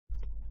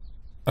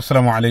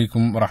السلام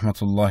عليكم ورحمة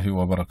الله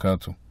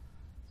وبركاته.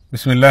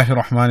 بسم الله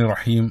الرحمن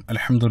الرحيم.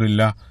 الحمد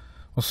لله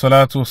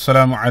والصلاة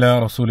والسلام على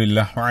رسول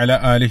الله وعلى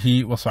آله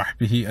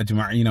وصحبه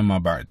أجمعين ما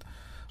بعد.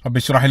 رب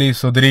اشرح لي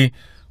صدري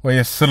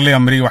ويسر لي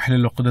أمري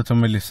واحلل عقدة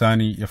من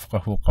لساني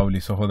يفقهوا قولي.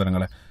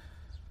 സഹോദരങ്ങളെ,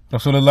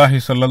 റസൂലുള്ളാഹി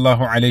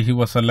സ്വല്ലല്ലാഹു അലൈഹി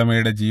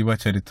വസല്ലമയുടെ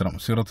ജീവചരിത്രം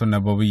സീറത്തുൻ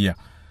നബവിയ്യ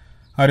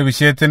ആ ഒരു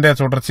വിഷയത്തിന്റെ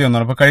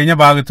തുടർച്ചയൊന്നാണ്. അപ്പോൾ കഴിഞ്ഞ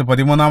ഭാഗത്ത്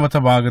 13ാമത്തെ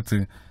ഭാഗത്ത്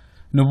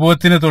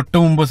നുബുവത്തിന് തൊട്ടു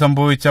മുമ്പ്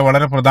സംഭവിച്ച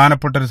വളരെ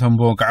പ്രധാനപ്പെട്ട ഒരു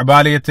സംഭവം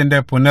കഅബാലയത്തിന്റെ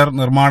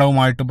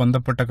പുനർനിർമ്മാണവുമായിട്ട്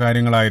ബന്ധപ്പെട്ട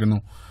കാര്യങ്ങളായിരുന്നു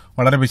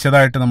വളരെ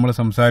വിശദമായിട്ട് നമ്മൾ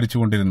സംസാരിച്ചു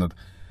കൊണ്ടിരുന്നത്.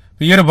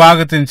 ഈ ഒരു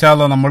ഭാഗത്ത് ഇൻഷാ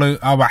അല്ലാഹ് നമ്മൾ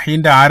ആ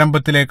വഹീന്റെ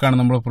ആരംഭത്തിലേക്കാണ്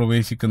നമ്മൾ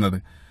പ്രവേശിക്കുന്നത്.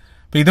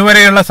 അപ്പൊ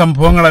ഇതുവരെയുള്ള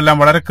സംഭവങ്ങളെല്ലാം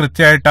വളരെ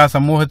കൃത്യമായിട്ട് ആ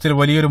സമൂഹത്തിൽ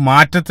വലിയൊരു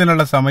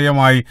മാറ്റത്തിനുള്ള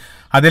സമയമായി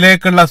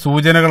അതിലേക്കുള്ള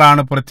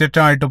സൂചനകളാണ്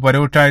പ്രത്യക്ഷമായിട്ട്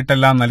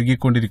പരോക്ഷമായിട്ടെല്ലാം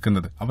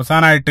നൽകിക്കൊണ്ടിരിക്കുന്നത്.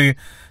 അവസാനമായിട്ട്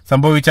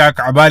സംഭവിച്ച ആ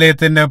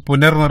കഅബാലയത്തിന്റെ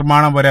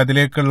പുനർനിർമ്മാണം വരെ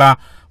അതിലേക്കുള്ള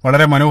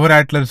വളരെ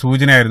മനോഹരമായിട്ടുള്ള ഒരു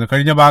സൂചനയായിരുന്നു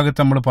കഴിഞ്ഞ ഭാഗത്ത്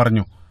നമ്മൾ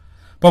പറഞ്ഞു.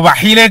 അപ്പൊ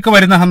വഹിയിലേക്ക്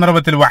വരുന്ന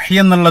സന്ദർഭത്തിൽ വഹി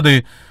എന്നുള്ളത്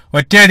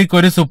ഒറ്റയടിക്ക്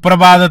ഒരു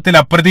സുപ്രഭാതത്തിൽ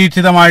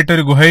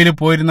അപ്രതീക്ഷിതമായിട്ടൊരു ഗുഹയിൽ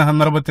പോയിരുന്ന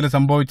സന്ദർഭത്തിൽ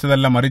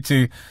സംഭവിച്ചതല്ല, മറിച്ച്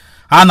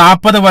ആ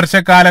 40 വർഷ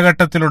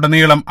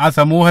കാലഘട്ടത്തിലുടനീളം ആ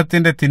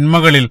സമൂഹത്തിന്റെ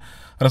തിന്മകളിൽ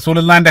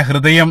റസൂലുള്ളാന്റെ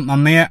ഹൃദയം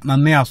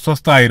നന്നേ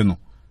അസ്വസ്ഥമായിരുന്നു.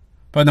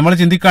 അപ്പൊ നമ്മൾ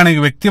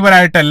ചിന്തിക്കുകയാണെങ്കിൽ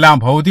വ്യക്തിപരമായിട്ടെല്ലാം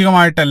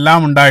ഭൗതികമായിട്ടെല്ലാം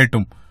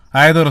ഉണ്ടായിട്ടും,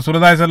 അതായത്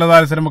റസൂലുള്ളാഹി സ്വല്ലല്ലാഹു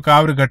അലൈഹി വസല്ലമക്ക് ആ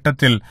ഒരു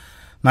ഘട്ടത്തിൽ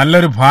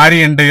നല്ലൊരു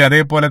ഭാര്യയുണ്ട്,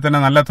 അതേപോലെ തന്നെ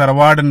നല്ല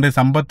തറവാടുണ്ട്,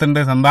 സമ്പത്തുണ്ട്,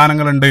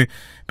 സന്താനങ്ങളുണ്ട്,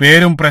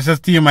 പേരും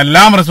പ്രശസ്തിയും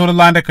എല്ലാം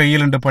റസൂലുള്ളാന്റെ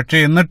കയ്യിലുണ്ട്. പക്ഷെ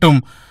എന്നിട്ടും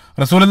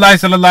റസൂലുള്ളാഹി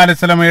സ്വല്ലല്ലാഹു അലൈഹി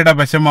വസല്ലമയുടെ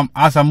വിഷമം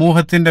ആ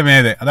സമൂഹത്തിന്റെ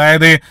മേലെ,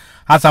 അതായത്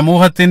ആ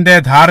സമൂഹത്തിന്റെ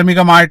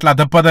ധാർമ്മികമായിട്ടുള്ള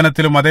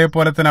അധപ്പതനത്തിലും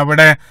അതേപോലെ തന്നെ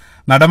അവിടെ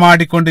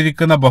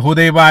നടമാടിക്കൊണ്ടിരിക്കുന്ന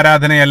ബഹുദൈവ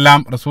ആരാധനയെല്ലാം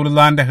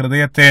റസൂലുള്ളാന്റെ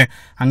ഹൃദയത്തെ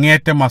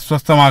അങ്ങേയറ്റം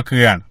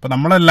അസ്വസ്ഥമാക്കുകയാണ്. അപ്പൊ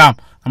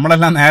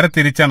നമ്മളെല്ലാം നേരെ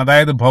തിരിച്ചാണ്.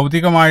 അതായത്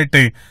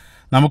ഭൗതികമായിട്ട്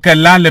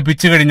നമുക്കെല്ലാം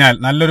ലഭിച്ചു കഴിഞ്ഞാൽ,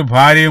 നല്ലൊരു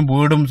ഭാര്യയും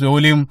വീടും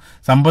ജോലിയും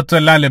സമ്പത്തും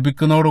എല്ലാം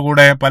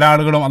ലഭിക്കുന്നതോടുകൂടെ പല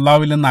ആളുകളും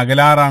അള്ളാഹുവിൽ നിന്ന്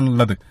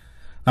അകലാറാണുള്ളത്.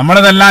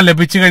 നമ്മളതെല്ലാം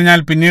ലഭിച്ചു കഴിഞ്ഞാൽ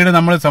പിന്നീട്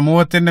നമ്മൾ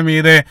സമൂഹത്തിന്റെ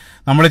മീതെ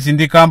നമ്മൾ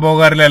ചിന്തിക്കാൻ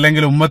പോകാറില്ല,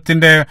 അല്ലെങ്കിൽ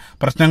ഉമ്മത്തിന്റെ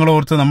പ്രശ്നങ്ങൾ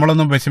ഓർത്ത്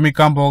നമ്മളൊന്നും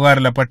വിഷമിക്കാൻ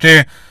പോകാറില്ല. പക്ഷേ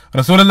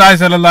റസൂലുള്ളാഹി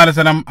സ്വല്ലല്ലാഹു അലൈഹി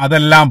വസല്ലം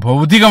അതെല്ലാം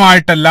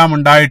ഭൗതികമായിട്ടെല്ലാം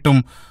ഉണ്ടായിട്ടും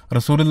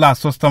റസൂലുള്ള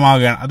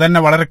അസ്വസ്ഥമാകുകയാണ്.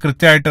 അതന്നെ വളരെ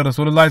കൃത്യമായിട്ട്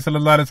റസൂലുള്ളാഹി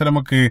സ്വല്ലല്ലാഹു അലൈഹി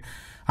വസല്ലമക്ക്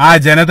ആ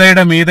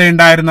ജനതയുടെ മീതെ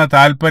ഉണ്ടായിരുന്ന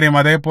താല്പര്യം,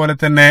 അതേപോലെ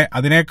തന്നെ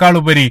അതിനേക്കാൾ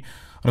ഉപരി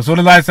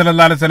റസൂലുള്ളാഹി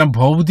സ്വല്ലല്ലാഹു അലൈഹി വസല്ലം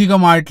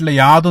ഭൗതികമായിട്ടുള്ള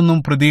യാതൊന്നും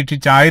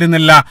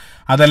പ്രതീക്ഷിച്ചായിരുന്നില്ല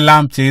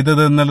അതെല്ലാം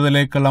ചെയ്തത്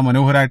എന്നുള്ളതിലേക്കുള്ള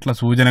മനോഹരമായിട്ടുള്ള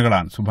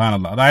സൂചനകളാണ്.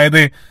 സുബ്ഹാനല്ലാഹ്.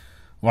 അതായത്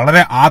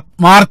വളരെ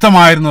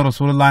ആത്മാർത്ഥമായിരുന്നു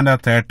റസൂലുള്ളാന്റെ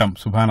തേട്ടം.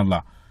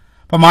 സുബ്ഹാനല്ലാഹ്.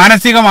 അപ്പൊ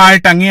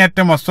മാനസികമായിട്ട്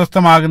അങ്ങേയറ്റം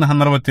അസ്വസ്ഥമാകുന്ന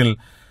സന്ദർഭത്തിൽ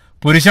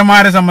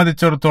പുരുഷന്മാരെ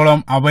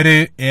സംബന്ധിച്ചിടത്തോളം അവര്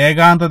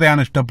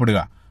ഏകാന്തതയാണ് ഇഷ്ടപ്പെടുക.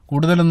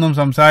 കൂടുതലൊന്നും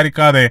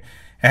സംസാരിക്കാതെ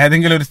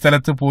ഏതെങ്കിലും ഒരു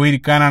സ്ഥലത്ത്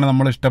പോയിരിക്കാനാണ്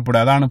നമ്മൾ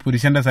ഇഷ്ടപ്പെടുക. അതാണ്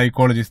പുരുഷന്റെ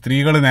സൈക്കോളജി.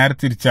 സ്ത്രീകൾ നേരെ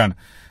തിരിച്ചാണ്.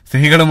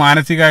 സ്ത്രീകൾ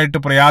മാനസികമായിട്ട്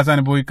പ്രയാസം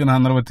അനുഭവിക്കുന്ന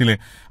സന്ദർഭത്തിൽ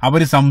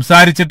അവർ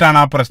സംസാരിച്ചിട്ടാണ്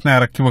ആ പ്രശ്നം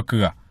ഇറക്കി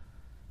വെക്കുക.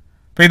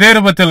 അപ്പൊ ഇതേ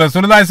രൂപത്തിൽ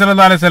റസൂലുള്ളാഹി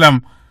സ്വല്ലല്ലാഹു അലൈഹി വസല്ലം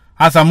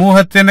ആ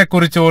സമൂഹത്തിനെ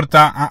കുറിച്ച് ഓർത്ത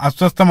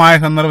അസ്വസ്ഥമായ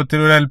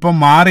സന്ദർഭത്തിൽ ഒരല്പം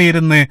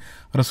മാറിയിരുന്ന്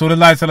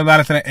റസൂലുള്ളാഹി സ്വല്ലല്ലാഹു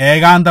അലൈഹി വസല്ലം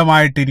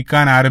ഏകാന്തമായിട്ട്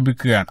ഇരിക്കാൻ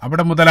ആരംഭിക്കുകയാണ്.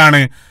 അവിടെ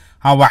മുതലാണ്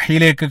ആ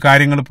വഹിയിലേക്ക്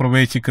കാര്യങ്ങൾ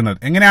പ്രവേശിക്കുന്നത്.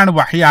 എങ്ങനെയാണ്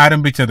വഹി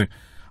ആരംഭിച്ചത്?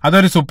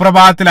 അതൊരു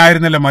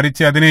സുപ്രഭാതത്തിലായിരുന്നില്ല,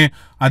 മറിച്ച് അതിന്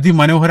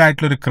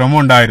അതിമനോഹരമായിട്ടുള്ളൊരു ക്രമം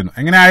ഉണ്ടായിരുന്നു.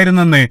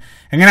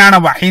 എങ്ങനെയാണ്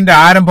വഹീന്റെ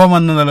ആരംഭം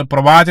എന്നത്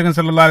പ്രവാചകൻ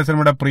സല്ലല്ലാഹു അലൈഹി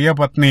വസല്ലമയുടെ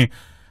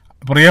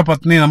പ്രിയ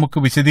പത്നി നമുക്ക്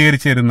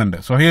വിശദീകരിച്ചു തരുന്നുണ്ട്.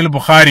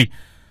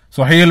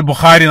 സ്വഹീഹുൽ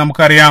ബുഖാരി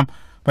നമുക്കറിയാം,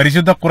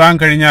 പരിശുദ്ധ ഖുർആൻ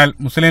കഴിഞ്ഞാൽ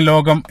മുസ്ലിം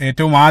ലോകം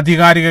ഏറ്റവും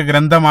ആധികാരിക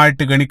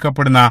ഗ്രന്ഥമായിട്ട്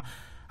ഗണിക്കപ്പെടുന്ന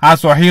ആ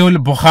സ്വഹീഹുൽ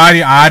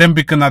ബുഖാരി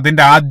ആരംഭിക്കുന്ന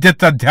അതിന്റെ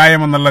ആദ്യത്തെ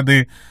അധ്യായം എന്നുള്ളത്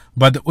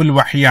ബദ്ഉൽ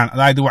വഹിയാണ്.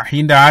 അതായത്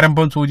വഹീന്റെ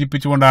ആരംഭം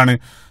സൂചിപ്പിച്ചുകൊണ്ടാണ്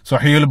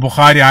സ്വഹീഹുൽ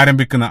ബുഖാരി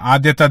ആരംഭിക്കുന്നത്.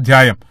 ആദ്യത്തെ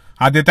അധ്യായം,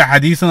 ആദ്യത്തെ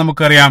ഹദീസ്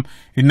നമുക്കറിയാം,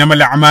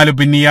 ഇന്നമൽ അഅ്മാലു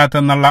ബിന്നിയാത്ത്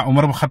എന്നുള്ള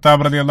ഉമർ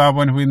ഖത്താബ് റളിയല്ലാഹു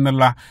അൻഹു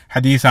എന്നുള്ള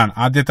ഹദീസാണ്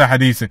ആദ്യത്തെ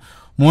ഹദീസ്.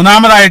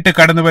 മൂന്നാമതായിട്ട്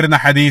കടന്നു വരുന്ന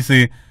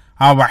ഹദീസ്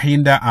ആ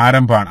വഹീന്റെ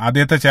ആരംഭമാണ്.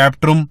 ആദ്യത്തെ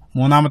ചാപ്റ്ററും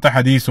മൂന്നാമത്തെ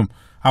ഹദീസും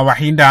ആ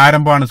വഹീന്റെ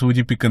ആരംഭമാണ്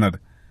സൂചിപ്പിക്കുന്നത്.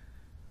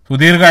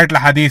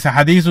 സുദീർഘമായിട്ടുള്ള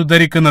ഹദീസ്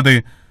ഉദ്ധരിക്കുന്നത്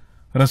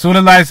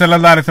റസൂലുള്ളാഹി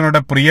സ്വല്ലല്ലാഹു അലൈഹി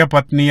വസല്ലമയുടെ പ്രിയ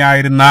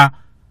പത്നിയായിരുന്ന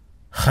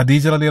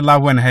ഖദീജ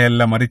റളിയല്ലാഹു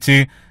അൻഹയല്ല, മറിച്ച്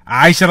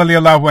ആയിഷ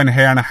റളിയല്ലാഹു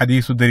അൻഹയാണ്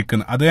ഹദീസ്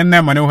ഉദ്ധരിക്കുന്നത്. അത് തന്നെ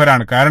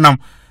മനോഹരമാണ്. കാരണം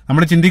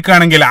നമ്മൾ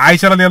ചിന്തിക്കുകയാണെങ്കിൽ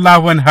ആയിഷ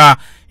റളിയല്ലാഹു അൻഹ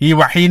ഈ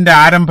വഹീന്റെ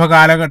ആരംഭ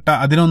കാലഘട്ടം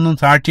അതിനൊന്നും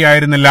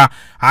സാക്ഷിയായിരുന്നില്ല.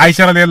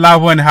 ആയിഷ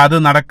റളിയല്ലാഹു അൻഹ അത്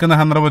നടക്കുന്ന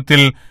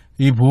സന്ദർഭത്തിൽ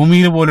ഈ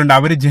ഭൂമിയിൽ പോലുണ്ട്,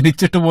 അവര്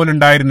ജനിച്ചിട്ട് പോലും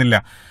ഉണ്ടായിരുന്നില്ല.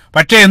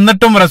 പക്ഷെ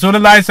എന്നിട്ടും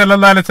റസൂലുള്ളാഹി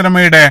സ്വല്ലല്ലാഹു അലൈഹി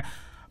വസല്ലമയുടെ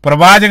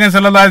പ്രവാചകൻ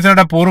സല്ലല്ലാഹു അലൈഹി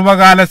വസല്ലമയുടെ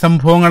പൂർവ്വകാല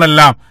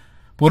സംഭവങ്ങളെല്ലാം,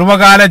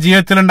 പൂർവ്വകാല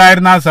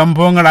ജീവിതത്തിലുണ്ടായിരുന്ന ആ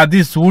സംഭവങ്ങൾ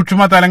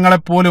അതിസൂക്ഷ്മ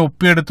തലങ്ങളെപ്പോലെ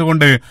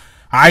ഒപ്പിയെടുത്തുകൊണ്ട്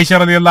ആയിഷ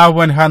റളിയല്ലാഹു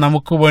അൻഹ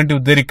നമുക്ക് വേണ്ടി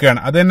ഉദ്ധരിക്കുകയാണ്.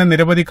 അത് തന്നെ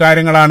നിരവധി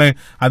കാര്യങ്ങളാണ്,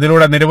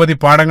 അതിലൂടെ നിരവധി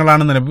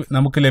പാഠങ്ങളാണ്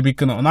നമുക്ക്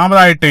ലഭിക്കുന്നത്.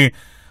 ഒന്നാമതായിട്ട്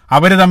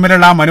അവര്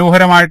തമ്മിലുള്ള ആ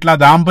മനോഹരമായിട്ടുള്ള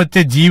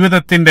ദാമ്പത്യ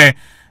ജീവിതത്തിന്റെ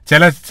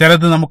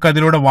ചിലത് നമുക്ക്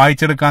അതിലൂടെ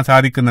വായിച്ചെടുക്കാൻ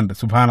സാധിക്കുന്നുണ്ട്.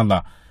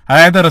 സുബ്ഹാനല്ലാഹ്.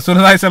 അതായത്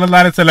റസൂലുള്ളാഹി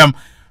സ്വല്ലല്ലാഹു അലൈഹി വസല്ലം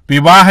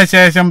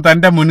വിവാഹശേഷം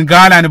തന്റെ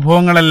മുൻകാല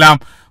അനുഭവങ്ങളെല്ലാം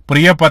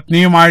പ്രിയ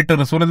പത്നിയുമായിട്ട്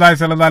റസൂലുള്ളാഹി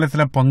സ്വല്ലല്ലാഹു അലൈഹി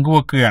വസല്ലം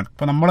പങ്കുവെക്കുകയാണ്.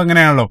 അപ്പൊ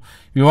നമ്മളെങ്ങനെയാണല്ലോ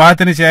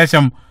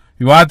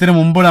വിവാഹത്തിന്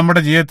മുമ്പ്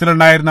നമ്മുടെ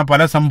ജീവിതത്തിലുണ്ടായിരുന്ന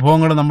പല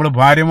സംഭവങ്ങളും നമ്മൾ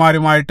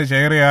ഭാര്യമാരുമായിട്ട്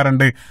ഷെയർ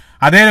ചെയ്യാറുണ്ട്.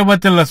 അതേ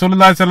രൂപത്തിൽ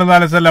റസൂലുള്ളാഹി സ്വല്ലല്ലാഹു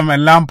അലൈഹി വസല്ലം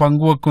എല്ലാം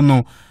പങ്കുവെക്കുന്നു.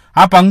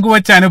 ആ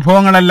പങ്കുവച്ച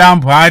അനുഭവങ്ങളെല്ലാം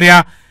ഭാര്യ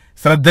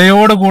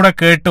ശ്രദ്ധയോടുകൂടെ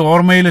കേട്ട്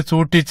ഓർമ്മയിൽ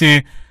സൂക്ഷിച്ച്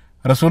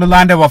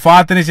റസൂലുള്ളാഹിന്റെ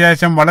വഫാത്തിന്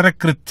ശേഷം വളരെ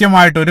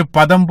കൃത്യമായിട്ട് ഒരു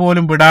പദം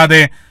പോലും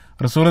വിടാതെ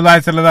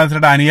റസൂലുള്ളാഹി സ്വല്ലല്ലാഹു അലൈഹി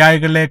വസല്ലമയുടെ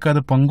അനുയായികളിലേക്ക്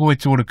അത്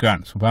പങ്കുവെച്ചു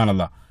കൊടുക്കുകയാണ്.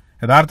 സുബ്ഹാനല്ലാഹ്.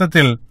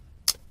 യഥാർത്ഥത്തിൽ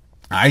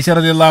ആയിഷ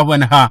റളിയല്ലാഹു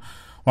അൻഹ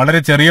വളരെ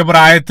ചെറിയ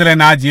പ്രായത്തിൽ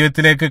തന്നെ ആ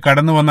ജീവിതത്തിലേക്ക്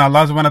കടന്നു വന്ന്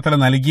അള്ളാഹു സുബ്ഹാനഹു വ തആല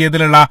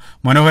നൽകിയതിലുള്ള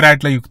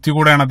മനോഹരമായിട്ടുള്ള യുക്തി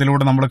കൂടെയാണ്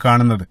അതിലൂടെ നമ്മൾ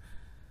കാണുന്നത്.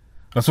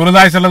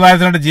 റസൂലുള്ളാഹി സ്വല്ലല്ലാഹു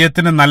അലൈഹി വസല്ലമയുടെ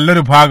ജീവിതത്തിന്റെ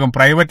നല്ലൊരു ഭാഗം,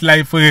 പ്രൈവറ്റ്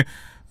ലൈഫ്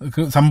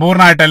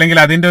സമ്പൂർണ്ണമായിട്ട് അല്ലെങ്കിൽ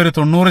അതിന്റെ ഒരു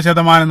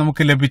 90%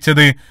 നമുക്ക്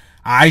ലഭിച്ചത്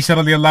ആയിഷ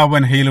റളിയല്ലാഹു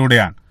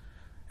അൻഹയിലൂടെയാണ്.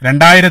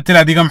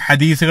 2000-ലധികം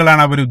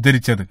ഹദീസുകളാണ് അവർ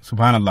ഉദ്ധരിച്ചത്.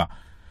 സുബ്ഹാനല്ലാഹ്.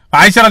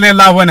 ആയിഷ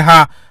റളിയല്ലാഹു അൻഹ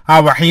ആ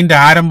വഹീന്റെ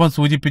ആരംഭം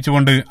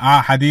സൂചിപ്പിച്ചുകൊണ്ട് ആ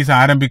ഹദീസ്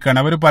ആരംഭിക്കുകയാണ്.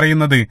 അവർ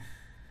പറയുന്നത്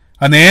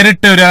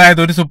നേരിട്ട്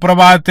ഒരു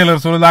സുപ്രഭാതത്തിൽ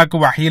റസൂലുള്ളാഹിക്ക്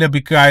വഹീ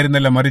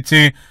ലഭിക്കുകയായിരുന്നില്ല,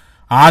 മറിച്ച്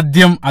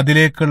ആദ്യം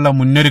അതിലേക്കുള്ള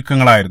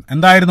മുന്നൊരുക്കങ്ങളായിരുന്നു.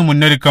 എന്തായിരുന്നു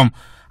മുന്നൊരുക്കം?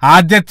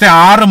 ആദ്യത്തെ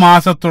 6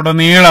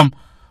 മാസത്തുടനീളം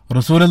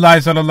റസൂലുള്ളാഹി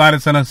സ്വല്ലല്ലാഹു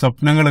അലൈഹി വസല്ലം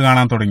സ്വപ്നങ്ങൾ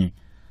കാണാൻ തുടങ്ങി.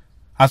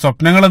 ആ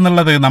സ്വപ്നങ്ങൾ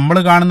എന്നുള്ളത് നമ്മൾ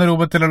കാണുന്ന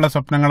രൂപത്തിലുള്ള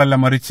സ്വപ്നങ്ങളല്ല,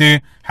 മറിച്ച്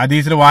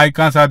ഹദീസിൽ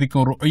വായിക്കാൻ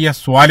സാധിക്കും റുഅ്യ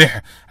സ്വാലിഹ്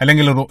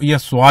അല്ലെങ്കിൽ റുഅ്യ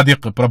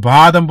സ്വാദിഖ്,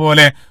 പ്രഭാതം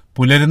പോലെ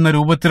പുലരുന്ന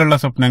രൂപത്തിലുള്ള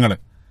സ്വപ്നങ്ങൾ.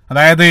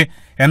 അതായത്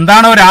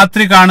എന്താണോ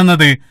രാത്രി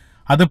കാണുന്നത്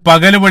അത്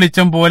പകൽ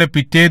വെളിച്ചം പോലെ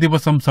പിറ്റേ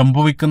ദിവസം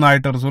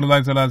സംഭവിക്കുന്നതായിട്ട്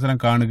റസൂലുള്ളാഹി സ്വല്ലല്ലാഹു അലൈഹി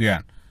വസല്ലം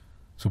കാണുകയാണ്.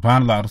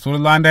 സുബ്ഹാനല്ലാഹ്.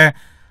 റസൂലുള്ളാഹിന്റെ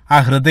ആ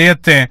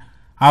ഹൃദയത്തെ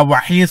ആ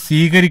വഹീ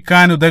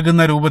സ്വീകരിക്കാൻ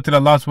ഉതകുന്ന രൂപത്തിൽ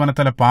അല്ലാഹു സുബ്ഹാനഹു വ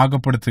തആല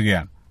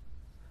പാകപ്പെടുത്തുകയാണ്.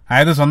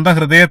 അതായത് സ്വന്തം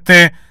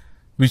ഹൃദയത്തെ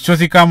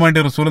വിശ്വസിക്കാൻ വേണ്ടി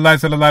റസൂലുള്ളാഹി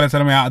സ്വല്ലല്ലാഹു അലൈഹി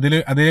വസല്ലം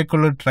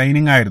അതിലേക്കുള്ള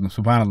ട്രെയിനിങ് ആയിരുന്നു.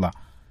 സുബ്ഹാനല്ലാഹ്.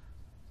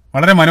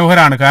 വളരെ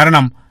മനോഹരമാണ്.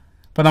 കാരണം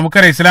ഇപ്പൊ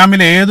നമുക്കറിയാം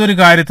ഇസ്ലാമിലെ ഏതൊരു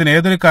കാര്യത്തിന്,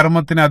 ഏതൊരു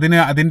കർമ്മത്തിന് അതിന്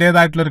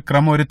അതിൻ്റെതായിട്ടുള്ള ഒരു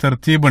ക്രമം, ഒരു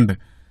തെർത്തീബുണ്ട്.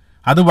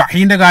 അത്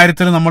വഹീന്റെ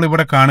കാര്യത്തിൽ നമ്മൾ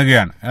ഇവിടെ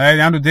കാണുകയാണ്. അതായത്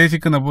ഞാൻ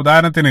ഉദ്ദേശിക്കുന്നത്,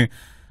 ഉദാഹരണത്തിന്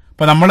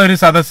ഇപ്പൊ നമ്മളൊരു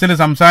സദസ്സിൽ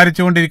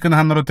സംസാരിച്ചുകൊണ്ടിരിക്കുന്ന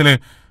സന്ദർഭത്തില്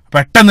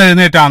പെട്ടെന്ന്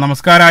എഴുന്നേറ്റാ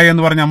നമസ്കാരമായി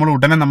എന്ന് പറഞ്ഞ് നമ്മൾ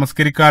ഉടനെ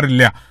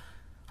നമസ്കരിക്കാറില്ല.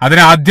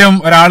 അതിനാദ്യം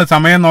ഒരാൾ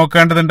സമയം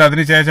നോക്കേണ്ടതുണ്ട്,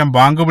 അതിനുശേഷം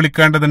ബാങ്ക്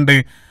വിളിക്കേണ്ടതുണ്ട്.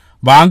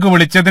 ബാങ്ക്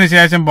വിളിച്ചതിന്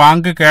ശേഷം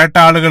ബാങ്ക് കേട്ട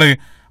ആളുകൾ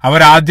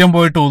അവരാദ്യം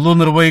പോയിട്ട് ഉളു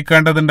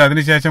നിർവഹിക്കേണ്ടതുണ്ട്,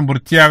 അതിനുശേഷം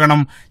വൃത്തിയാകണം,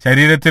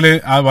 ശരീരത്തിൽ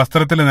ആ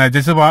വസ്ത്രത്തിൽ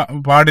നജസ്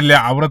പാടില്ല,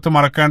 ഔറത്ത്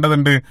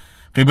മറക്കേണ്ടതുണ്ട്,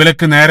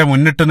 ഖിബലക്ക് നേരെ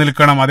മുന്നിട്ട്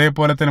നിൽക്കണം,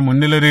 അതേപോലെ തന്നെ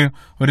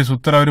മുന്നിലൊരു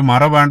സുത്ര, ഒരു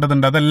മറ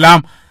വേണ്ടതുണ്ട്. അതെല്ലാം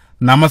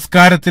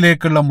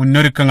നമസ്കാരത്തിലേക്കുള്ള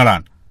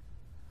മുന്നൊരുക്കങ്ങളാണ്.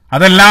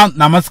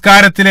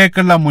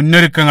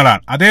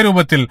 അതേ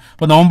രൂപത്തിൽ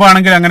ഇപ്പൊ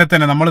നോമ്പാണെങ്കിൽ അങ്ങനെ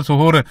തന്നെ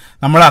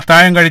നമ്മൾ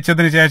അത്താഴം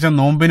കഴിച്ചതിന് ശേഷം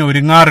നോമ്പിന്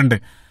ഒരുങ്ങാറുണ്ട്.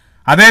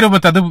 അതേ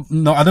രൂപത്തിൽ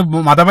അത്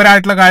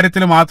മതപരമായിട്ടുള്ള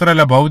കാര്യത്തിൽ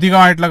മാത്രമല്ല,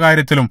 ഭൗതികമായിട്ടുള്ള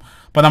കാര്യത്തിലും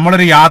ഇപ്പൊ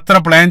നമ്മളൊരു യാത്ര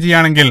പ്ലാൻ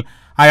ചെയ്യുകയാണെങ്കിൽ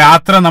ആ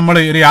യാത്ര നമ്മൾ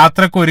ഒരു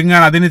യാത്രക്ക്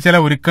ഒരുങ്ങാൻ അതിന് ചില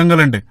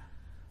ഒരുക്കങ്ങളുണ്ട്.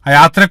 ആ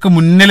യാത്രക്ക്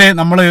മുന്നിൽ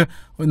നമ്മൾ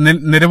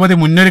നിരവധി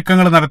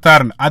മുന്നൊരുക്കങ്ങൾ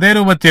നടത്താറുണ്ട്. അതേ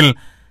രൂപത്തിൽ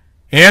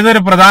ഏതൊരു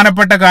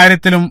പ്രധാനപ്പെട്ട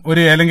കാര്യത്തിലും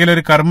അല്ലെങ്കിൽ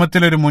ഒരു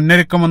കർമ്മത്തിൽ ഒരു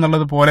മുന്നൊരുക്കം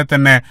എന്നുള്ളത് പോലെ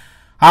തന്നെ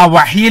ആ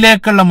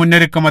വഹീലേക്കുള്ള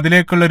മുന്നൊരുക്കം,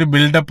 അതിലേക്കുള്ള ഒരു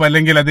ബിൽഡപ്പ്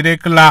അല്ലെങ്കിൽ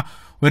അതിലേക്കുള്ള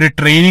ഒരു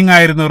ട്രെയിനിങ്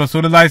ആയിരുന്നു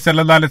റസൂലുള്ളാഹി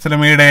സ്വല്ലല്ലാഹു അലൈഹി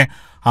വസല്ലമയുടെ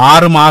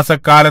 6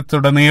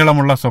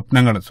 മാസക്കാലത്തുടനീളമുള്ള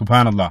സ്വപ്നങ്ങൾ.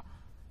 സുബ്ഹാനല്ലാഹ്.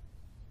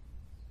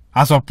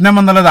 ആ സ്വപ്നം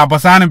എന്നുള്ളത്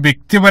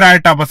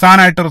വ്യക്തിപരമായിട്ട്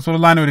അവസാനമായിട്ട്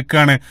റസൂലുള്ളാഹിനെ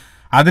ഒരുക്കുകയാണ്.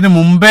 അതിനു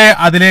മുമ്പേ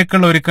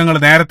അതിലേക്കുള്ള ഒരുക്കങ്ങൾ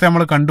നേരത്തെ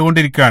നമ്മൾ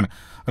കണ്ടുകൊണ്ടിരിക്കുകയാണ്.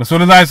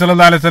 റസൂലുള്ളാഹി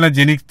സ്വല്ലല്ലാഹു അലൈഹി വസല്ലം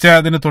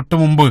ജനിക്കുന്നതിന്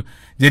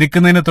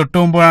തൊട്ടു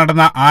മുമ്പ്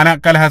നടന്ന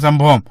ആനക്കലഹ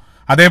സംഭവം,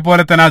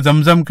 അതേപോലെ തന്നെ ആ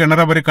സംസം കിണർ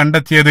അവർ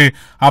കണ്ടെത്തിയത്,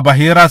 ആ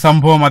ബഹീറ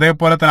സംഭവം,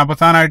 അതേപോലെ തന്നെ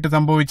അവസാനമായിട്ട്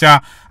സംഭവിച്ച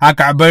ആ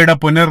കഅബയുടെ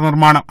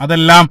പുനർനിർമ്മാണം,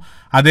 അതെല്ലാം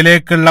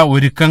അതിലേക്കുള്ള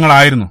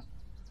ഒരുക്കങ്ങളായിരുന്നു.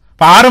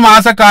 6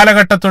 മാസ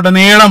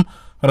കാലഘട്ടത്തുടനീളം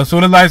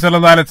റസൂലുള്ളാഹി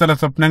സ്വല്ലല്ലാഹു അലൈഹി വസല്ലം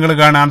സ്വപ്നങ്ങൾ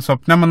കാണാൻ.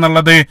 സ്വപ്നം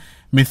എന്നുള്ളത്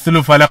മിസ്ലു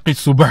ഫലഖി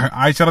സുബ്ഹ്,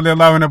 ആയിഷ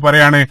റളിയല്ലാഹു അൻഹ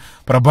പറയാണ്,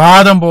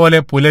 പ്രഭാതം പോലെ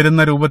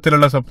പുലരുന്ന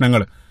രൂപത്തിലുള്ള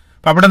സ്വപ്നങ്ങൾ.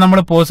 അപ്പൊ അവിടെ നമ്മൾ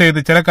പോസ് ചെയ്ത്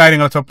ചില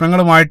കാര്യങ്ങൾ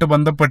സ്വപ്നങ്ങളുമായിട്ട്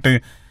ബന്ധപ്പെട്ട്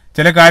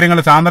ചില കാര്യങ്ങൾ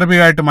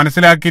സാന്ദർഭികമായിട്ട്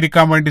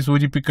മനസ്സിലാക്കിയിരിക്കാൻ വേണ്ടി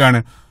സൂചിപ്പിക്കുകയാണ്.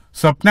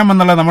 സ്വപ്നം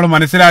എന്നുള്ളത് നമ്മൾ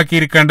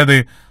മനസ്സിലാക്കിയിരിക്കേണ്ടത്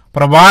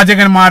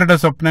പ്രവാചകന്മാരുടെ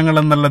സ്വപ്നങ്ങൾ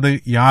എന്നുള്ളത്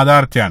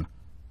യാഥാർത്ഥ്യമാണ്.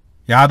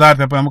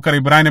 അപ്പൊ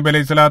നമുക്കറിയാം ഇബ്രാഹിം നബി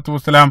അലൈഹി സ്വലാത്തു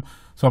വസ്സലാം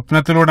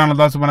സ്വപ്നത്തിലൂടെയാണ്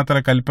അല്ലാഹു സുബ്ഹാനഹു വ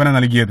തആല കൽപ്പന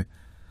നൽകിയത്.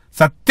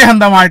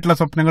 സത്യസന്ധമായിട്ടുള്ള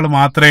സ്വപ്നങ്ങൾ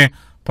മാത്രമേ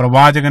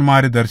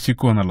പ്രവാചകന്മാർ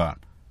ദർശിക്കൂ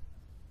എന്നുള്ളതാണ്.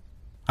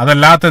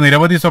 അതല്ലാത്ത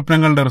നിരവധി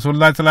സ്വപ്നങ്ങളുണ്ട്.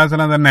 റസൂലുള്ളാഹി സ്വല്ലല്ലാഹു അലൈഹി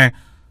വസല്ലം തന്നെ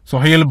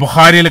സ്വഹീഹുൽ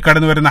ബുഖാരിയിൽ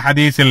കടന്നു വരുന്ന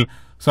ഹദീസിൽ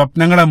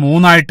സ്വപ്നങ്ങളെ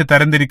 3ആയിട്ട്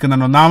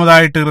തരംതിരിക്കുന്നുണ്ട്.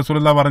 ഒന്നാമതായിട്ട്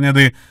റസൂലുള്ളാഹി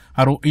പറഞ്ഞത്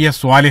റുഅ്യ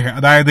സ്വാലിഹ്,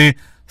 അതായത്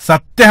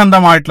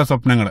സത്യസന്ധമായിട്ടുള്ള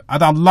സ്വപ്നങ്ങൾ,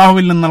 അത്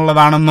അള്ളാഹുവിൽ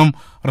നിന്നുള്ളതാണെന്നും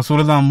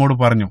റസൂലുള്ളാഹി നമ്മോട്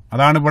പറഞ്ഞു.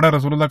 അതാണ് ഇവിടെ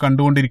റസൂലുള്ളാഹി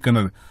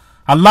കണ്ടുകൊണ്ടിരിക്കുന്നത്.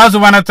 അല്ലാഹു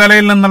സുബ്ഹാനഹു വ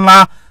തആലയിൽ നിന്നുള്ള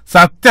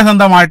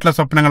സത്യസന്ധമായിട്ടുള്ള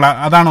സ്വപ്നങ്ങൾ,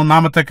 അതാണ്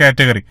ഒന്നാമത്തെ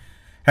കാറ്റഗറി.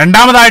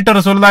 രണ്ടാമതായിട്ട്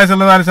റസൂലുള്ളാഹി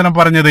സ്വല്ലല്ലാഹു അലൈഹി വസല്ലം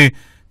പറഞ്ഞത്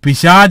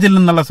പിശാചിൽ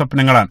നിന്നുള്ള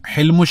സ്വപ്നങ്ങളാണ്.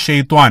 ഹിൽമു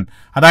ഷൈത്വാൻ,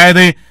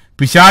 അതായത്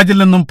പിശാചിൽ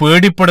നിന്നും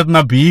പേടിപ്പെടുത്തുന്ന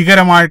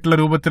ഭീകരമായിട്ടുള്ള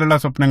രൂപത്തിലുള്ള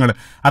സ്വപ്നങ്ങൾ.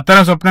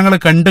 അത്തരം സ്വപ്നങ്ങൾ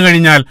കണ്ടു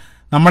കഴിഞ്ഞാൽ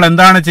നമ്മൾ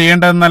എന്താണ്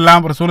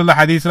ചെയ്യേണ്ടതെന്നെല്ലാം റസൂലുള്ളാഹി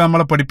ഹദീസിൽ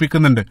നമ്മളെ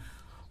പഠിപ്പിക്കുന്നുണ്ട്.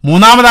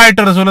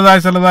 മൂന്നാമതായിട്ട് റസൂലുള്ളാഹി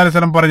സ്വല്ലല്ലാഹു അലൈഹി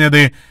വസല്ലം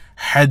പറഞ്ഞത്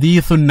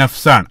ഹദീസുൻ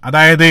നഫ്സാൻ,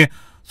 അതായത്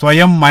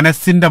സ്വയം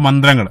മനസ്സിന്റെ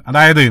മന്ത്രങ്ങൾ.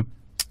 അതായത്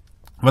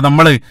അപ്പൊ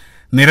നമ്മൾ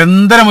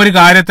നിരന്തരം ഒരു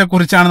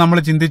കാര്യത്തെക്കുറിച്ചാണ് നമ്മൾ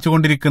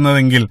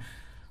ചിന്തിച്ചുകൊണ്ടിരിക്കുന്നതെങ്കിൽ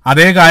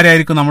അതേ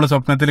കാര്യമായിരിക്കും നമ്മൾ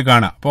സ്വപ്നത്തിൽ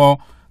കാണുക. അപ്പോൾ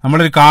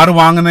നമ്മളൊരു കാറ്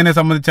വാങ്ങുന്നതിനെ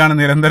സംബന്ധിച്ചാണ്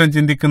നിരന്തരം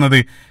ചിന്തിക്കുന്നത്,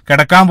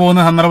 കിടക്കാൻ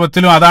പോകുന്ന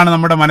സന്ദർഭത്തിലും അതാണ്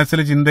നമ്മുടെ മനസ്സിൽ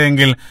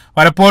ചിന്തയെങ്കിൽ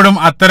പലപ്പോഴും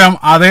അത്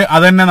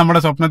തന്നെ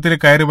നമ്മുടെ സ്വപ്നത്തിൽ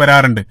കയറി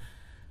വരാറുണ്ട്.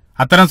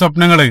 അത്തരം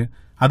സ്വപ്നങ്ങൾ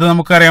അത്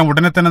നമുക്കറിയാം.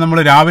 ഉടനെ തന്നെ നമ്മൾ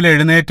രാവിലെ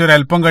എഴുന്നേറ്റ്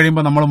ഒരല്പം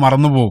കഴിയുമ്പോൾ നമ്മൾ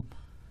മറന്നുപോകും.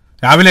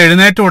 രാവിലെ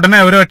എഴുന്നേറ്റ് ഉടനെ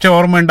ഒരു പക്ഷേ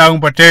ഓർമ്മ ഉണ്ടാകും,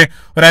 പക്ഷേ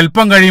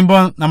ഒരല്പം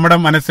കഴിയുമ്പോൾ നമ്മുടെ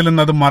മനസ്സിൽ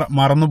നിന്ന് അത്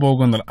മറന്നു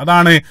പോകുന്നത്.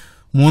 അതാണ്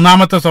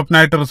മൂന്നാമത്തെ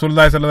സ്വപ്നമായിട്ട്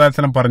റസൂലുള്ളാഹി സ്വല്ലല്ലാഹു അലൈഹി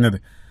വസല്ലം പറഞ്ഞത്.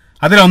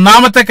 അതിൽ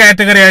ഒന്നാമത്തെ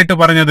കാറ്റഗറി ആയിട്ട്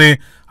പറഞ്ഞത്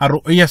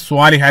റുഅ്യ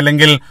സ്വാലിഹ,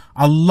 അല്ലെങ്കിൽ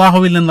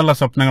അള്ളാഹുവിൽ നിന്നുള്ള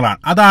സ്വപ്നങ്ങളാണ്.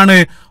 അതാണ്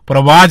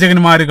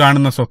പ്രവാചകന്മാർ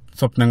കാണുന്ന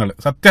സ്വപ്നങ്ങൾ.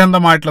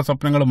 സത്യസന്ധമായിട്ടുള്ള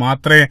സ്വപ്നങ്ങൾ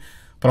മാത്രമേ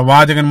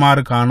പ്രവാചകന്മാർ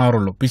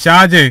കാണാറുള്ളൂ.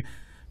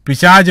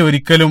 പിശാജ്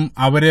ഒരിക്കലും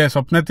അവരെ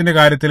സ്വപ്നത്തിന്റെ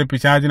കാര്യത്തിൽ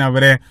പിശാജിന്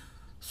അവരെ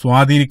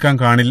സ്വാധീനിക്കാൻ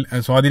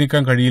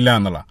കഴിയില്ല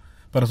എന്നുള്ള.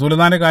 ഇപ്പൊ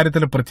റസൂലുള്ളാഹിന്റെ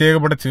കാര്യത്തിൽ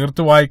പ്രത്യേകപ്പെട്ട്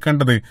ചേർത്ത്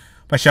വായിക്കേണ്ടത്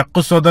ഇപ്പൊ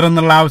ഷഖ്ഖു സ്വദർ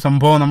എന്നുള്ള ആ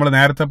സംഭവം നമ്മൾ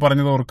നേരത്തെ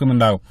പറഞ്ഞത്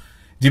ഓർക്കുന്നുണ്ടാകും.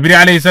 ജിബ്രീൽ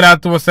അലൈഹി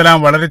സ്വലാത്തു വസ്സലാം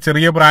വളരെ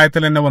ചെറിയ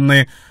പ്രായത്തിൽ തന്നെ വന്ന്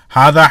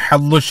ഹാദാ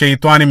ഹദ്ദു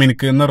ശൈത്വാനി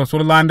മിൻക് എന്ന്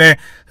റസൂലുള്ളാഹിന്റെ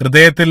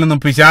ഹൃദയത്തിൽ നിന്നും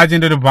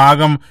പിശാജിന്റെ ഒരു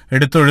ഭാഗം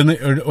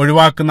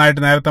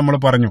ഒഴിവാക്കുന്നതായിട്ട് നേരത്തെ നമ്മൾ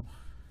പറഞ്ഞു.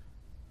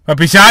 അപ്പൊ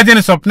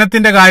പിശാജിന്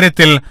സ്വപ്നത്തിന്റെ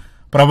കാര്യത്തിൽ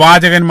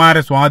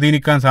പ്രവാചകന്മാരെ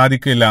സ്വാധീനിക്കാൻ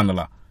സാധിക്കില്ല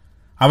എന്നുള്ള.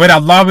 അവർ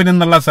അള്ളാഹുവിൽ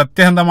നിന്നുള്ള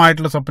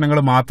സത്യസന്ധമായിട്ടുള്ള സ്വപ്നങ്ങൾ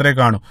മാത്രമേ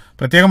കാണൂ.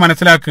 പ്രത്യേകം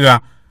മനസ്സിലാക്കുക,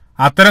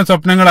 അത്തരം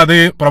സ്വപ്നങ്ങൾ അത്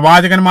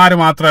പ്രവാചകന്മാർ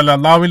മാത്രമല്ല,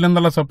 അള്ളാഹുവിൽ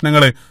നിന്നുള്ള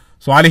സ്വപ്നങ്ങൾ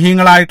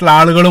സ്വാലിഹീങ്ങളായിട്ടുള്ള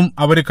ആളുകളും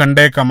അവർ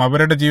കണ്ടേക്കാം,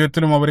 അവരുടെ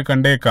ജീവിതത്തിലും അവർ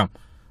കണ്ടേക്കാം.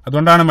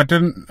 അതുകൊണ്ടാണ്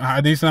മറ്റൊരു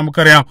ഹദീസ്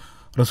നമുക്കറിയാം,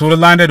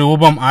 റസൂലുള്ളാഹിന്റെ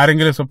രൂപം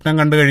ആരെങ്കിലും സ്വപ്നം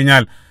കണ്ടു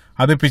കഴിഞ്ഞാൽ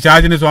അത്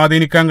പിശാചിന്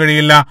സ്വാധീനിക്കാൻ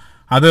കഴിയില്ല.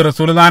 അത്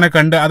റസൂലുള്ളാഹിനെ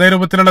കണ്ട് അതേ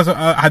രൂപത്തിലുള്ള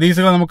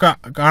ഹദീസുകൾ നമുക്ക്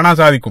കാണാൻ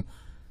സാധിക്കും.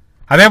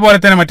 അതേപോലെ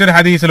തന്നെ മറ്റൊരു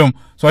ഹദീസിലും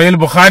സ്വഹീഹ്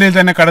ബുഖാരിയിൽ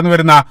തന്നെ കടന്നു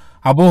വരുന്ന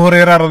അബൂ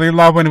ഹുറൈറ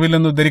റളിയല്ലാഹു അൻഹുവിൽ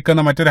നിന്ന്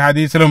ഉദ്ധരിക്കുന്ന മറ്റൊരു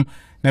ഹദീസിലും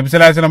നബി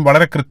സല്ലല്ലാഹു അലൈഹി വസല്ലം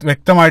വളരെ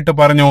വ്യക്തമായിട്ട്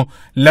പറഞ്ഞു,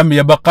 ലം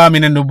യബഖാ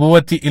മിനൻ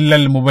നുബുവത്തി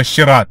ഇല്ലൽ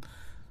മുബശ്ശിറാത്ത്,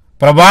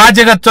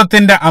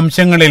 പ്രവാചകത്വത്തിന്റെ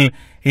അംശങ്ങളിൽ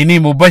ഇനി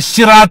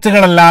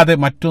മുബശ്ശിറാത്തുകളല്ലാതെ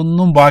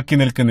മറ്റൊന്നും ബാക്കി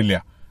നിൽക്കുന്നില്ല.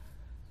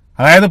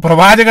 അതായത്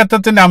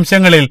പ്രവാചകത്വത്തിന്റെ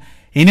അംശങ്ങളിൽ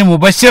ഇനി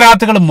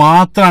മുബശ്ശിറാത്തുകൾ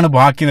മാത്രമാണ്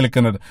ബാക്കി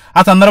നിൽക്കുന്നത്. ആ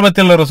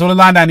സന്ദർഭത്തിൽ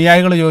റസൂലുള്ളാഹിന്റെ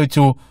അനുയായികൾ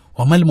ചോദിച്ചു,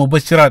 ഒമൽ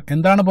മുബശ്ശിറാത്ത്,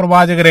 എന്താണ്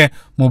പ്രവാചകരെ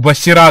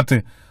മുബശ്ശിറാത്ത്?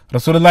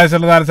 റസൂലുള്ളാഹി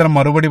സ്വല്ലല്ലാഹു അലൈഹി വസല്ലം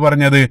മറുപടി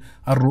പറഞ്ഞത്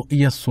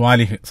റുഅ്യ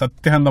സ്വാലിഹ്,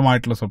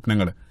 സത്യസന്ധമായിട്ടുള്ള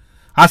സ്വപ്നങ്ങൾ.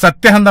 ആ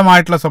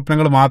സത്യസന്ധമായിട്ടുള്ള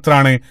സ്വപ്നങ്ങൾ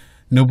മാത്രമാണ്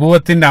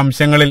നുബുവത്തിന്റെ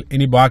അംശങ്ങളിൽ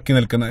ഇനി ബാക്കി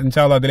നിൽക്കുന്നത്.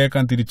 ഇൻഷാ അല്ലാഹ്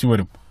അതിലേക്ക് തിരിച്ചു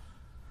വരും.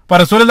 അപ്പൊ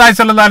റസൂലുള്ളാഹി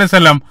സ്വല്ലല്ലാഹു അലൈഹി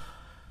വസല്ലം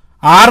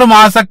 6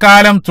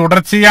 മാസക്കാലം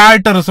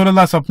തുടർച്ചയായിട്ട്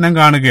റസൂലുള്ളാഹി സ്വപ്നം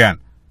കാണുകയാണ്,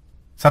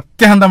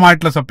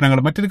 സത്യസന്ധമായിട്ടുള്ള സ്വപ്നങ്ങൾ.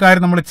 മറ്റൊരു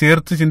കാര്യം നമ്മൾ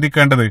ചേർത്ത്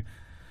ചിന്തിക്കേണ്ടത്,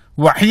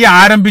 വഹി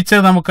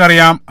ആരംഭിച്ചത്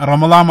നമുക്കറിയാം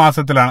റമളാൻ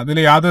മാസത്തിലാണ്. അതിൽ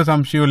യാതൊരു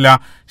സംശയവുമില്ല.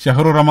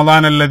 ഷഹ്റു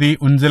റമളാൻ അല്ലദീ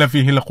ഉൻസില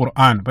ഫീഹിൽ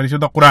ഖുർആൻ,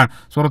 പരിശുദ്ധ ഖുർആൻ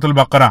സൂറത്തുൽ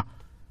ബഖറ.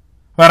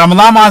 അപ്പൊ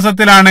റമളാൻ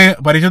മാസത്തിലാണ്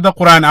പരിശുദ്ധ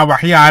ഖുർആൻ ആ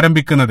വഹി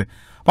ആരംഭിക്കുന്നത്.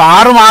 അപ്പൊ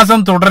 6 മാസം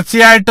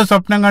തുടർച്ചയായിട്ട്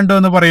സ്വപ്നം കണ്ടു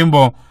എന്ന്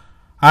പറയുമ്പോൾ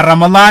ആ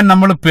റമളാൻ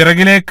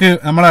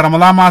നമ്മൾ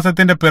റമളാൻ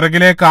മാസത്തിന്റെ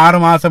പിറകിലേക്ക് 6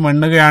 മാസം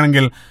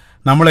എണ്ണുകയാണെങ്കിൽ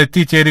നമ്മൾ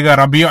എത്തിച്ചേരുക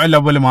റബീഉൽ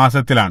അവ്വൽ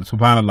മാസത്തിലാണ്.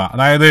 സുബ്ഹാനല്ലാഹ്.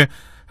 അതായത്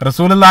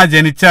റസൂലുള്ളാഹി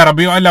ജനിച്ച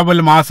റബീഉൽ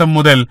അവ്വൽ മാസം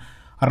മുതൽ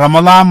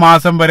റമളാൻ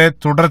മാസം വരെ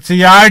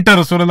തുടർച്ചയായിട്ട്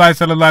റസൂലുള്ളാഹി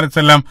സ്വല്ലല്ലാഹു അലൈഹി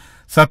വസല്ലം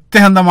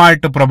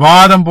സത്യസന്ധമായിട്ട്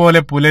പ്രഭാതം പോലെ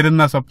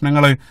പുലരുന്ന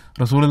സ്വപ്നങ്ങൾ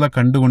റസൂലുള്ളാഹി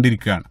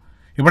കണ്ടുകൊണ്ടിരിക്കുകയാണ്.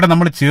 ഇവിടെ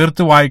നമ്മൾ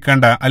ചേർത്ത്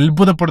വായിക്കേണ്ട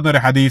അത്ഭുതപ്പെടുന്ന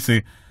ഒരു ഹദീസ്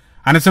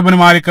അനസ് ഇബ്നു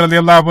മാലിക്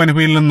റളിയല്ലാഹു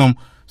അൻഹുവിൽ നിന്നും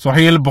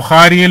സ്വഹീഹുൽ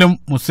ബുഖാരിയിലും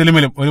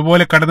മുസ്ലിമിലും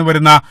ഒരുപോലെ കടന്നു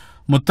വരുന്ന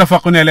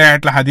മുത്തഫഖുൻ അലൈഹി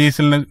ആയിട്ടുള്ള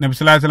ഹദീസിൽ നബി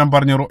സല്ലല്ലാഹു അലൈഹി വസല്ലം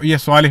പറഞ്ഞു, റുഅ്യ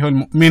സ്വാലിഹുൽ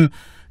മുഅ്മിൻ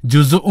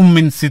ജുസ്ഉം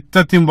മിൻ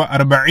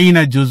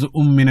 46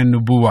 ജുസ്ഉം മിനൻ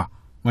നുബുവ.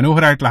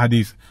 മനോഹരമായിട്ടുള്ള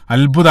ഹദീസ്,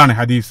 അത്ഭുതമാണ്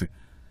ഹദീസ്.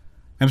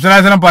 നബി സല്ലല്ലാഹു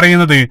അലൈഹി വസല്ലം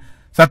പറയുന്നത്,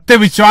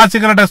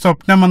 സത്യവിശ്വാസികളുടെ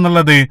സ്വപ്നം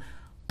എന്നുള്ളത്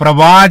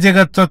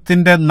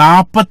പ്രവാചകത്വത്തിന്റെ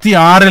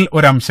 46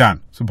 ഒരു അംശമാണ്.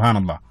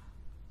 സുബ്ഹാനല്ലാഹ്.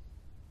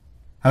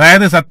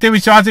 അതായത്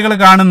സത്യവിശ്വാസികൾ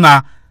കാണുന്ന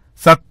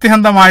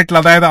സത്യസന്ധമായിട്ടുള്ള,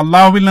 അതായത്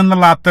അള്ളാഹുവിൽ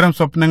നിന്നുള്ള അത്തരം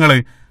സ്വപ്നങ്ങൾ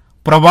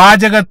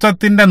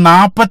പ്രവാചകത്വത്തിന്റെ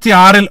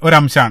 46 ഒരു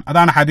അംശമാണ്.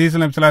 അതാണ് ഹദീസിൽ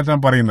നബി സല്ലല്ലാഹു അലൈഹി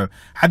വസല്ലം പറയുന്നത്.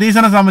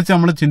 ഹദീസിനെ സംബന്ധിച്ച്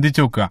നമ്മൾ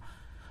ചിന്തിച്ചു നോക്കുക.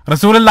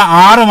 റസൂലുള്ളാഹി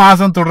 6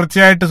 മാസം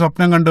തുടർച്ചയായിട്ട്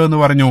സ്വപ്നം കണ്ടു എന്ന്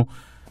പറഞ്ഞു.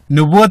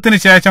 നുബുവത്തിന്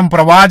ശേഷം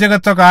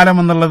പ്രവാചകത്വ കാലം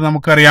എന്നുള്ളത്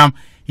നമുക്കറിയാം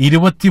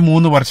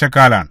 23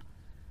 വർഷക്കാലാണ്.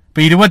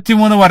 ഇപ്പൊ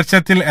 23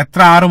 വർഷത്തിൽ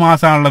എത്ര 6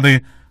 മാസമാണുള്ളത്?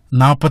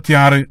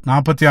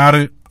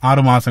 46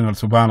 6 മാസങ്ങൾ.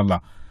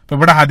 സുബ്ഹാനല്ലാഹ്. ഇപ്പൊ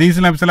ഇവിടെ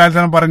ഹദീസിൽ നബി സല്ലല്ലാഹു അലൈഹി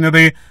വസല്ലം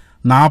പറഞ്ഞത്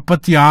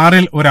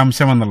 46 ഒരു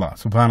അംശം എന്നുള്ള.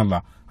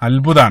 സുബ്ഹാനല്ലാഹ്.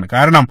 അത്ഭുതമാണ്.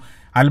 കാരണം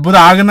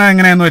അത്ഭുതം ആകുന്നത്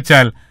എങ്ങനെയെന്ന്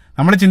വെച്ചാൽ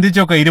നമ്മൾ ചിന്തിച്ചു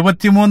നോക്കുക,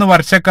 23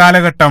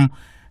 വർഷക്കാലഘട്ടം,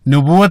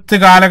 നുബുവത്ത്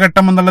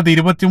കാലഘട്ടം എന്നുള്ളത്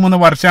 23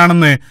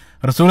 വർഷമാണെന്ന്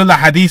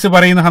റസൂലുള്ളാഹി ഹദീസ്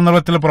പറയുന്ന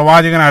സന്ദർഭത്തിൽ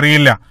പ്രവാചകൻ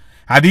അറിയില്ല.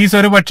 ഹദീസ്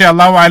ഒരു പക്ഷേ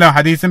അല്ലാഹു അലം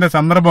ഹദീസിന്റെ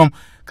സന്ദർഭം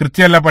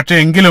കൃത്യമല്ല, പക്ഷെ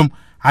എങ്കിലും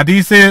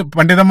ഹദീസ്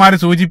പണ്ഡിതന്മാർ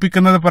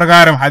സൂചിപ്പിക്കുന്നത്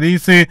പ്രകാരം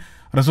ഹദീസ്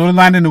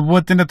റസൂലുള്ളാഹിന്റെ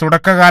നുബുവത്തിന്റെ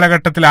തുടക്ക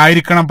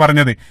കാലഘട്ടത്തിലായിരിക്കണം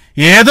പറഞ്ഞത്.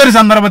 ഏതൊരു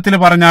സന്ദർഭത്തിൽ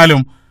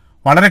പറഞ്ഞാലും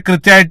വളരെ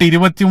കൃത്യമായിട്ട്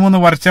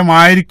 23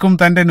 വർഷമായിരിക്കും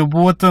തന്റെ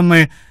നുബുവത്ത്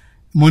എന്ന്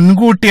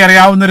മുൻകൂട്ടി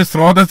അറിയാവുന്ന ഒരു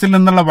സ്രോതസ്സിൽ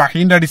നിന്നുള്ള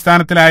വഹീന്റെ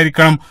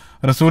അടിസ്ഥാനത്തിലായിരിക്കണം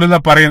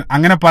റസൂലുള്ളാഹി പറയുന്നത്.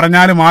 അങ്ങനെ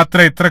പറഞ്ഞാൽ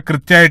മാത്രമേ ഇത്ര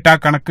കൃത്യമായിട്ട് ആ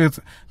കണക്ക്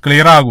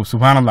ക്ലിയർ ആകൂ.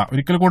 സുബ്ഹാനല്ലാഹ്.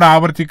 ഒരിക്കൽ കൂടെ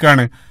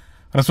ആവർത്തിക്കാണ്,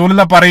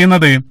 റസൂലുള്ളാഹി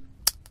പറയുന്നത്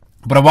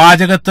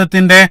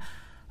പ്രവാചകത്വത്തിന്റെ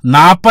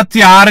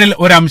 46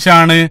 ഒരു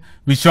അംശമാണ്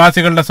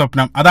വിശ്വാസികളുടെ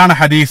സ്വപ്നം. അതാണ്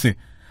ഹദീസ്.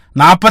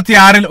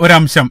 46 ഒരു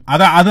അംശം.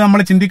 അത് നമ്മൾ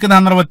ചിന്തിക്കുന്ന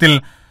സന്ദർഭത്തിൽ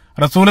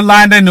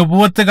റസൂലുള്ളാഹിന്റെ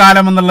നുബുവത്ത്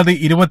കാലം എന്നുള്ളത്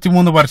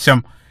 23 വർഷം.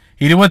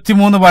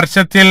 23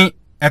 വർഷത്തിൽ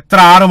എത്ര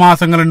 6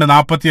 മാസങ്ങളുണ്ട്?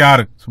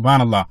 46.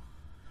 സുബ്ഹാനല്ലാഹ്.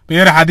 ഈ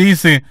ഒരു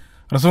ഹദീസ്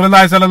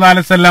റസൂലുള്ളാഹി സ്വല്ലല്ലാഹു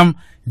അലൈഹി വസല്ലം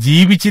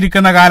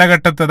ജീവിച്ചിരിക്കുന്ന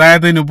കാലഘട്ടത്ത്,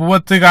 അതായത്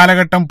നുബുവത്ത്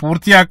കാലഘട്ടം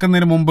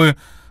പൂർത്തിയാക്കുന്നതിന് മുമ്പ്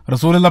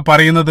റസൂലുള്ള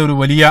പറയുന്നത് ഒരു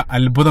വലിയ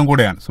അത്ഭുതം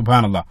കൂടെയാണ്.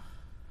 സുബ്ഹാനല്ലാഹ്.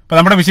 അപ്പൊ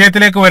നമ്മുടെ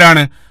വിഷയത്തിലേക്ക്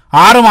വരാണ്.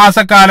 6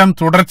 മാസക്കാലം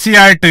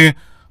തുടർച്ചയായിട്ട്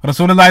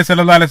റസൂലുള്ളാഹി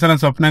സ്വല്ലല്ലാഹു അലൈഹി വസല്ലം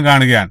സ്വപ്നം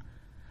കാണുകയാണ്.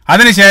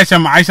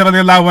 അതിനുശേഷം ആയിഷ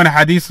റളിയല്ലാഹു അൻഹ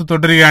ഹദീസ്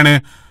തുടരുകയാണ്,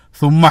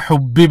 സുമ്മ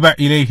ഹുബ്ബിബ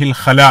ഇലൈഹിൽ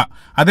ഖലാ.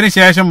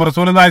 അതിനുശേഷം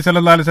റസൂലുള്ളാഹി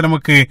സ്വല്ലല്ലാഹു അലൈഹി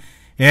വസല്ലമക്ക്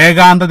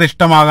ഏകാന്തത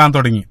ഇഷ്ടമാകാൻ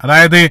തുടങ്ങി.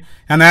 അതായത്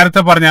ഞാൻ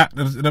നേരത്തെ പറഞ്ഞ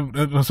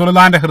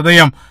റസൂലുള്ളാഹിന്റെ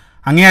ഹൃദയം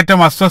അങ്ങേയറ്റം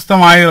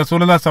അസ്വസ്ഥമായി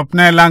റസൂലുള്ളാഹി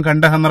സ്വപ്നം എല്ലാം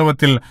കണ്ട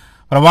സന്ദർഭത്തിൽ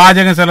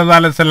പ്രവാചകൻ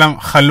സല്ലല്ലാഹു അലൈഹി വസല്ലം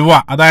ഖൽവ,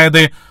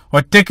 അതായത്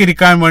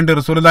ഒറ്റയ്ക്കിരിക്കാൻ വേണ്ടി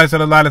റസൂലുള്ളാഹി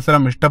സ്വല്ലല്ലാഹു അലൈഹി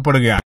വസല്ലം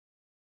ഇഷ്ടപ്പെടുകയാണ്.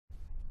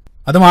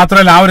 അത്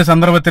മാത്രമല്ല, ആ ഒരു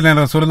സന്ദർഭത്തിൽ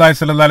റസൂലുള്ളാഹി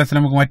സ്വല്ലല്ലാഹു അലൈഹി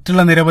വസല്ലമക്ക്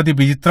മറ്റുള്ള നിരവധി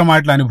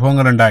വിചിത്രമായിട്ടുള്ള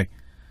അനുഭവങ്ങൾ ഉണ്ടായി.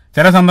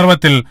 ചില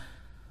സന്ദർഭത്തിൽ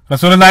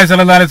റസൂലുള്ളാഹി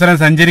സ്വല്ലല്ലാഹു അലൈഹി വസല്ലം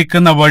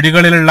സഞ്ചരിക്കുന്ന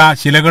വഴികളിലുള്ള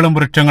ശിലകളും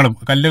വൃക്ഷങ്ങളും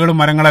കല്ലുകളും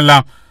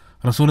മരങ്ങളെല്ലാം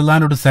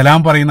റസൂലുള്ളാഹിനോട് സലാം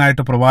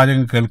പറയുന്നതായിട്ട്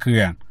പ്രവാചകൻ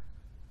കേൾക്കുകയാണ്.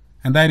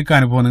 എന്തായിരിക്കും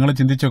അനുഭവം? നിങ്ങൾ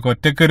ചിന്തിച്ചു നോക്കുക.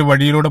 ഒറ്റയ്ക്ക് ഒരു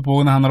വഴിയിലൂടെ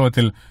പോകുന്ന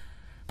സന്ദർഭത്തിൽ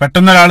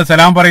പെട്ടെന്നൊരാൾ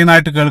സലാം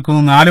പറയുന്നതായിട്ട്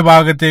കേൾക്കുന്നു. 4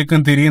 ഭാഗത്തേക്കും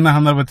തിരിയുന്ന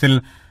സന്ദർഭത്തിൽ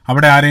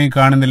അവിടെ ആരെയും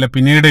കാണുന്നില്ല.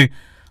 പിന്നീട്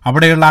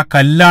അവിടെയുള്ള ആ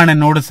കല്ലാണ്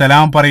എന്നോട്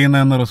സലാം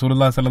പറയുന്നതെന്ന്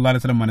റസൂലുള്ളാഹി സ്വല്ലല്ലാഹു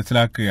അലൈഹി വസല്ലം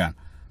മനസ്സിലാക്കുകയാണ്.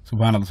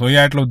 സുബ്ഹാനല്ലാഹ്.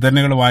 സ്വഹിയായിട്ടുള്ള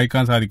ഉദ്ധരണികൾ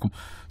വായിക്കാൻ സാധിക്കും.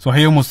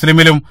 സ്വഹീഹ്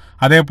മുസ്ലിമിലും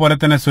അതേപോലെ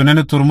തന്നെ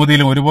സുനനു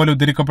തുർമുദിയിലും ഒരുപോലെ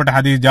ഉദ്ധരിക്കപ്പെട്ട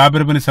ഹദീസ്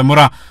ജാബിർ ബിൻ സമുറ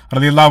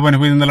റളിയല്ലാഹു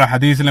അൻഹു എന്നുള്ള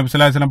ഹദീസിൽ നബി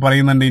സല്ലല്ലാഹു അലൈഹി വസല്ലം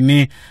പറയുന്നുണ്ട്, ഇന്നി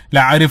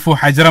ലഅരിഫു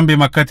ഹജ്റൻ ബി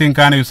മക്കത്തിൻ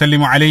കാന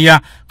യുസല്ലിമു അലയ്യ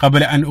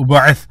ഖബ്ല അൻ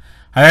ഉബഅസ്.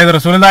 അതായത്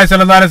റസൂലുള്ളാഹി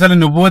സ്വല്ലല്ലാഹു അലൈഹി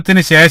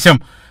വസല്ലം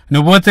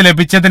നുബുവത്ത്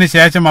ലഭിച്ചതിന്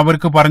ശേഷം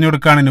അവർക്ക് പറഞ്ഞു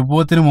കൊടുക്കുകയാണ്,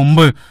 നുബുവത്തിന്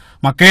മുമ്പ്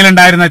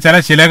മക്കയിലുണ്ടായിരുന്ന ചില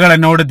ശിലകൾ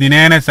എന്നോട്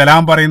ദിനേനെ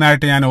സലാം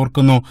പറയുന്നതായിട്ട് ഞാൻ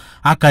ഓർക്കുന്നു.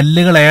 ആ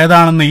കല്ലുകൾ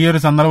ഏതാണെന്ന് ഈ ഒരു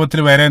സന്ദർഭത്തിൽ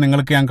വരെ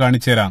നിങ്ങൾക്ക് ഞാൻ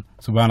കാണിച്ചു തരാം.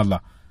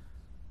 സുബ്ഹാനല്ലാഹ്.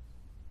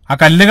 ആ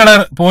കല്ലുകൾ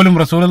പോലും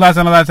റസൂലുള്ളാഹി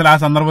സ്വല്ലല്ലാഹു അലൈഹി വസല്ലം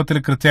ആ സന്ദർഭത്തിൽ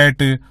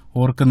കൃത്യമായിട്ട്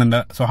ഓർക്കുന്നുണ്ട്.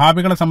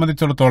 സ്വഹാബികളെ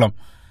സംബന്ധിച്ചിടത്തോളം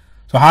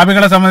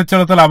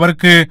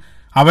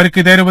അവർക്ക്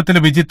ഇതേ രൂപത്തിൽ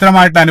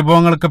വിചിത്രമായിട്ട്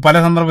അനുഭവങ്ങൾക്ക് പല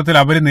സന്ദർഭത്തിൽ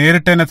അവർ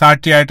നേരിട്ട് തന്നെ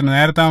സാക്ഷിയായിട്ടുണ്ട്.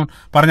 നേരത്തെ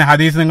പറഞ്ഞ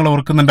ഹദീസ് നിങ്ങൾ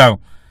ഓർക്കുന്നുണ്ടാവും.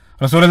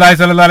 റസൂലുള്ളാഹി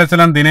സ്വല്ലല്ലാഹു അലൈഹി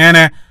വസല്ലം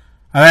ദിനേനെ,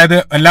 അതായത്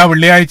എല്ലാ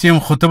വെള്ളിയാഴ്ചയും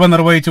ഖുതുബ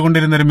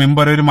നിർവഹിച്ചുകൊണ്ടിരുന്ന ഒരു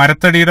മിമ്പർ, ഒരു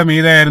മരത്തടിയുടെ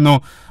മീതെയായിരുന്നു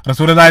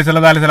റസൂലുള്ളാഹി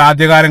സ്വല്ലല്ലാഹു അലൈഹി വസല്ലം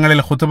ആദ്യകാലങ്ങളിൽ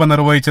ഖുതുബ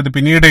നിർവഹിച്ചത്.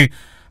 പിന്നീട്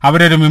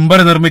അവരൊരു മിമ്പർ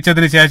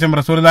നിർമ്മിച്ചതിന് ശേഷം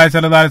റസൂലുള്ളാഹി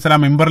സ്വല്ലല്ലാഹു അലൈഹി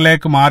വസല്ലം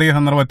മിമ്പറിലേക്ക് മാറിയ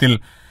സന്ദർഭത്തിൽ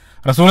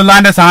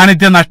റസൂലുള്ളാഹിന്റെ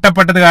സാന്നിധ്യം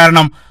നഷ്ടപ്പെട്ടത്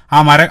കാരണം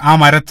ആ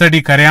മരത്തടി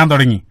കരയാൻ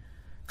തുടങ്ങി.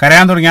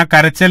 ആ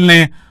കരച്ചിലിന്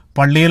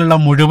പള്ളിയിലുള്ള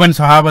മുഴുവൻ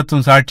സ്വഹാബത്തും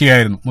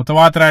സാക്ഷിയായിരുന്നു.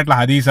 മുത്തവാത്തിറായിട്ടുള്ള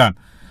ഹദീസാണ്.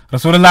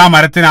 റസൂലുള്ളാഹി ആ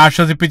മരത്തിനെ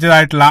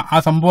ആശ്വസിപ്പിച്ചതായിട്ടുള്ള ആ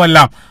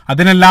സംഭവമെല്ലാം,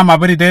 അതിനെല്ലാം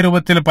അവർ ഇതേ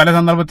രൂപത്തിൽ പല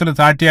സന്ദർഭത്തിലും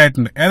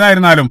സാക്ഷിയായിട്ടുണ്ട്.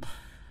 ഏതായിരുന്നാലും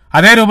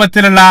അതേ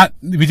രൂപത്തിലുള്ള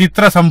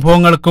വിചിത്ര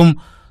സംഭവങ്ങൾക്കും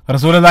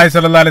റസൂലുള്ളാഹി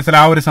സ്വല്ലല്ലാഹു അലൈഹി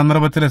വസല്ലം ആ ഒരു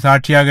സന്ദർഭത്തിൽ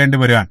സാക്ഷിയാകേണ്ടി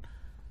വരികയാണ്.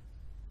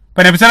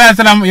 ഇപ്പൊ നബി സല്ലല്ലാഹു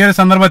അലൈഹി വസല്ലം ഈ ഒരു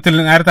സന്ദർഭത്തിൽ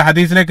നേരത്തെ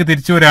ഹദീസിലേക്ക്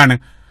തിരിച്ചു വരികയാണ്.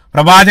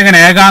 പ്രവാചകൻ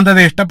ഏകാന്തത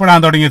ഇഷ്ടപ്പെടാൻ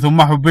തുടങ്ങി.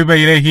 സുമ്മ ഹുബ്ബിബ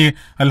ഇലൈഹി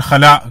അൽ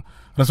ഖലാ.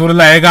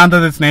 റസൂലുള്ളാഹി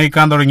ഏകാന്തത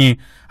സ്നേഹിക്കാൻ തുടങ്ങി.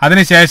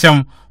 അതിനുശേഷം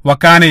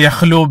വക്കാന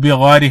യഖ്ലു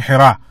ബിഗാരി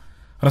ഹിറ.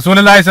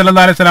 റസൂലുള്ളാഹി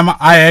സ്വല്ലല്ലാഹു അലൈഹി വസല്ലം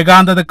ആ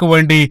ഏകാന്തതയ്ക്ക്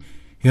വേണ്ടി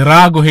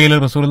ഹിറാ ഗുഹയിൽ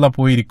റസൂലുള്ളാഹി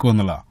പോയിരിക്കും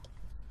എന്നുള്ളതാണ്.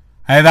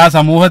 അതായത് ആ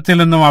സമൂഹത്തിൽ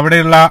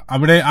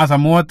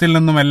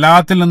നിന്നും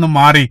എല്ലാത്തിൽ നിന്നും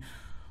മാറി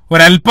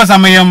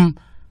ഒരല്പസമയം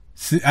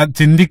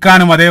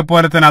ചിന്തിക്കാനും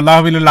അതേപോലെ തന്നെ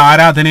അള്ളാഹുവിലുള്ള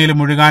ആരാധനയിൽ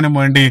മുഴുകാനും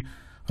വേണ്ടി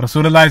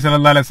റസൂലുള്ളാഹി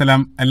സ്വല്ലല്ലാഹു അലൈഹി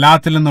വസല്ലം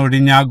എല്ലാത്തിൽ നിന്നും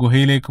ഒഴിഞ്ഞ് ആ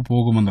ഗുഹയിലേക്ക്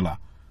പോകുമെന്നുള്ള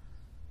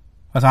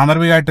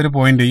സാന്ദർഭികമായിട്ടൊരു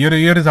പോയിന്റ്. ഈ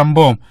ഒരു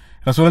സംഭവം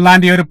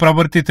റസൂലുള്ളാഹിന്റെ ഈ ഒരു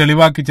പ്രവൃത്തി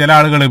തെളിവാക്കി ചില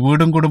ആളുകൾ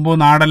വീടും കുടുംബവും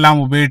നാടെല്ലാം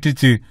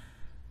ഉപേക്ഷിച്ച്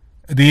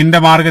ദീന്റെ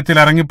മാർഗത്തിൽ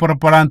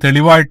ഇറങ്ങിപ്പുറപ്പെടാൻ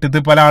തെളിവായിട്ട് ഇത്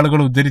പല ആളുകൾ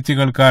ഉദ്ധരിച്ച്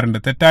കേൾക്കാറുണ്ട്.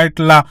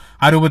 തെറ്റായിട്ടുള്ള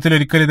ആ രൂപത്തിൽ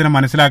ഒരിക്കലും ഇതിനെ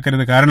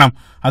മനസ്സിലാക്കരുത്. കാരണം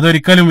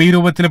അതൊരിക്കലും ഈ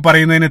രൂപത്തിൽ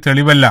പറയുന്നതിന്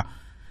തെളിവല്ല.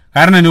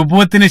 കാരണം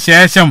നുബുവത്തിന്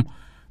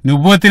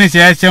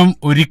ശേഷം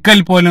ഒരിക്കൽ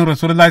പോലും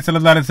റസൂലുള്ളാഹി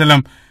സ്വല്ലല്ലാഹു അലൈഹി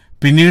വസല്ലം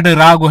പിന്നീട്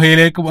ഹിറാ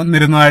ഗുഹയിലേക്ക്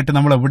വന്നിരുന്നതായിട്ട്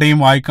നമ്മൾ എവിടെയും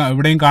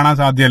കാണാൻ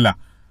സാധ്യമല്ല.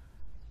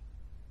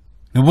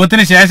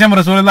 നുബുവത്തിന് ശേഷം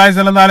റസൂലുള്ളാഹി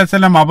സ്വല്ലല്ലാഹു അലൈഹി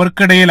വസല്ലം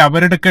അവർക്കിടയിൽ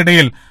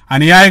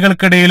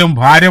അനുയായികൾക്കിടയിലും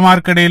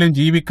ഭാര്യമാർക്കിടയിലും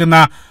ജീവിക്കുന്ന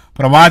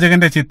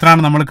പ്രവാചകന്റെ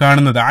ചിത്രമാണ് നമ്മൾ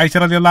കാണുന്നത്. ആയിഷ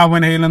റളിയല്ലാഹു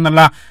അൻഹയിൽ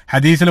നിന്നുള്ള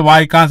ഹദീസിൽ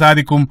വായിക്കാൻ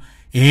സാധിക്കും,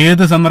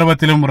 ഏത്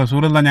സന്ദർഭത്തിലും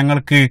റസൂലുള്ളാഹി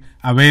ഞങ്ങൾക്ക്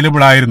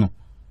അവൈലബിൾ ആയിരുന്നു.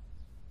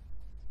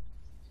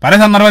 പല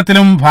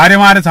സന്ദർഭത്തിലും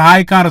ഭാര്യമാരെ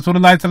സഹായിക്കാൻ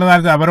റസൂലുള്ളാഹി സ്വല്ലല്ലാഹു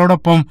അലൈഹി വസല്ലം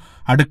അവരോടൊപ്പം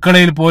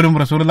അടുക്കളയിൽ പോലും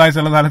റസൂലുള്ളാഹി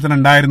സ്വല്ലല്ലാഹു അലൈഹി വസല്ലം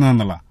ഉണ്ടായിരുന്നു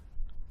എന്നുള്ള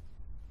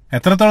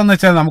എത്രത്തോളം എന്ന്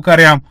വെച്ചാൽ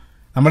നമുക്കറിയാം,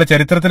 നമ്മുടെ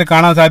ചരിത്രത്തിൽ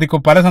കാണാൻ സാധിക്കും.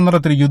 പല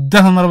സന്ദർഭത്തിൽ യുദ്ധ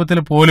സന്ദർഭത്തിൽ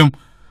പോലും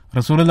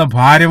റസൂലുള്ളാഹി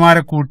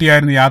ഭാര്യമാരെ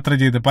കൂട്ടിയായിരുന്നു യാത്ര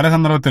ചെയ്ത്. പല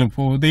സന്ദർഭത്തിലും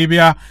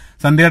ഹുദൈബിയ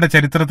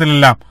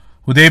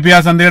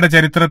സന്ധിയുടെ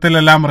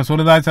ചരിത്രത്തിലെല്ലാം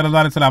റസൂലുള്ളാഹി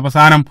സ്വല്ലല്ലാഹു അലൈഹി വസല്ലം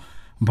അവസാനം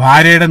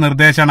ഭാര്യയുടെ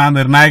നിർദ്ദേശമാണ് ആ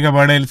നിർണായക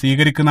വേളയിൽ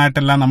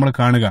സ്വീകരിക്കുന്നതായിട്ടെല്ലാം നമ്മൾ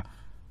കാണുക.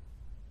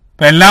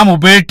 അപ്പൊ എല്ലാം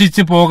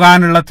ഉപേക്ഷിച്ച്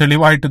പോകാനുള്ള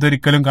തെളിവായിട്ട്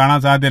ഇതൊരിക്കലും കാണാൻ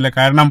സാധ്യമല്ല.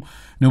 കാരണം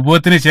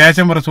നുബുവത്തിന്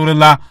ശേഷം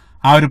റസൂലുള്ളാഹി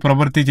ആ ഒരു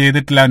പ്രവൃത്തി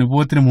ചെയ്തിട്ടില്ല.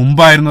 നുബുവത്തിന്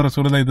മുമ്പായിരുന്നു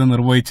റസൂലുള്ളാഹി ഇത്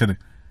നിർവഹിച്ചത്.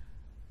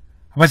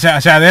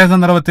 പക്ഷെ അതേ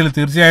സന്ദർഭത്തിൽ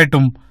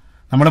തീർച്ചയായിട്ടും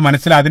നമ്മൾ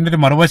അതിന്റെ ഒരു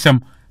മറുവശം,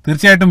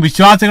 തീർച്ചയായിട്ടും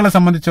വിശ്വാസികളെ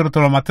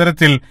സംബന്ധിച്ചിടത്തോളം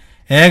അത്തരത്തിൽ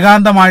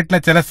ഏകാന്തമായിട്ടുള്ള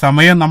ചില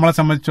സമയം നമ്മളെ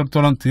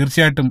സംബന്ധിച്ചിടത്തോളം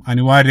തീർച്ചയായിട്ടും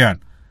അനിവാര്യമാണ്.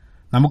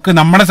 നമുക്ക്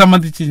നമ്മളെ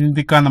സംബന്ധിച്ച്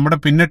ചിന്തിക്കാൻ, നമ്മുടെ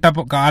പിന്നിട്ട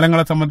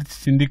കാലങ്ങളെ സംബന്ധിച്ച്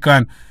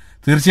ചിന്തിക്കാൻ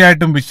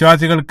തീർച്ചയായിട്ടും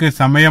വിശ്വാസികൾക്ക്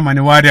സമയം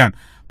അനിവാര്യമാണ്.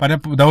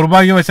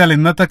 ദൗർഭാഗ്യവശാൽ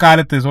ഇന്നത്തെ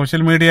കാലത്ത്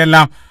സോഷ്യൽ മീഡിയ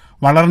എല്ലാം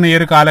വളർന്ന ഈ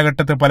ഒരു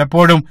കാലഘട്ടത്തിൽ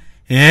പലപ്പോഴും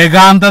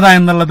ഏകാന്തത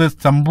എന്നുള്ളത്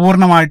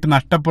സമ്പൂർണ്ണമായിട്ട്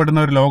നഷ്ടപ്പെടുന്ന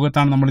ഒരു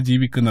ലോകത്താണ് നമ്മൾ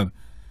ജീവിക്കുന്നത്.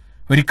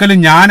 ഒരിക്കലും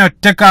ഞാൻ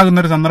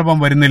ഒറ്റക്കാകുന്നൊരു സന്ദർഭം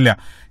വരുന്നില്ല.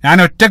 ഞാൻ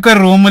ഒറ്റക്കൊരു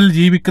റൂമിൽ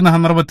ജീവിക്കുന്ന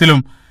സന്ദർഭത്തിലും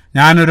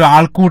ഞാനൊരു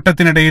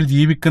ആൾക്കൂട്ടത്തിനിടയിൽ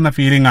ജീവിക്കുന്ന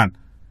ഫീലിംഗ് ആണ്.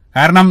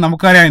 കാരണം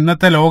നമുക്കറിയാം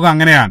ഇന്നത്തെ ലോകം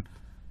അങ്ങനെയാണ്.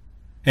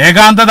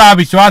 ഏകാന്തത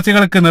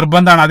വിശ്വാസികൾക്ക്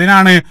നിർബന്ധമാണ്.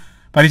 അതിനാണ്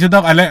പരിശുദ്ധ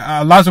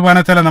അല്ലാഹു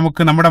സുബ്ഹാനഹു വ തആല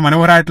നമുക്ക് നമ്മുടെ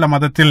മനോഹരമായിട്ടുള്ള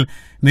മതത്തിൽ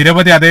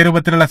നിരവധി അതേ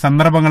രൂപത്തിലുള്ള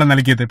സന്ദർഭങ്ങൾ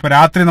നൽകിയത്. ഇപ്പൊ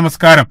രാത്രി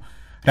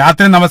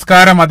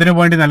നമസ്കാരം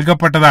അതിനുവേണ്ടി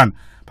നൽകപ്പെട്ടതാണ്.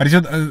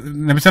 പരിശുദ്ധ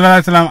നബി സല്ലല്ലാഹു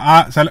അലൈഹി വസല്ലം ആ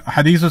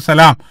ഹദീസു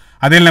സലാം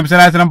അതിൽ നബി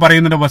സല്ലല്ലാഹു അലൈഹി വസല്ലം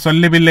പറയുന്നുണ്ട്,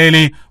 വസല്ലി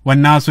ബില്ലൈലി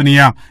വന്നാസു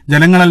നിയാം,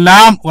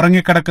 ജനങ്ങളെല്ലാം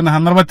ഉറങ്ങിക്കിടക്കുന്ന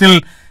സന്ദർഭത്തിൽ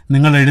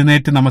നിങ്ങൾ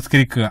എഴുന്നേറ്റ്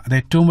നമസ്കരിക്കുക. അത്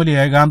ഏറ്റവും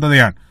വലിയ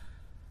ഏകാന്തതയാണ്.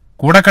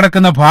 കൂടെ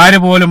കിടക്കുന്ന ഭാര്യ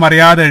പോലും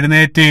അറിയാതെ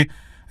എഴുന്നേറ്റ്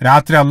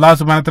രാത്രി അല്ലാഹു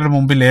സുബ്ഹാനഹു വ തആലയുടെ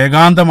മുമ്പിൽ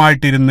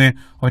ഏകാന്തമായിട്ടിരുന്ന്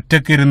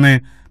ഒറ്റക്കിരുന്ന്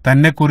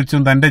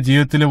തന്നെക്കുറിച്ചും തന്റെ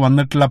ജീവിതത്തിൽ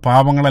വന്നിട്ടുള്ള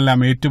പാപങ്ങളെല്ലാം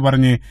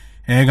ഏറ്റുപറഞ്ഞ്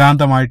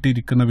ഏകാന്തമായിട്ട്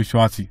ഇരിക്കുന്ന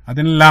വിശ്വാസി.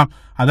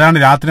 അതാണ്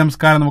രാത്രി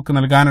നമസ്കാരം നമുക്ക്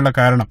നൽകാനുള്ള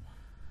കാരണം.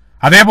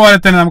 അതേപോലെ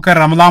തന്നെ നമുക്ക്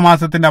റമദാൻ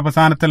മാസത്തിന്റെ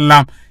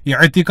അവസാനത്തിലെല്ലാം ഈ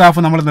ഇഅ്തികാഫ്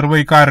നമ്മൾ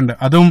നിർവഹിക്കാറുണ്ട്.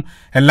 അതും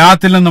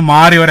എല്ലാത്തിൽ നിന്നും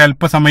മാറി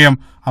ഒരല്പസമയം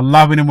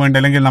അള്ളാഹുവിനും വേണ്ടി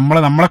അല്ലെങ്കിൽ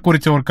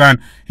നമ്മളെക്കുറിച്ച് ഓർക്കാൻ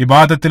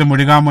ഇബാദത്തിൽ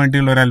മുഴുകാൻ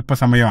വേണ്ടിയുള്ള ഒരു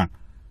അല്പസമയമാണ്.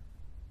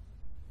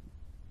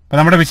 അപ്പൊ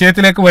നമ്മുടെ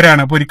വിഷയത്തിലേക്ക്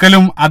വരികയാണ്. അപ്പൊ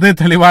ഒരിക്കലും അത്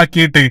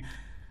തെളിവാക്കിയിട്ട്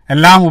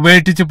എല്ലാം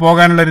ഉപേക്ഷിച്ച്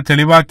പോകാനുള്ള ഒരു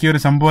തെളിവാക്കിയ ഒരു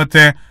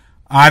സംഭവത്തെ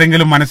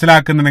ആരെങ്കിലും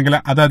മനസ്സിലാക്കുന്നുണ്ടെങ്കിൽ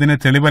അത് അതിന്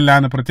തെളിവല്ല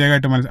എന്ന്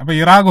പ്രത്യേകമായിട്ട് അപ്പൊ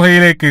ഇറാ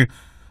ഗുഹയിലേക്ക്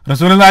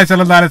റസൂലുള്ളാഹി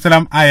സ്വല്ലല്ലാഹു അലൈഹി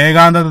വസല്ലം ആ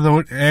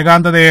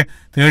ഏകാന്തതയെ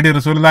തേടി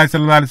റസൂലുള്ളാഹി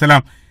സ്വല്ലല്ലാഹു അലൈഹി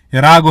വസല്ലം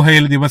ഇറാ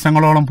ഗുഹയിൽ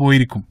ദിവസങ്ങളോളം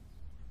പോയിരിക്കും.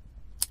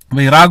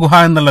 അപ്പൊ ഇറാ ഗുഹ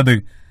എന്നുള്ളത്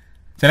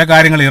ചില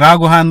കാര്യങ്ങൾ ഇറാ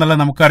ഗുഹ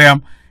എന്നുള്ളത് നമുക്കറിയാം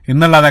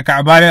എന്നുള്ളത്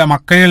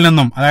മക്കയിൽ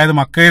നിന്നും, അതായത്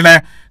മക്കയുടെ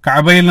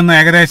കഅബയിൽ നിന്ന്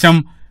ഏകദേശം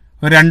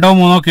ഒരു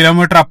 2-3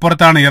 കിലോമീറ്റർ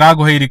അപ്പുറത്താണ് ഇറാ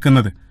ഗുഹ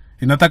ഇരിക്കുന്നത്.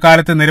 ഇന്നത്തെ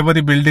കാലത്ത്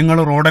നിരവധി ബിൽഡിങ്ങുകൾ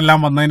റോഡെല്ലാം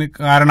വന്നതിന്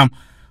കാരണം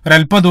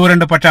ഒരല്പ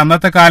ദൂരമുണ്ട്. പക്ഷെ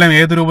അന്നത്തെ കാലം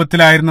ഏത്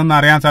രൂപത്തിലായിരുന്നെന്ന്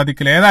അറിയാൻ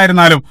സാധിക്കില്ല.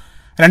 ഏതായിരുന്നാലും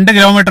 2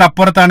 കിലോമീറ്റർ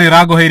അപ്പുറത്താണ്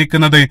ഇറാ ഗുഹ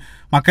ഇരിക്കുന്നത്.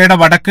 മക്കയുടെ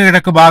വടക്ക്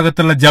കിഴക്ക്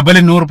ഭാഗത്തുള്ള ജബൽ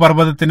നൂർ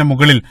പർവ്വതത്തിന്റെ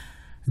മുകളിൽ.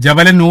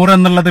 ജബൽ നൂർ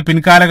എന്നുള്ളത്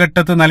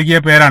പിൻകാലഘട്ടത്ത് നൽകിയ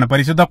പേരാണ്.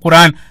 പരിശുദ്ധ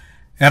ഖുർആൻ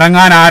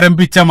ഇറങ്ങാൻ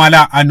ആരംഭിച്ച മല,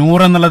 ആ നൂർ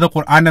എന്നുള്ളത്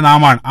ഖുർആന്റെ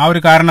നാമാണ്. ആ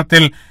ഒരു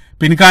കാരണത്തിൽ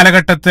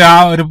പിൻകാലഘട്ടത്ത് ആ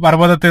ഒരു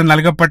പർവ്വതത്തിന്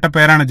നൽകപ്പെട്ട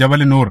പേരാണ്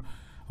ജബൽ നൂർ.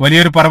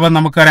 വലിയൊരു പർവ്വതം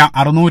നമുക്കറിയാം,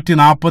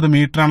 640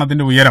 മീറ്ററാണ്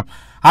അതിന്റെ ഉയരം.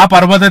 ആ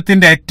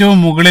പർവ്വതത്തിന്റെ ഏറ്റവും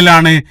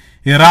മുകളിലാണ്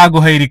ഇറാ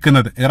ഗുഹ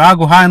ഇരിക്കുന്നത്. ഇറാ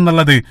ഗുഹ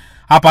എന്നുള്ളത്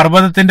ആ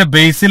പർവ്വതത്തിന്റെ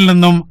ബേസിൽ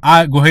നിന്നും ആ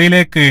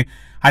ഗുഹയിലേക്ക്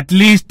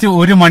അറ്റ്ലീസ്റ്റ്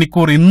 1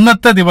 മണിക്കൂർ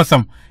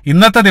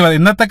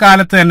ഇന്നത്തെ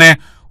കാലത്ത് തന്നെ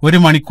 1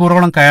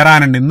 മണിക്കൂറോളം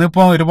കയറാനുണ്ട്.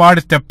 ഇന്നിപ്പോ ഒരുപാട്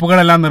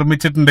സ്റ്റെപ്പുകളെല്ലാം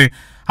നിർമ്മിച്ചിട്ടുണ്ട്.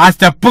 ആ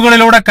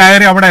സ്റ്റെപ്പുകളിലൂടെ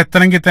കയറി അവിടെ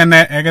എത്തണമെങ്കിൽ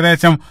തന്നെ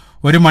ഏകദേശം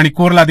 1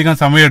 മണിക്കൂറിലധികം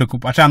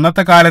സമയമെടുക്കും. പക്ഷെ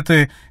അന്നത്തെ കാലത്ത്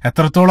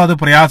എത്രത്തോളം അത്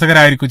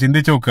പ്രയാസകരായിരിക്കും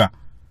ചിന്തിച്ചു നോക്കുക.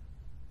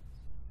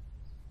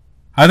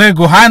 അത്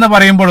ഗുഹ എന്ന്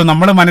പറയുമ്പോഴും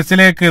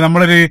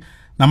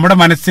നമ്മുടെ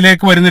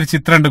മനസ്സിലേക്ക് വരുന്നൊരു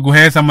ചിത്രമുണ്ട്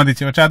ഗുഹയെ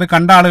സംബന്ധിച്ച്. പക്ഷെ അത്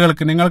കണ്ട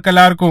ആളുകൾക്ക്,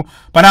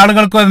 പല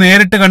ആളുകൾക്കും അത്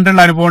നേരിട്ട് കണ്ടുള്ള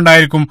അനുഭവം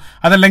ഉണ്ടായിരിക്കും.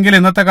 അതല്ലെങ്കിൽ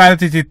ഇന്നത്തെ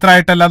കാലത്ത്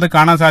ചിത്രമായിട്ടല്ല അത്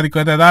കാണാൻ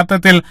സാധിക്കും. അത്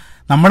യഥാർത്ഥത്തിൽ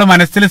നമ്മൾ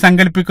മനസ്സിൽ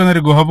സങ്കല്പിക്കുന്ന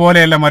ഒരു ഗുഹ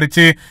പോലെയല്ല,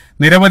 മറിച്ച്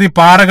നിരവധി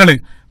പാറകൾ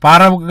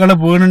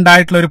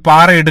വീണുണ്ടായിട്ടുള്ള ഒരു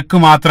പാറ എടുക്ക്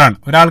മാത്രമാണ്.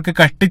 ഒരാൾക്ക്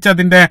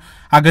കഷ്ടിച്ചതിന്റെ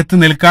അകത്ത്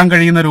നിൽക്കാൻ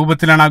കഴിയുന്ന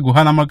രൂപത്തിലാണ് ആ ഗുഹ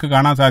നമുക്ക്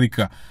കാണാൻ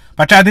സാധിക്കുക.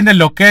 പക്ഷെ അതിന്റെ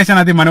ലൊക്കേഷൻ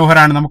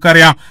അതിമനോഹരമാണ്.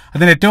 നമുക്കറിയാം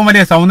അതിന്റെ ഏറ്റവും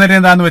വലിയ സൗന്ദര്യം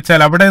എന്താന്ന്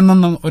വെച്ചാൽ അവിടെ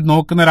നിന്നും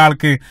നോക്കുന്ന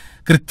ഒരാൾക്ക്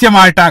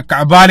കൃത്യമായിട്ട് ആ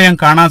കഅബാലയം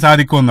കാണാൻ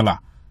സാധിക്കും എന്നുള്ള.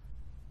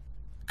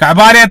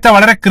 കഅബാലയത്തെ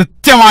വളരെ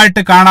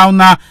കൃത്യമായിട്ട്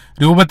കാണാവുന്ന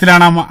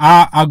രൂപത്തിലാണ്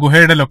ആ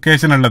ഗുഹയുടെ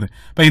ലൊക്കേഷൻ ഉള്ളത്.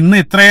 അപ്പൊ ഇന്ന്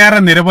ഇത്രയേറെ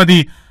നിരവധി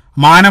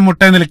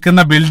മാനമുട്ട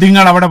നിൽക്കുന്ന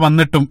ബിൽഡിങ്ങുകൾ അവിടെ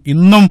വന്നിട്ടും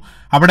ഇന്നും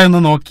അവിടെ നിന്ന്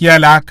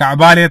നോക്കിയാൽ ആ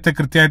കഅബാലയത്തെ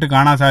കൃത്യമായിട്ട്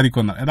കാണാൻ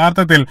സാധിക്കുന്നു.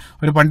 യഥാർത്ഥത്തിൽ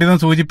ഒരു പണ്ഡിതൻ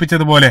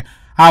സൂചിപ്പിച്ചതുപോലെ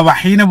ആ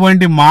വഹീന്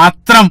വേണ്ടി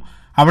മാത്രം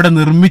അവിടെ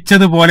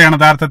നിർമ്മിച്ചതുപോലെയാണ്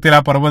യഥാർത്ഥത്തിൽ ആ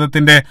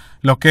പർവ്വതത്തിന്റെ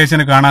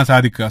ലൊക്കേഷന് കാണാൻ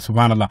സാധിക്കുക.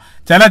 സുബ്ഹാനല്ലാഹ്.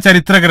 ചില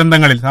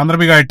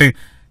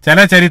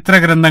ചരിത്ര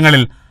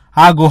ഗ്രന്ഥങ്ങളിൽ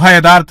ആ ഗുഹ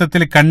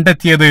യഥാർത്ഥത്തിൽ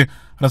കണ്ടെത്തിയത്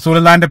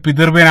റസൂലുള്ളാഹിന്റെ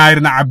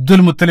പിതൃവ്യനായിരുന്ന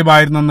അബ്ദുൽ മുത്തലിബ്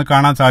ആയിരുന്നെന്ന്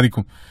കാണാൻ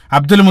സാധിക്കും.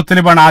 അബ്ദുൽ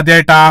മുത്തലിബാണ്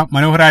ആദ്യമായിട്ട് ആ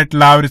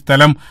മനോഹരമായിട്ടുള്ള ആ ഒരു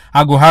സ്ഥലം,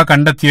 ആ ഗുഹ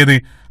കണ്ടെത്തിയത്.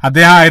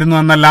 അദ്ദേഹം ആയിരുന്നു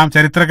എന്നെല്ലാം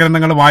ചരിത്ര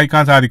ഗ്രന്ഥങ്ങൾ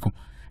വായിക്കാൻ സാധിക്കും.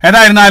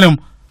 ഏതായിരുന്നാലും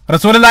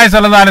റസൂലുള്ളാഹി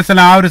സ്വല്ലല്ലാഹു അലൈഹി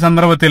വസല്ലം ആ ഒരു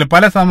സന്ദർഭത്തിൽ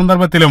പല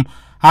സന്ദർഭത്തിലും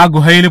ആ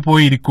ഗുഹയിൽ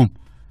പോയിരിക്കും.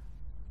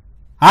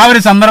 ആ ഒരു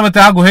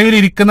സന്ദർഭത്തിൽ ആ ഗുഹയിൽ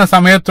ഇരിക്കുന്ന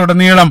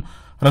സമയത്തുടനീളം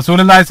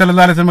റസൂലുള്ളാഹി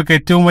സ്വല്ലല്ലാഹു അലൈഹി വസല്ലമക്ക്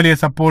ഏറ്റവും വലിയ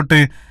സപ്പോർട്ട്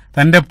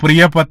തന്റെ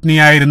പ്രിയ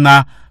പത്നിയായിരുന്ന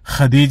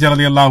ഖദീജ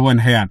റളിയല്ലാഹു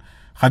അൻഹയാണ്.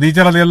 ഖദീജ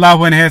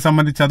റളിയല്ലാഹു അൻഹയെ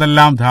സംബന്ധിച്ച്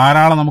അതെല്ലാം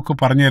ധാരാളം നമുക്ക്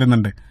പറഞ്ഞു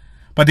തരുന്നുണ്ട്.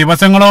 അപ്പൊ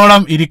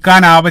ദിവസങ്ങളോളം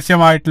ഇരിക്കാൻ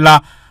ആവശ്യമായിട്ടുള്ള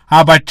ആ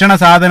ഭക്ഷണ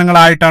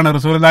സാധനങ്ങളായിട്ടാണ്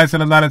റസൂലുള്ളാഹി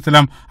സ്വല്ലല്ലാഹു അലൈഹി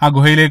വസല്ലം ആ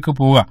ഗുഹയിലേക്ക്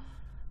പോവുക.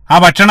 ആ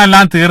ഭക്ഷണം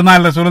എല്ലാം തീർന്നാൽ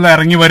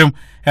റസൂലുള്ളാഹി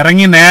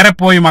ഇറങ്ങി നേരെ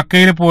പോയി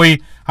മക്കയിൽ പോയി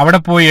അവിടെ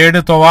പോയി 7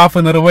 തവാഫ്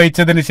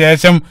നിർവഹിച്ചതിന്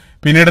ശേഷം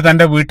പിന്നീട്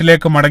തന്റെ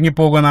വീട്ടിലേക്ക്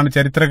മടങ്ങിപ്പോകുമെന്നാണ്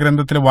ചരിത്ര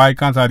ഗ്രന്ഥത്തിൽ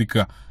വായിക്കാൻ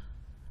സാധിക്കുക.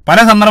 പല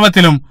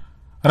സന്ദർഭത്തിലും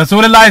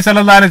റസൂലുള്ളാഹി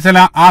സ്വല്ലല്ലാഹു അലൈഹി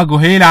വസല്ലം ആ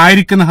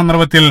ഗുഹയിലായിരിക്കുന്ന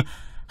സന്ദർഭത്തിൽ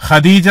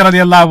ഖദീജ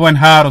റളിയല്ലാഹു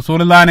അൻഹ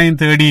റസൂലുള്ളാഹിനെയും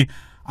തേടി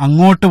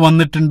അങ്ങോട്ട്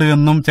വന്നിട്ടുണ്ട്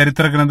എന്നും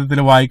ചരിത്ര ഗ്രന്ഥത്തിൽ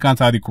വായിക്കാൻ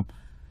സാധിക്കും.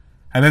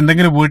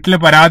 അതെന്തെങ്കിലും വീട്ടിൽ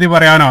പരാതി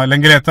പറയാനോ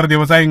അല്ലെങ്കിൽ എത്ര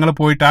ദിവസമായി നിങ്ങൾ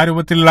പോയിട്ട് ആ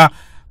രൂപത്തിലുള്ള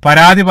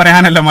പരാതി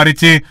പറയാനല്ല,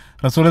 മറിച്ച്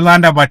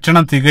റസൂലുള്ളാഹിന്റെ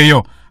ഭക്ഷണം തികയോ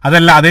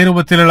അതല്ല, അതേ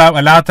രൂപത്തിലുള്ള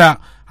വല്ലാത്ത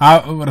ആ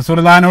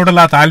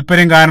റസൂലുള്ളാഹിനോടുള്ള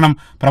താല്പര്യം കാരണം,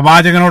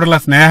 പ്രവാചകനോടുള്ള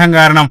സ്നേഹം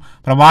കാരണം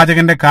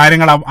പ്രവാചകന്റെ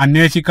കാര്യങ്ങൾ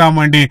അന്വേഷിക്കാൻ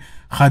വേണ്ടി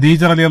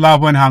ഖദീജ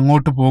റളിയല്ലാഹു അൻഹ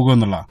അങ്ങോട്ട്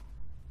പോകുമെന്നുള്ള.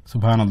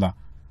 സുബ്ഹാനല്ലാഹ്.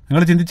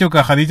 നിങ്ങൾ ചിന്തിച്ചു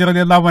നോക്കുക, ഖദീജ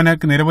റളിയല്ലാഹു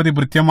അൻഹയ്ക്ക് നിരവധി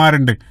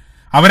ഭൃത്യന്മാരുണ്ട്,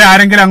 അവരെ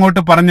ആരെങ്കിലും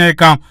അങ്ങോട്ട്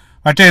പറഞ്ഞേക്കാം.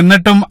 പക്ഷെ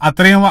എന്നിട്ടും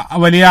അത്രയും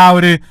വലിയ ആ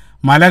ഒരു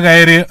മല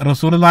കയറി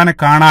റസൂലുള്ളാഹിനെ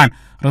കാണാൻ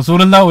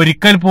റസൂലുള്ളാഹി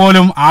ഒരിക്കൽ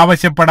പോലും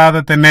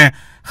ആവശ്യപ്പെടാതെ തന്നെ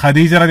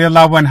ഖദീജ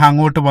റളിയല്ലാഹു അൻഹ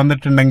അങ്ങോട്ട്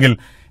വന്നിട്ടുണ്ടെങ്കിൽ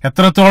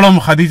എത്രത്തോളം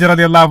ഖദീജ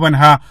റളിയല്ലാഹു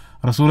അൻഹ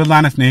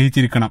റസൂലുള്ളാഹിനെ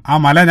സ്നേഹിച്ചിരിക്കണം. ആ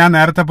മല ഞാൻ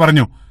നേരത്തെ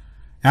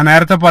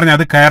പറഞ്ഞു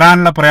അത്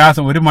കയറാനുള്ള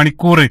പ്രയാസം 1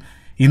 മണിക്കൂർ,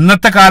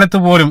 ഇന്നത്തെ കാലത്ത്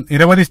പോലും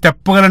നിരവധി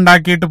സ്റ്റെപ്പുകൾ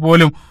ഉണ്ടാക്കിയിട്ട്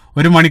പോലും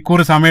 1 മണിക്കൂർ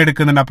സമയം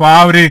എടുക്കുന്നുണ്ട്. അപ്പൊ ആ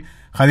ഒരു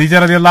ഖദീജ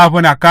റളിയല്ലാഹു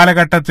അൻഹ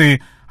അക്കാലഘട്ടത്ത്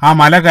ആ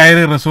മല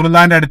കയറി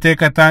റസൂലുള്ളാഹിന്റെ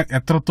അടുത്തേക്ക് എത്താൻ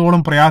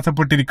എത്രത്തോളം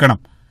പ്രയാസപ്പെട്ടിരിക്കണം.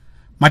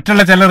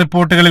 മറ്റുള്ള ചില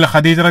റിപ്പോർട്ടുകളിൽ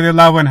ഖദീജ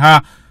റളിയല്ലാഹു അൻഹ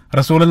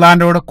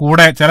റസൂലുള്ളാഹിന്റെ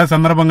കൂടെ ചില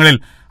സന്ദർഭങ്ങളിൽ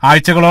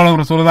ആഴ്ചകളോളം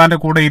റസൂലുള്ളാഹിന്റെ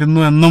കൂടെ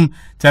ഇരുന്നു എന്നും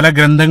ചില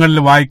ഗ്രന്ഥങ്ങളിൽ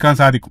വായിക്കാൻ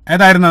സാധിക്കും.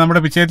 ഏതായിരുന്നു,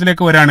 നമ്മുടെ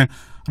വിഷയത്തിലേക്ക് വരാണ്.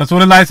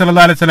 റസൂലുള്ളാഹി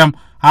സ്വല്ലല്ലാഹു അലൈഹി വസല്ലം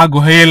ആ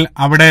ഗുഹയിൽ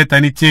അവിടെ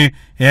തനിച്ച്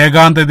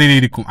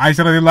ഏകാന്തതയിലിരിക്കും. ആയിഷ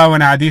റളിയല്ലാഹു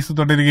അൻഹ ഹദീസ്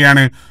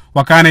തുടരുകയാണ്,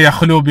 വകാന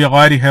യഖ്ലു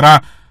ബിഗാരി ഹിറാ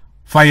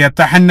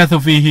ഫയതഹന്നസു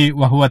ഫീഹി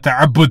വഹുവ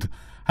തഅബ്ബുദ്.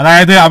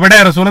 അതായത് അവിടെ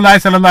റസൂലുള്ളാഹി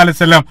സ്വല്ലല്ലാഹു അലൈഹി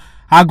വസല്ലം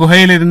ആ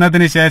ഗുഹയിൽ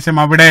ഇരുന്നതിന് ശേഷം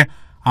അവിടെ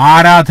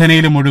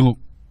ആരാധനയിൽ മുഴുകും.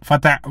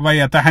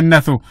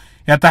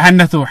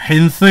 യതഹന്നസു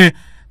ഹിൻസ്,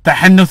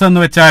 തഹന്നുസ് എന്ന്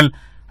വെച്ചാൽ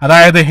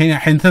അതായത്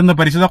ഹിൻസ് എന്ന്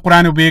പരിശുദ്ധ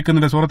ഖുർആൻ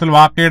ഉപയോഗിക്കുന്നുണ്ട്. സൂറത്തുൽ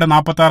വാഖിയയുടെ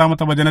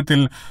 46-ാമത്തെ വചനത്തിൽ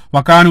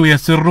വകാനു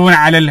യസിറൂന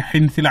അലൽ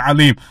ഹിൻസിൽ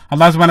അലീം,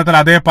 അല്ലാഹു സുബ്ഹാനഹു വ തആല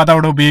അതേ പദം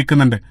അവിടെ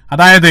ഉപയോഗിക്കുന്നുണ്ട്.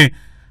 അതായത്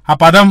ആ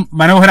പദം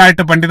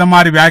മനോഹരമായിട്ട്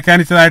പണ്ഡിതന്മാർ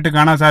വ്യാഖ്യാനിച്ചതായിട്ട്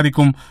കാണാൻ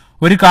സാധിക്കും.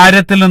 ഒരു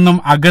കാര്യത്തിൽ നിന്നും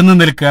അകന്നു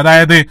നിൽക്കുക,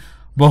 അതായത്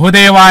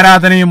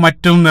ബഹുദൈവാരാധനയും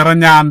മറ്റും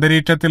നിറഞ്ഞ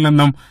അന്തരീക്ഷത്തിൽ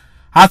നിന്നും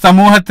ആ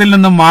സമൂഹത്തിൽ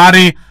നിന്നും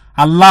മാറി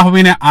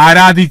അള്ളാഹുവിനെ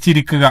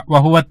ആരാധിച്ചിരിക്കുക.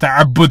 വഹുവ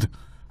തഅബ്ബുദ്,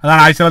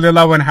 അതാണ് ആയിഷ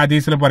റളിയല്ലാഹു അൻഹ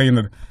ഹദീസിൽ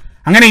പറയുന്നത്.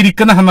 അങ്ങനെ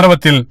ഇരിക്കുന്ന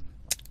സന്ദർഭത്തിൽ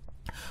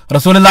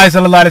റസൂലുള്ളാഹി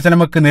സ്വല്ലല്ലാഹു അലൈഹി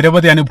വസല്ലമക്ക്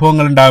നിരവധി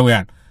അനുഭവങ്ങൾ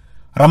ഉണ്ടാവുകയാണ്.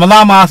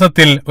 റമളാൻ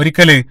മാസത്തിൽ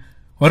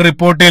ഒരു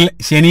റിപ്പോർട്ടിൽ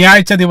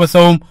ശനിയാഴ്ച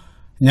ദിവസവും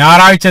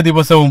ഞായറാഴ്ച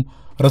ദിവസവും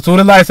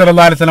റസൂലുള്ളാഹി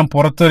സ്വല്ലല്ലാഹു അലൈഹി വസല്ലം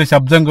പുറത്തൊരു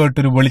ശബ്ദം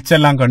കേട്ടൊരു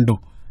വെളിച്ചെല്ലാം കണ്ടു.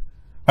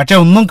 പക്ഷെ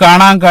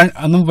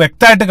ഒന്നും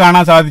വ്യക്തമായിട്ട്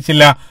കാണാൻ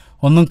സാധിച്ചില്ല,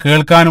 ഒന്നും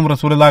കേൾക്കാനും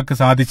റസൂലുള്ളാഹിക്ക്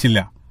സാധിച്ചില്ല.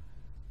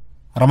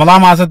 റമളാൻ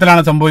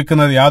മാസത്തിലാണ്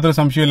സംഭവിക്കുന്നത്, യാതൊരു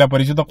സംശയമില്ല.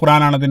 പരിശുദ്ധ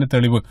ഖുർആനാണ് അതിന്റെ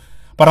തെളിവ്.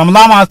 അപ്പൊ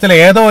റമളാൻ മാസത്തിലെ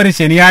ഏതോ ഒരു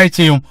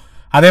ശനിയാഴ്ചയും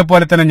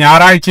അതേപോലെ തന്നെ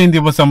ഞായറാഴ്ചയും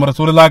ദിവസം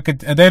റസൂലുള്ളാഹിക്ക്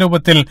അതേ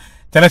രൂപത്തിൽ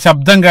ചില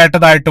ശബ്ദം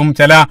കേട്ടതായിട്ടും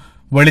ചില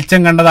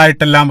വെളിച്ചം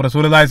കണ്ടതായിട്ടെല്ലാം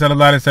റസൂലുള്ളാഹി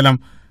സ്വല്ലല്ലാഹു അലൈഹി വസല്ലം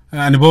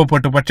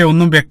അനുഭവപ്പെട്ടു. പക്ഷെ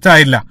ഒന്നും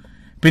വ്യക്തമായില്ല.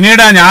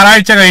 പിന്നീട്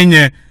ഞായറാഴ്ച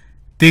കഴിഞ്ഞ്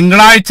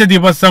തിങ്കളാഴ്ച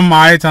ദിവസം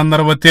ആയ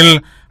സന്ദർഭത്തിൽ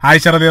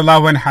ആയിഷ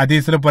റളിയല്ലാഹു അൻഹ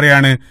ഹദീസിൽ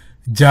പറയാണ്,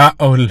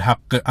 ജാഅൽ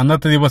ഹഖ്,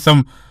 അന്നത്തെ ദിവസം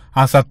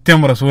ആ സത്യം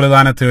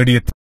റസൂലുള്ളാഹിനെ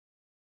തേടിയെത്തി.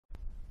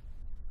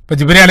 ഇപ്പൊ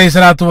ജിബ്രീൽ അലൈഹി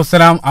സ്വലാത്തു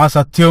വസ്സലാം ആ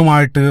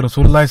സത്യവുമായിട്ട്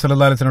റസൂലുള്ളാഹി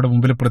സ്വല്ലല്ലാഹു അലൈഹി വസല്ലമയുടെ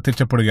മുമ്പിൽ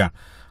പ്രത്യക്ഷപ്പെടുകയാണ്.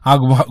 ആ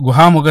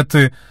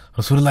ഗുഹാമുഖത്ത്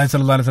റസൂലുള്ളാഹി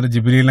സ്വല്ലല്ലാഹു അലൈഹി വസല്ലം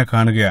ജിബ്രീലിനെ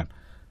കാണുകയാണ്.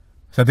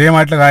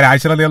 സത്യമായിട്ടുള്ള കാര്യം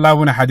ആയിഷ റളിയല്ലാഹു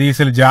അൻഹ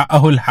ഹദീസിൽ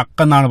ജാഅഹുൽ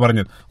ഹഖ് എന്നാണ്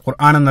പറഞ്ഞത്,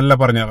 ഖുർആൻ എന്നല്ല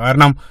പറഞ്ഞത്.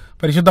 കാരണം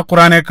പരിശുദ്ധ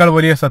ഖുർആനേക്കാൾ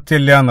വലിയ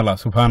സത്യമില്ല എന്നുള്ള,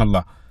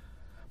 സുബ്ഹാനല്ലാഹ്.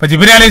 അപ്പൊ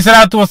ജിബ്രീൽ അലൈഹി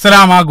സ്വലാത്തു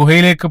വസ്സലാം ആ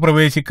ഗുഹയിലേക്ക്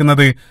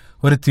പ്രവേശിക്കുന്നത്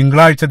ഒരു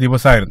തിങ്കളാഴ്ച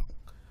ദിവസമായിരുന്നു.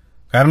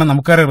 കാരണം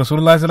നമുക്കറിയാം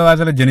റസൂലുള്ളാഹി സ്വല്ലല്ലാഹു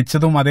അലൈഹി വസല്ലം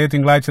ജനിച്ചതും അതേ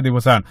തിങ്കളാഴ്ച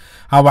ദിവസമാണ്,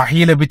 ആ വഹി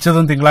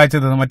ലഭിച്ചതും തിങ്കളാഴ്ച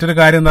ദിവസം. മറ്റൊരു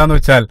കാര്യം എന്താണെന്ന്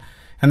വെച്ചാൽ,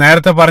 ഞാൻ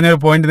നേരത്തെ പറഞ്ഞൊരു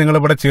പോയിന്റ് നിങ്ങൾ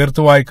ഇവിടെ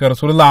ചേർത്ത് വായിക്കുക.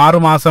 റസൂലുള്ളാഹി 6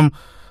 മാസം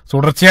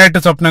തുടർച്ചയായിട്ട്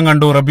സ്വപ്നം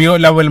കണ്ടു.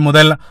 റബീഉൽ അവ്വൽ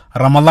മുതൽ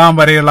റമളാൻ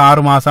വരെയുള്ള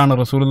 6 മാസമാണ്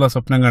റസൂലുള്ളാഹി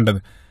സ്വപ്നം കണ്ടത്.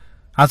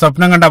 ആ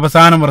സ്വപ്നം കണ്ട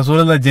അവസാനം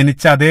റസൂലുള്ളാഹി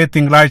ജനിച്ച അതേ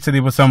തിങ്കളാഴ്ച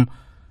ദിവസം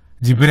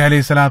ജിബ്രീൽ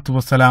അലൈഹി സ്വലാത്തു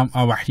വസ്സലാം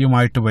ആ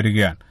വഹ്യുമായിട്ട്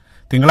വരികയാണ്.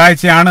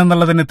 തിങ്കളാഴ്ചയാണ്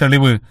എന്നുള്ളതിന്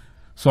തെളിവ്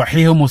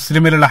സ്വഹീഹ്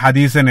മുസ്ലിമിലുള്ള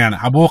ഹദീസ് തന്നെയാണ്.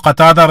 അബൂ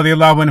ഖതാദ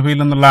റളിയല്ലാഹു അൻഹുവിൽ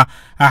നിന്നുള്ള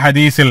ആ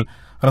ഹദീസിൽ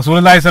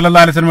റസൂലുള്ളാഹി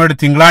സ്വല്ലല്ലാഹു അലൈഹി വസല്ലമയോട്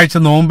തിങ്കളാഴ്ച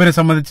നോമ്പിനെ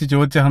സംബന്ധിച്ച്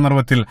ചോദിച്ച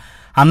സന്ദർഭത്തിൽ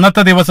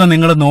അന്നത്തെ ദിവസം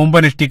നിങ്ങൾ നോമ്പ്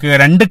അനുഷ്ഠിക്കുക.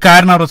 2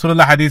 കാരണം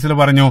റസൂലുള്ളാഹി ഹദീസിൽ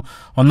പറഞ്ഞു.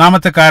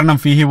 ഒന്നാമത്തെ കാരണം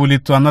ഫീഹി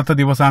ഉലിത്തു, അന്നത്തെ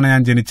ദിവസമാണ്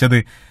ഞാൻ ജനിച്ചത്.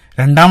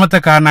 രണ്ടാമത്തെ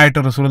കാരണമായിട്ട്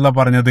റസൂലുള്ളാഹി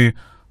പറഞ്ഞത്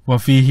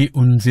വഫീഹി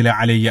ഉൻസില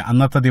അലയ്യ,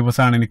 അന്നത്തെ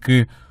ദിവസമാണ് എനിക്ക്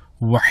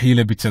വഹി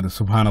ലഭിച്ചത്.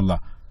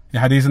 സുബ്ഹാനല്ലാഹ്. ഈ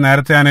ഹദീസ്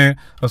നേരത്തെ ഞാൻ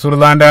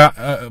റസൂലുള്ളാഹിന്റെ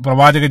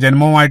പ്രവാചക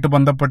ജന്മവുമായിട്ട്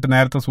ബന്ധപ്പെട്ട്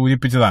നേരത്തെ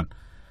സൂചിപ്പിച്ചതാണ്.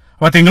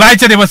 അപ്പൊ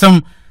തിങ്കളാഴ്ച ദിവസം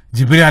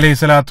ജിബ്രീൽ അലൈഹി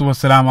സ്വലാത്തു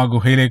വസ്സലാം ആ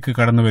ഗുഹയിലേക്ക്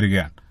കടന്നു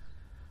വരികയാണ്.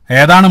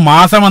 ഏതാണ്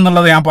മാസം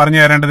എന്നുള്ളത് ഞാൻ പറഞ്ഞു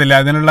തരേണ്ടതില്ല,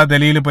 അതിനുള്ള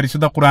ദലീൽ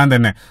പരിശുദ്ധ ഖുർആൻ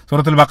തന്നെ.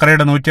 സൂറത്തുൽ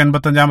ബഖറയുടെ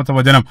 185-ാമത്തെ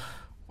വചനം,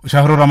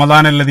 ഷഹ്റു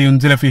റമളാൻ അല്ലദീ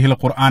ഉൻസില ഫീഹിൽ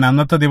ഖുർആൻ,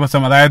 അന്നത്തെ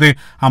ദിവസം, അതായത്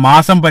ആ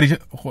മാസം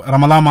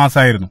റമളാൻ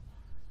മാസമായിരുന്നു.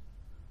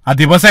 ആ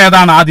ദിവസം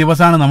ഏതാണ്? ആ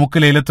ദിവസമാണ് നമുക്ക്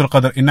ലൈലത്തുൽ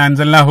ഖദർ. ഇന്ന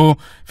അൻസൽനാഹു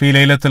ഫീ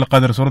ലൈലത്തുൽ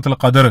ഖദർ, സൂറത്തുൽ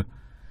ഖദർ.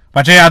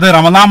 പക്ഷേ അത്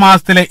റമളാൻ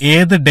മാസത്തിലെ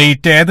ഏത്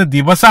ഡേറ്റ്, ഏത്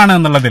ദിവസമാണ്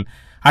എന്നുള്ളതിൽ,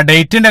 ആ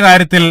ഡേറ്റിന്റെ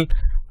കാര്യത്തിൽ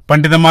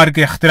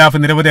പണ്ഡിതന്മാർക്ക് ഇഖ്തിലാഫ്,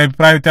 നിരവധി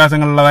അഭിപ്രായ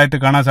വ്യത്യാസങ്ങൾ ഉള്ളതായിട്ട്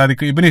കാണാൻ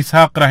സാധിക്കും. ഇബ്നു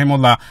ഇസ്ഹാഖ്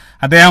റഹിമഹുല്ലാ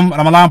അദ്ദേഹം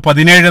റമളാൻ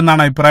 17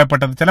 എന്നാണ്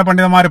അഭിപ്രായപ്പെട്ടത്. ചില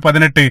പണ്ഡിതന്മാർ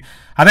 18.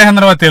 അതേ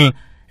സന്ദർഭത്തിൽ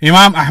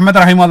ഇമാം അഹ്മദ്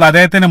റഹിമഹുല്ലാ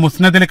അദ്ദേഹത്തിന്റെ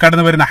മുസ്നദിൽ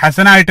കടന്നു വരുന്ന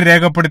ഹസനായിട്ട്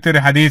രേഖപ്പെടുത്തിയ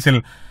ഒരു ഹദീസിൽ,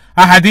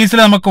 ആ ഹദീസിൽ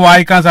നമുക്ക്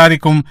വായിക്കാൻ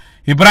സാധിക്കും,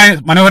 ഇബ്രാഹിം,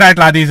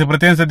 മനോഹരമായിട്ടുള്ള ഹദീസ്,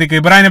 പ്രത്യേകം ശ്രദ്ധിക്കുക.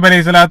 ഇബ്രാഹിം നബി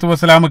അലൈഹി സ്വലാത്തു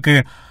വസ്സലാമക്ക്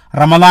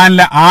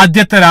റമളാനിലെ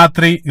ആദ്യത്തെ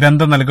രാത്രി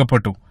ഗ്രന്ഥം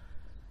നൽകപ്പെട്ടു.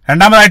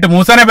 രണ്ടാമതായിട്ട്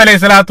മൂസാ നബി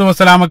അലൈഹി സ്വലാത്തു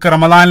വസ്സലാമക്ക്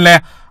റമളാനിലെ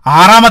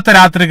 6ാമത്തെ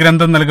രാത്രി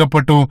ഗ്രന്ഥം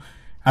നൽകപ്പെട്ടു.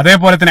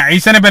 അതേപോലെ തന്നെ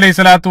ഈസ നബി അലൈഹി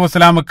സ്വലാത്തു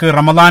വസ്സലാമക്ക്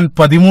റമളാൻ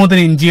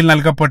 13 ഇഞ്ചിയിൽ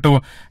നൽകപ്പെട്ടു.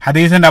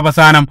 ഹദീസിന്റെ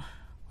അവസാനം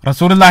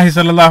റസൂലുള്ളാഹി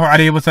സ്വല്ലല്ലാഹു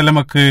അലൈഹി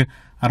വസല്ലമക്ക്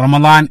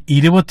റമളാൻ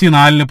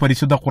 24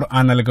 പരിശുദ്ധ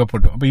ഖുർആൻ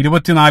നൽകപ്പെട്ടു. അപ്പൊ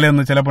 24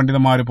 എന്ന് ചില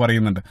പണ്ഡിതന്മാർ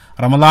പറയുന്നുണ്ട്.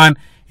 റമളാൻ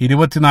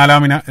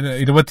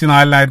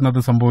 24-നായിരുന്നു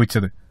അത്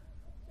സംഭവിച്ചത്,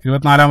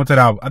 24-ാമത്തെ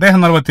രാവ്. അതേ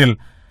സന്ദർഭത്തിൽ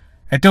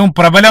ഏറ്റവും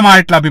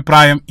പ്രബലമായിട്ടുള്ള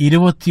അഭിപ്രായം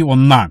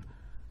 21.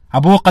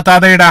 അബൂ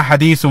ഖതാദയുടെ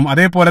ഹദീസും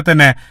അതേപോലെ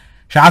തന്നെ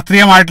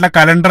ശാസ്ത്രീയമായിട്ടുള്ള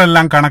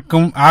കലണ്ടറെല്ലാം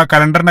കണക്കും ആ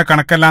കലണ്ടറിന്റെ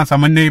കണക്കെല്ലാം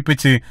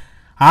സമന്വയിപ്പിച്ച്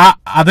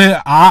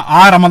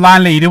ആ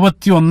റമദാനിലെ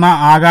 21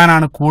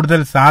 ആകാനാണ് കൂടുതൽ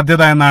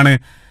സാധ്യത എന്നാണ്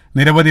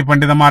നിരവധി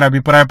പണ്ഡിതന്മാർ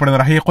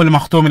അഭിപ്രായപ്പെടുന്നത്. റഹീഖുൽ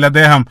മഖ്തൂമിൽ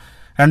അദ്ദേഹം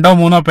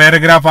 2-3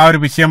 പാരഗ്രാഫ് ആ ഒരു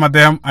വിഷയം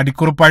അദ്ദേഹം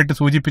അടിക്കുറിപ്പായിട്ട്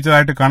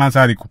സൂചിപ്പിച്ചതായിട്ട് കാണാൻ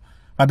സാധിക്കും.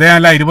 അദ്ദേഹം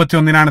അല്ല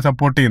 21-നാണ്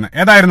സപ്പോർട്ട് ചെയ്യുന്നത്.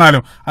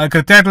 ഏതായിരുന്നാലും അത്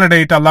കൃത്യമായിട്ടുള്ള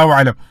ഡേറ്റ് അല്ലാഹു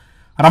അലം.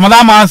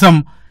 റമദാൻ മാസം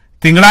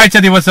തിങ്കളാഴ്ച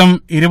ദിവസം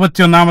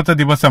 21-ാമത്തെ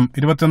ദിവസം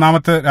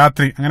 21-ാമത്തെ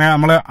രാത്രി, അങ്ങനെ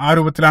നമ്മൾ ആ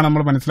രൂപത്തിലാണ്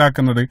നമ്മൾ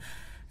മനസ്സിലാക്കുന്നത്.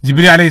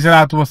 ജിബ്രീൽ അലൈഹി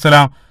സ്വലാത്തു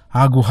വസ്സലാം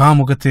ആ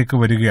ഗുഹാമുഖത്തേക്ക്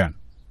വരികയാണ്.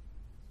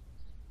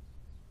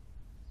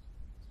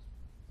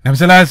 നബി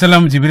സല്ലല്ലാഹു അലൈഹി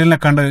വസല്ലം ജിബ്രീലിനെ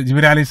കണ്ട്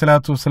ജിബ്രീൽ അലൈഹി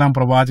സ്വലാത്തു വസ്സലാം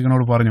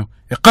പ്രവാചകനോട് പറഞ്ഞു,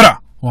 ഇഖ്റ,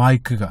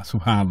 വായിക്കുക.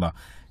 സുബ്ഹാനല്ലാഹ്,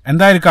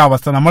 എന്തായിരിക്കും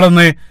അവസ്ഥ?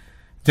 നമ്മളൊന്ന്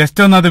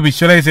ജസ്റ്റ് ഒന്ന് അത്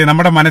വിഷ്വലൈസ് ചെയ്ത്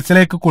നമ്മുടെ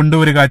മനസ്സിലേക്ക്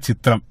കൊണ്ടുവരിക ആ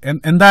ചിത്രം.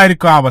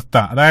 എന്തായിരിക്കും ആ അവസ്ഥ?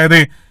 അതായത്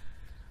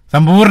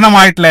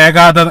സമ്പൂർണമായിട്ടുള്ള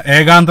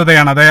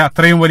ഏകാന്തതയാണ്. അതായത്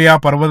അത്രയും വലിയ ആ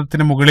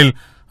പർവ്വതത്തിന് മുകളിൽ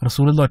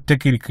റസൂലുള്ളാഹി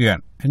ഒറ്റയ്ക്ക്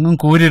ഇരിക്കുകയാണ്. എങ്ങും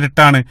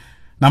കൂരിരുട്ടാണ്.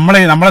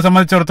 നമ്മളെ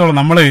സംബന്ധിച്ചിടത്തോളം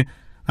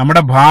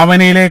നമ്മുടെ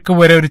ഭാവനയിലേക്ക്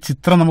വരെ ഒരു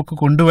ചിത്രം നമുക്ക്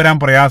കൊണ്ടുവരാൻ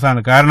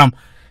പ്രയാസമാണ്. കാരണം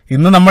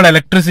ഇന്ന് നമ്മൾ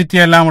ഇലക്ട്രിസിറ്റി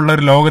എല്ലാം ഉള്ള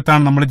ഒരു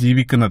ലോകത്താണ് നമ്മൾ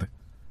ജീവിക്കുന്നത്.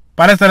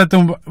 പല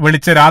സ്ഥലത്തും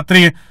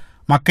രാത്രി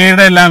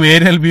മക്കയുടെ എല്ലാം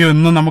ഏരിയൽ വ്യൂ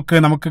ഇന്നും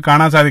നമുക്ക്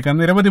കാണാൻ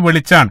സാധിക്കും. നിരവധി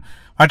വെളിച്ചാണ്.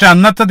 പക്ഷെ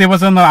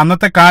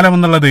അന്നത്തെ കാലം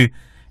എന്നുള്ളത്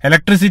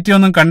ഇലക്ട്രിസിറ്റി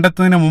ഒന്നും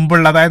കണ്ടെത്തുന്നതിന്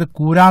മുമ്പുള്ള, അതായത്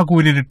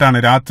കൂരാകൂരിട്ടാണ്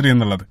രാത്രി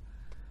എന്നുള്ളത്.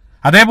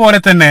 അതേപോലെ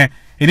തന്നെ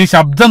ഇനി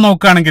ശബ്ദം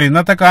നോക്കുകയാണെങ്കിൽ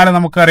ഇന്നത്തെ കാലം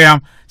നമുക്കറിയാം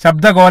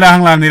ശബ്ദ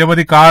കോലാഹലങ്ങളാണ്.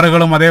 നിരവധി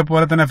കാറുകളും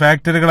അതേപോലെ തന്നെ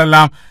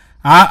ഫാക്ടറികളെല്ലാം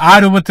ആ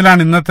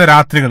രൂപത്തിലാണ് ഇന്നത്തെ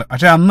രാത്രികൾ.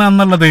 പക്ഷെ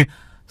അന്നുള്ളത്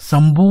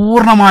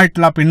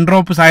സമ്പൂർണമായിട്ടുള്ള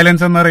പിൻഡ്രോപ്പ്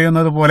സൈലൻസ് എന്ന്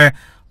പറയുന്നത് പോലെ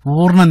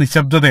പൂർണ്ണ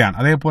നിശബ്ദതയാണ്.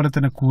 അതേപോലെ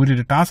തന്നെ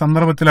കൂരിരുട്ട്. ആ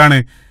സന്ദർഭത്തിലാണ്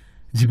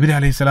ജിബ്രീൽ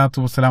അലൈഹി സ്വലാത്തു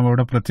വസ്സലാം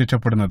അവിടെ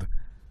പ്രത്യക്ഷപ്പെടുന്നത്.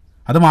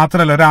 അത്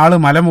മാത്രമല്ല, ഒരാൾ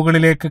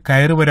മലമുകളിലേക്ക്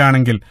കയറി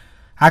വരികയാണെങ്കിൽ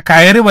ആ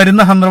കയറി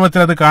വരുന്ന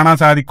സന്ദർഭത്തിൽ അത് കാണാൻ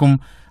സാധിക്കും.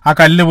 ആ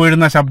കല്ല്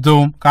വീഴുന്ന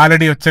ശബ്ദവും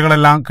കാലടി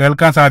ഒച്ചകളെല്ലാം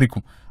കേൾക്കാൻ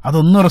സാധിക്കും.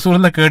 അതൊന്നും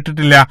റസൂലുള്ളാഹി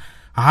കേട്ടിട്ടില്ല.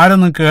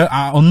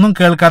 ഒന്നും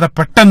കേൾക്കാതെ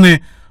പെട്ടെന്ന്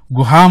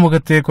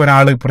ഗുഹാമുഖത്തേക്ക്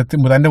ഒരാൾ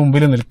തന്റെ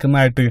മുമ്പിൽ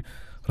നിൽക്കുന്നതായിട്ട്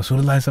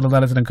റസൂലുള്ളാഹി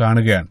സ്വല്ലല്ലാഹു അലൈഹി വസല്ലം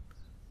കാണുകയാണ്.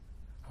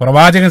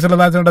 പ്രവാചകൻ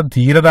സ്വല്ലല്ലാഹു അലൈഹി വസല്ലമയുടെ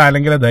ധീരത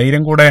അല്ലെങ്കിൽ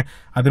ധൈര്യം കൂടെ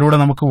അതിലൂടെ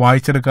നമുക്ക്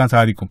വായിച്ചെടുക്കാൻ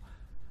സാധിക്കും.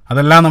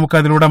 അതെല്ലാം നമുക്ക്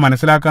അതിലൂടെ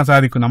മനസ്സിലാക്കാൻ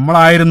സാധിക്കും.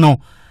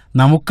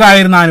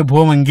 നമുക്കായിരുന്ന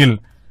അനുഭവമെങ്കിൽ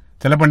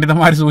ചില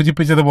പണ്ഡിതന്മാർ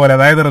സൂചിപ്പിച്ചതുപോലെ,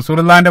 അതായത്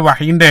റസൂലുള്ളാഹിന്റെ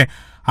വഹയിന്റെ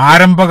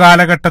ആരംഭ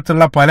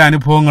കാലഘട്ടത്തിലുള്ള പല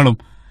അനുഭവങ്ങളും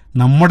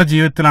നമ്മുടെ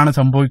ജീവിതത്തിലാണ്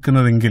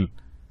സംഭവിക്കുന്നതെങ്കിൽ,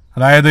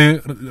 അതായത്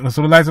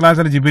റസൂലുള്ളാഹി സ്വല്ലല്ലാഹു അലൈഹി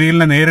വസല്ലം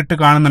ജിബ്രീലിനെ നേരിട്ട്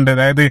കാണുന്നുണ്ട്,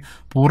 അതായത്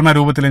പൂർണ്ണ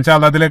രൂപത്തിൽ. ഇൻഷാ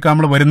അല്ലാഹ് അതിലേക്ക്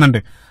നമ്മൾ വരുന്നുണ്ട്.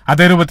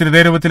 ഇതേ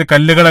രൂപത്തിൽ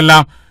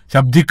കല്ലുകളെല്ലാം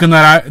ശബ്ദിക്കുന്ന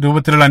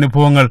രൂപത്തിലുള്ള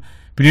അനുഭവങ്ങൾ,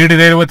 പിന്നീട്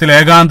ഇതേ രൂപത്തിൽ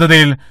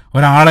ഏകാന്തതയിൽ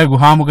ഒരാളെ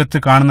ഗുഹാമുഖത്ത്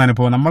കാണുന്ന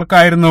അനുഭവം.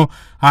 നമ്മൾക്കായിരുന്നു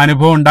ആ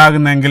അനുഭവം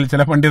ഉണ്ടാകുന്നെങ്കിൽ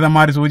ചില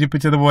പണ്ഡിതന്മാർ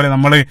സൂചിപ്പിച്ചതുപോലെ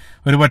നമ്മൾ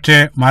ഒരുപക്ഷെ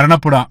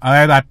മരണപ്പെടാം,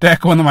 അതായത്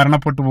അറ്റാക്ക് വന്ന്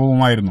മരണപ്പെട്ടു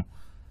പോകുമായിരുന്നു.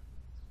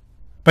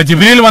 ഇപ്പൊ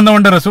ജിബ്രീൽ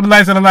വന്നുകൊണ്ട്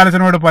റസൂലുള്ളാഹി സ്വല്ലല്ലാഹു അലൈഹി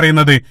വസല്ലമയോട്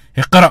പറയുന്നത്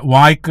ഇഖ്റ,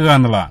 വായിക്കുക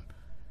എന്നുള്ളതാണ്.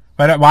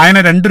 വായന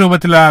 2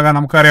 രൂപത്തിലാകാം.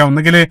 നമുക്കറിയാം,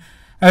 ഒന്നുകിൽ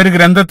ഒരു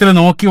ഗ്രന്ഥത്തിൽ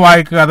നോക്കി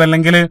വായിക്കുക,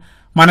 അതല്ലെങ്കിൽ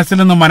മനസ്സിൽ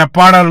നിന്ന്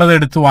മനപ്പാടുള്ളത്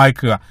എടുത്ത്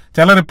വായിക്കുക.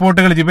 ചില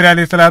റിപ്പോർട്ടുകൾ ജിബ്രീൽ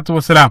അലൈഹി സ്വലാത്തു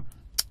വസ്സലാം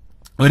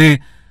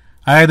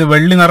അതായത്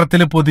വെള്ളി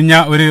നിറത്തിൽ പൊതിഞ്ഞ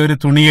ഒരു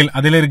തുണിയിൽ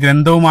അതിലൊരു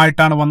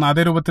ഗ്രന്ഥവുമായിട്ടാണ് വന്ന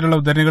അതേ രൂപത്തിലുള്ള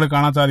ഉദ്ധരണികൾ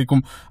കാണാൻ സാധിക്കും.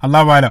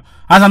 അല്ലാഹു അലം.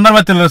 ആ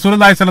സന്ദർഭത്തിൽ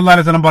റസൂലുള്ളാഹി സ്വല്ലല്ലാഹു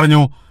അലൈഹി വസല്ലം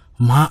പറഞ്ഞു,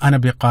 മാ അന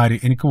ബിഖാരി,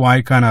 എനിക്ക്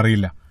വായിക്കാൻ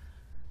അറിയില്ല.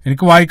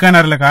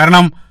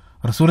 കാരണം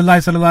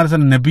റസൂലുള്ളാഹി സ്വല്ലല്ലാഹു അലൈഹി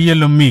വസല്ലം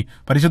നബിയുൽ ഉമ്മി,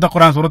 പരിശുദ്ധ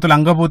ഖുർആൻ സൂറത്തുൽ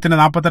അങ്കബൂത്തിന്റെ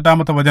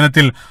 48-ാമത്തെ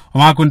വചനത്തിൽ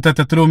വമാ കുൻത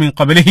തത്ലൂ മിൻ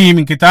ഖബ്ലിഹി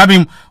മിൻ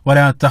കിതാബിൻ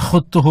വലാ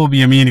തഖുത്തുഹു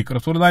ബിയമീനിക്,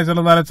 റസൂലുള്ളാഹി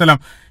സ്വല്ലല്ലാഹു അലൈഹി വസല്ലം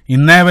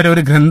ഇന്നേ വരെ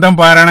ഒരു ഗ്രന്ഥം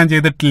പാരായണം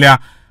ചെയ്തിട്ടില്ല,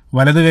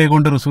 വലത്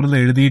കൈകൊണ്ട്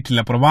റസൂലുള്ളാഹി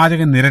എഴുതിയിട്ടില്ല.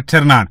 പ്രവാചകൻ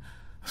നിരക്ഷരനാണ്.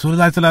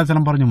 റസൂലുള്ളാഹി സ്വല്ലല്ലാഹു അലൈഹി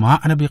വസല്ലം പറഞ്ഞു, മാ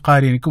അന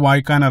ബിഖാരി, എനിക്ക്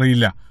വായിക്കാൻ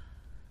അറിയില്ല.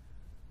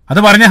 അത്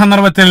പറഞ്ഞ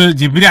സന്ദർഭത്തിൽ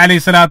ജിബ്രീൽ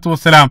അലൈഹി സ്വലാത്തു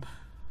വസ്സലാം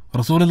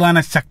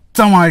റസൂലുള്ളാഹിനെ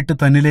ശക്തമായിട്ട്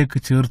തന്നിലേക്ക്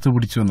ചേർത്ത്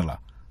പിടിച്ചു എന്നുള്ള,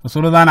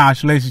 റസൂലുള്ളാഹിനെ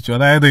ആശ്ലേഷിച്ചു.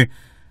 അതായത്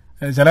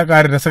ചില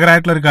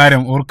രസകരമായിട്ടുള്ള ഒരു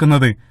കാര്യം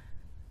ഓർക്കുന്നത്,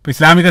 ഇപ്പൊ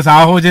ഇസ്ലാമിക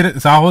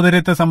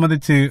സാഹോദര്യത്തെ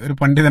സംബന്ധിച്ച് ഒരു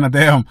പണ്ഡിതൻ,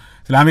 അദ്ദേഹം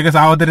ഇസ്ലാമിക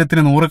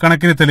സാഹോദര്യത്തിന് 100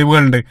 കണക്കിന്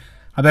തെളിവുകളുണ്ട്.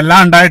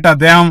 അതെല്ലാം ഉണ്ടായിട്ട്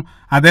അദ്ദേഹം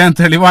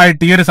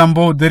തെളിവായിട്ട് ഈ ഒരു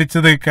സംഭവം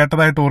ഉദ്ധരിച്ചത്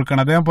കേട്ടതായിട്ട്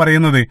ഓർക്കണം. അദ്ദേഹം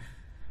പറയുന്നത്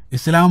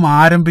ഇസ്ലാം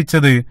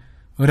ആരംഭിച്ചത്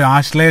ഒരു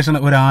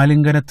ഒരു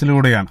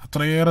ആലിംഗനത്തിലൂടെയാണ്.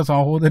 അത്രയേറെ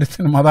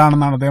സാഹോദര്യത്തിന്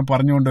മതാണെന്നാണ് അദ്ദേഹം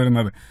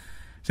പറഞ്ഞുകൊണ്ടുവരുന്നത്.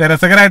 പക്ഷെ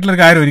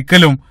രസകരമായിട്ടുള്ളൊരു കാര്യം,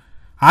 ഒരിക്കലും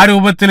ആ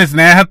രൂപത്തിൽ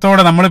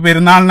സ്നേഹത്തോടെ നമ്മൾ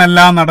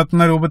പെരുന്നാളിനെല്ലാം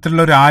നടത്തുന്ന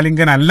രൂപത്തിലുള്ള ഒരു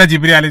ആലിംഗനല്ല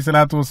ജിബ്രീൽ അലൈഹി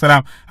സ്വലാത്തു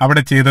വസ്സലാം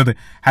അവിടെ ചെയ്തത്.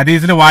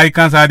 ഹദീസിൽ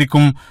വായിക്കാൻ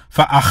സാധിക്കും,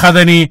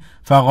 ഫഅഖദനി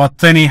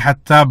ഫഗത്തനി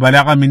ഹത്താ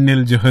ബലഗ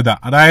മിന്നിൽ ജുഹദ,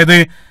 അതായത്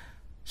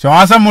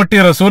ശ്വാസം മുട്ടി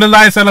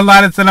റസൂലുള്ളാഹി സ്വല്ലല്ലാഹു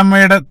അലൈഹി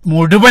വസല്ലമയുടെ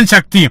മുഴുവൻ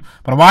ശക്തിയും,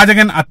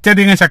 പ്രവാചകൻ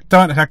അത്യധികം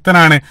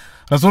ശക്തനാണ്,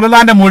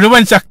 റസൂലുള്ളാഹിന്റെ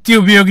മുഴുവൻ ശക്തി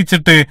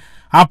ഉപയോഗിച്ചിട്ട്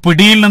ആ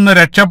പിടിയിൽ നിന്ന്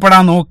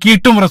രക്ഷപ്പെടാൻ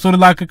നോക്കിയിട്ടും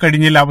റസൂലുള്ളാഹിക്ക്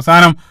കഴിഞ്ഞില്ല.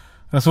 അവസാനം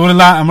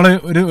റസൂലുള്ളാഹി നമ്മൾ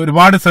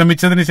ഒരുപാട്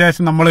ശ്രമിച്ചതിന്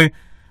ശേഷം നമ്മൾ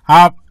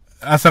ആ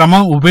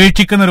ശ്രമം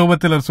ഉപേക്ഷിക്കുന്ന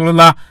രൂപത്തിൽ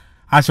റസൂലുള്ളാഹി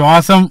ആ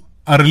ശ്വാസം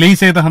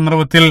റിലീസ് ചെയ്ത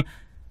സന്ദർഭത്തിൽ,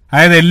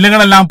 അതായത്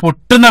എല്ലുകളെല്ലാം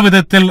പൊട്ടുന്ന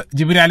വിധത്തിൽ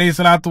ജിബ്രീൽ അലൈഹി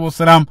സ്വലാത്തു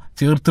വസ്സലാം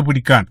ചേർത്ത്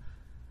പിടിക്കാൻ,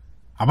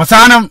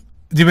 അവസാനം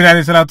ജിബ്രീൽ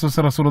അലൈഹി സ്വലാത്തു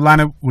വസ്സലാം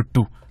റസൂലുള്ളാഹിനെ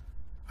വിട്ടു.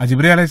 ആ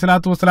ജിബ്രീൽ അലൈഹി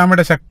സ്വലാത്തു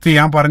വസ്സലാമയുടെ ശക്തി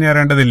ഞാൻ പറഞ്ഞു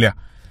തരേണ്ടതില്ല.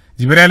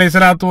 ജിബ്രീൽ അലൈഹി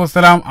സ്വലാത്തു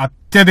വസ്സലാം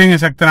അത്യധികം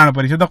ശക്തനാണ്.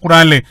 പരിശുദ്ധ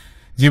ഖുർആനിൽ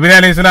ജിബ്രീൽ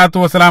അലൈഹി സ്വലാത്തു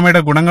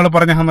വസ്സലാമയുടെ ഗുണങ്ങൾ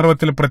പറഞ്ഞ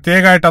സന്ദർഭത്തിൽ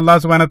പ്രത്യേകമായിട്ട് അല്ലാഹു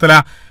സുബ്ഹാനഹു വ തആല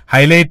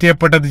ഹൈലൈറ്റ്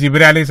ചെയ്യപ്പെട്ടത്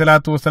ജിബ്രീൽ അലൈഹി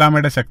സ്വലാത്തു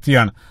വസ്സലാമയുടെ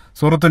ശക്തിയാണ്.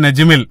 സൂറത്തു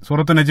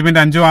നജ്മിന്റെ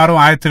 5-6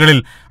 ആയത്തുകളിൽ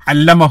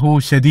അല്ലമഹു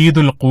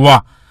ശദീദുൽ ഖുവ,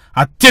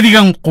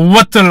 അത്യധികം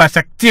ഖുവ്വത്തുള്ള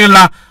ശക്തിയുള്ള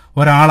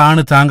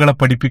ഒരാളാണ് താങ്കളെ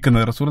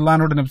പഠിപ്പിക്കുന്നത്.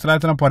 റസൂലുള്ളാഹിനോട് നബി സ്വല്ലല്ലാഹു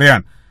അലൈഹി വസല്ലം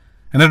പറയാൻ.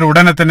 എന്നിട്ട്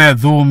ഉടനെ തന്നെ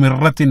ദൂ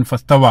മിർറത്തിൻ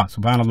ഫസ്തവ,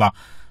 സുബ്ഹാനല്ലാഹ്,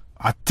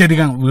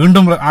 അത്യധികം,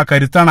 വീണ്ടും ആ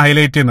കരുത്താണ്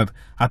ഹൈലൈറ്റ് ചെയ്യുന്നത്.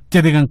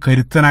 അത്യധികം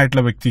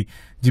കരുത്തനായിട്ടുള്ള വ്യക്തി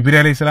ജിബ്രീൽ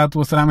അലൈഹി സ്വലാത്തു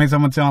വസ്സലാമയെ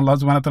സംബന്ധിച്ചാണ് അല്ലാഹു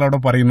സുബ്ഹാനഹു വ തആല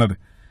അവിടെ പറയുന്നത്.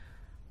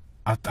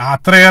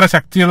 അത്രയേറെ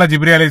ശക്തിയുള്ള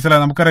ജിബ്രീൽ അലൈഹി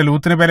സ്വലാം. നമുക്കറിയാം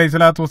ലൂത്ത് നബി അലൈഹി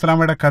സ്വലാത്തു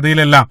വസ്സലാമയുടെ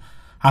കഥയിലെല്ലാം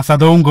ആ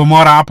സദവും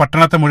ഗൊമോറ, ആ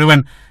പട്ടണത്തെ മുഴുവൻ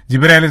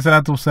ജിബ്രീൽ അലൈഹി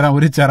സ്വലാത്തു വസ്സലാം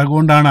ഒരു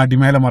ചിറകുകൊണ്ടാണ്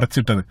അടിമേലെ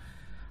മറച്ചിട്ടത്.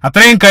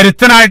 അത്രയും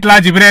കരുത്തനായിട്ടുള്ള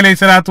ആ ജിബ്രീൽ അലൈഹി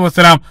സ്വലാത്തു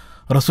വസ്സലാം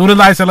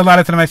റസൂലുള്ളാഹി സ്വല്ലല്ലാഹു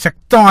അലൈഹി വസല്ലമയെ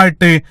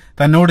ശക്തമായിട്ട്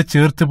തന്നോട്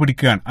ചേർത്ത്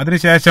പിടിക്കുകയാണ്.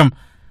 അതിനുശേഷം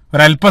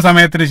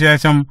ഒരല്പസമയത്തിന്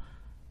ശേഷം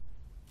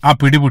ആ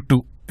പിടിവിട്ടു.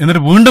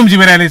 എന്നിട്ട് വീണ്ടും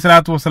ജിബ്രീൽ അലൈഹി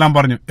സ്വലാത്തു വസ്സലാം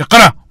പറഞ്ഞു, ഇഖ്റ,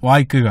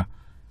 വായിക്കുക.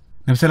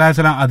 നബി സല്ലല്ലാഹു അലൈഹി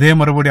വസല്ലം അതേ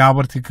മറുപടി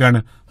ആവർത്തിക്കുകയാണ്,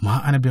 മാ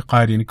അന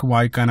ബിഖാരി, എനിക്ക്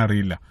വായിക്കാൻ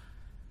അറിയില്ല.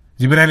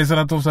 ജിബ്രീൽ അലൈഹി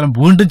സ്വലാത്തു വസ്സലാം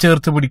വീണ്ടും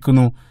ചേർത്ത്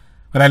പിടിക്കുന്നു.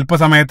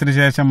 ഒരല്പസമയത്തിന്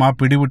ശേഷം ആ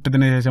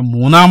പിടിവിട്ടതിന് ശേഷം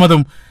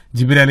മൂന്നാമതും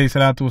ജിബ്രീൽ അലൈഹി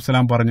സ്വലാത്തു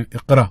വസ്സലാം പറഞ്ഞു,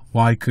 ഇഖ്റ,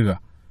 വായിക്കുക.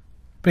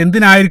 അപ്പൊ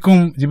എന്തിനായിരിക്കും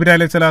ജിബ്രീൽ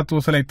അലൈഹി സ്വലാത്തു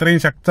വസ്സലാം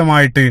ഇത്രയും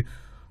ശക്തമായിട്ട്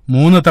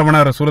 3 തവണ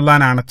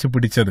റസൂലുള്ളാഹിനെ അണച്ചു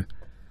പിടിച്ചത്?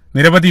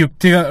 നിരവധി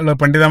യുക്തികൾ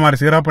പണ്ഡിതന്മാർ,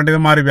 സീറ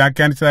പണ്ഡിതന്മാർ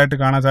വ്യാഖ്യാനിച്ചതായിട്ട്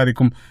കാണാൻ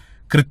സാധിക്കും.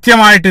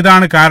 കൃത്യമായിട്ട്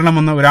ഇതാണ്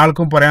കാരണമെന്ന്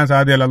ഒരാൾക്കും പറയാൻ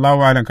സാധ്യമല്ല, അല്ലാഹു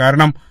ആലം.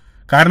 കാരണം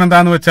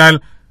എന്താന്ന് വെച്ചാൽ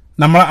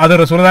അത്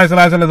റസൂലുള്ളാഹി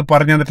സ്വല്ലല്ലാഹു അലൈഹി വസല്ലം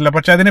പറഞ്ഞു തന്നിട്ടില്ല.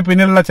 പക്ഷെ അതിന്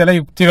പിന്നിലുള്ള ചില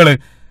യുക്തികൾ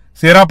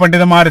സീറ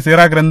പണ്ഡിതന്മാർ സീറ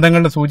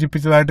ഗ്രന്ഥങ്ങളിൽ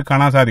സൂചിപ്പിച്ചതായിട്ട്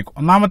കാണാൻ സാധിക്കും.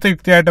 ഒന്നാമത്തെ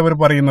യുക്തിയായിട്ട് അവർ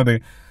പറയുന്നത്,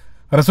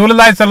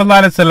 റസൂലുള്ളാഹി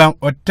സ്വല്ലല്ലാഹു അലൈഹി വസല്ലം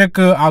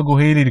ഒറ്റക്ക് ആ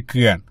ഗുഹയിൽ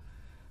ഇരിക്കുകയാണ്.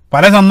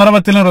 പല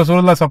സന്ദർഭത്തിലും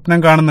റസൂലുള്ളാഹി സ്വപ്നം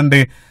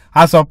കാണുന്നുണ്ട്.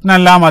 ആ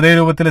സ്വപ്നമെല്ലാം അതേ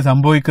രൂപത്തിൽ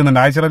സംഭവിക്കുന്നുണ്ട്.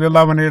 ആയിഷ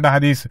റളിയല്ലാഹു അൻഹയുടെ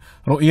ഹദീസ്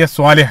റുഇയ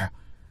സ്വാലിഹ,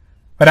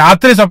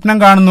 രാത്രി സ്വപ്നം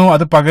കാണുന്നു,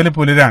 അത് പകല്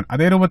പുലരാൻ.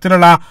 അതേ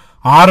രൂപത്തിലുള്ള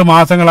 6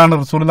 മാസങ്ങളാണ്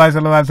റസൂലുള്ളാഹി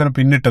സ്വല്ലല്ലാഹു അലൈഹി വസല്ലം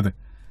പിന്നിട്ടത്.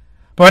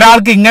 അപ്പൊ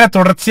ഒരാൾക്ക് ഇങ്ങനെ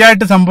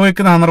തുടർച്ചയായിട്ട്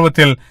സംഭവിക്കുന്ന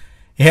സന്ദർഭത്തിൽ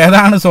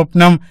ഏതാണ്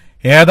സ്വപ്നം,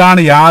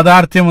 ഏതാണ്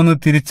യാഥാർത്ഥ്യം എന്ന്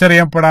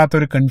തിരിച്ചറിയപ്പെടാത്ത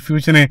ഒരു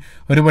കൺഫ്യൂഷന്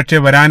ഒരുപക്ഷെ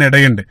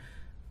വരാനിടയുണ്ട്.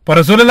 ഇപ്പൊ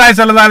റസൂലുള്ളാഹി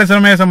സ്വല്ലല്ലാഹു അലൈഹി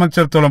വസല്ലമയെ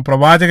സംബന്ധിച്ചിടത്തോളം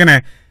പ്രവാചകനെ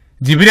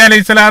ജിബ്രീൽ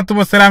അലൈഹി സ്വലാത്തു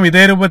വസ്സലാം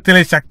ഇതേ രൂപത്തിൽ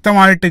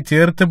ശക്തമായിട്ട്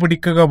ചേർത്ത്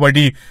പിടിക്കുക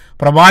വഴി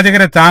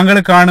പ്രവാചകരെ താങ്കൾ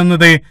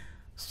കാണുന്നത്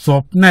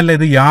സ്വപ്നമല്ല,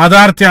 ഇത്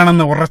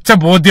യാഥാർത്ഥ്യമാണെന്ന് ഉറച്ച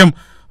ബോധ്യം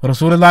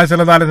റസൂലുള്ളാഹി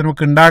സ്വല്ലല്ലാഹു അലൈഹി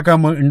വസല്ലമക്ക്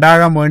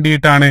ഉണ്ടാകാൻ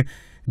വേണ്ടിയിട്ടാണ്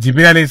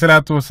ജിബ്രീൽ അലൈഹി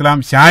സ്വലാത്തു വസ്സലാം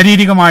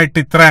ശാരീരികമായിട്ട്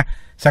ഇത്ര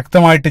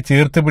ശക്തമായിട്ട്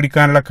ചേർത്ത്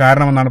പിടിക്കാനുള്ള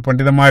കാരണമെന്നാണ്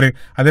പണ്ഡിതന്മാർ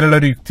അതിലുള്ള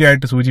ഒരു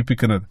യുക്തിയായിട്ട്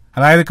സൂചിപ്പിക്കുന്നത്.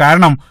 അതായത്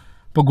കാരണം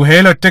ഇപ്പൊ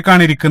ഗുഹയിൽ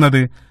ഒറ്റക്കാണ്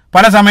ഇരിക്കുന്നത്,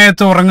 പല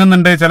സമയത്ത്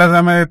ഉറങ്ങുന്നുണ്ട്, ചില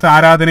സമയത്ത്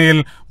ആരാധനയിൽ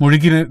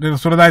മുഴുകി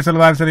റസൂലുള്ളാഹി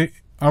സ്വല്ലല്ലാഹു അലൈഹി വസല്ലം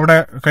അവിടെ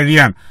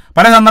കഴിയാൻ,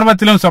 പല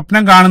സന്ദർഭത്തിലും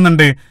സ്വപ്നം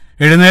കാണുന്നുണ്ട്,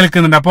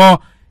 എഴുന്നേൽക്കുന്നുണ്ട്. അപ്പോ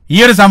ഈ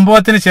ഒരു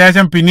സംഭവത്തിന്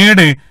ശേഷം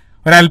പിന്നീട്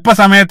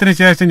ഒരല്പസമയത്തിന്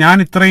ശേഷം ഞാൻ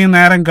ഇത്രയും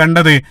നേരം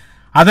കണ്ടത്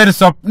അതൊരു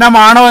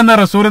സ്വപ്നമാണോ എന്ന്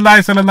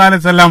റസൂലുള്ളാഹി സ്വല്ലല്ലാഹു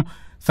അലൈഹി വസല്ലം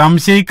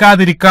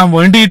സംശയിക്കാതിരിക്കാൻ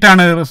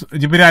വേണ്ടിയിട്ടാണ്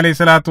ജിബ്രീൽ അലൈഹി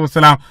സ്വലാത്തു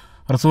വസ്സലാം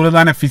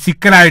റസൂലുള്ളാഹിനെ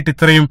ഫിസിക്കലായിട്ട്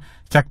ഇത്രയും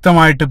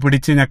ശക്തമായിട്ട്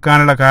പിടിച്ച്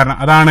ഞെക്കാനുള്ള കാരണം.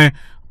 അതാണ്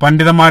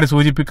പണ്ഡിതന്മാർ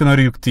സൂചിപ്പിക്കുന്ന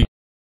ഒരു യുക്തി.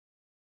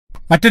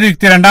 മറ്റൊരു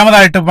യുക്തി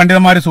രണ്ടാമതായിട്ട്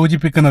പണ്ഡിതന്മാർ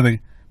സൂചിപ്പിക്കുന്നത്,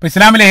 ഇപ്പൊ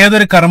ഇസ്ലാമിലെ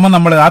ഏതൊരു കർമ്മം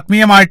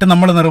ആത്മീയമായിട്ട്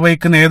നമ്മൾ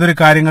നിർവഹിക്കുന്ന ഏതൊരു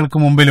കാര്യങ്ങൾക്ക്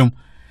മുമ്പിലും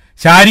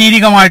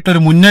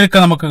ശാരീരികമായിട്ടൊരു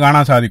മുന്നൊരുക്കം നമുക്ക്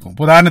കാണാൻ സാധിക്കും.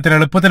 ഉദാഹരണത്തിന്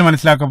എളുപ്പത്തിൽ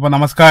മനസ്സിലാക്കും, ഇപ്പൊ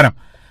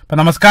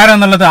നമസ്കാരം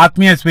എന്നുള്ളത്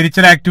ആത്മീയ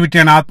സ്പിരിച്വൽ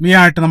ആക്ടിവിറ്റിയാണ്,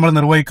 ആത്മീയമായിട്ട് നമ്മൾ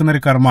നിർവഹിക്കുന്ന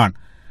ഒരു കർമ്മമാണ്.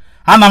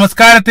 ആ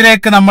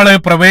നമസ്കാരത്തിലേക്ക് നമ്മൾ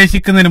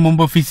പ്രവേശിക്കുന്നതിന്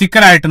മുമ്പ്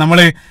ഫിസിക്കലായിട്ട് നമ്മൾ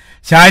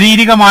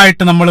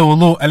ശാരീരികമായിട്ട് നമ്മൾ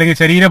അല്ലെങ്കിൽ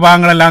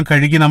ശരീരഭാഗങ്ങളെല്ലാം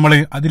കഴുകി നമ്മൾ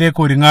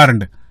അതിലേക്ക്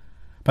ഒരുങ്ങാറുണ്ട്.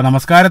 അപ്പൊ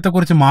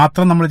നമസ്കാരത്തെക്കുറിച്ച്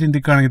മാത്രം നമ്മൾ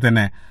ചിന്തിക്കുകയാണെങ്കിൽ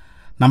തന്നെ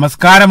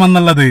നമസ്കാരം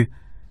എന്നുള്ളത്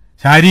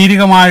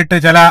ശാരീരികമായിട്ട്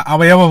ചില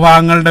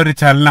അവയവഭാഗങ്ങളുടെ ഒരു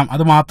ചലനം,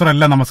 അത്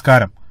മാത്രമല്ല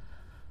നമസ്കാരം.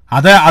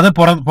 അത്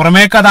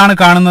പുറമേക്ക് അതാണ്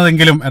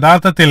കാണുന്നതെങ്കിലും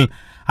യഥാർത്ഥത്തിൽ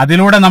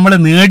അതിലൂടെ നമ്മൾ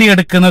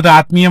നേടിയെടുക്കുന്നത്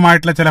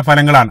ആത്മീയമായിട്ടുള്ള ചില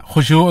ഫലങ്ങളാണ്.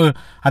 ഖുശൂ,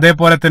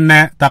 അതേപോലെ തന്നെ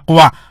തഖ്വ,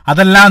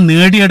 അതെല്ലാം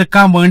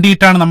നേടിയെടുക്കാൻ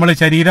വേണ്ടിയിട്ടാണ് നമ്മൾ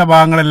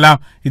ശരീരഭാഗങ്ങളെല്ലാം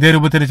ഇതേ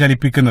രൂപത്തിൽ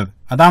ചലിപ്പിക്കുന്നത്.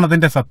 അതാണ്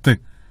അതിന്റെ സത്ത്.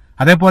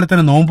 അതേപോലെ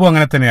തന്നെ നോമ്പും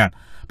അങ്ങനെ തന്നെയാണ്.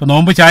 അപ്പൊ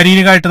നോമ്പ്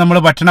ശാരീരികമായിട്ട് നമ്മൾ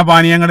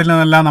ഭക്ഷണപാനീയങ്ങളിൽ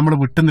നിന്നെല്ലാം നമ്മൾ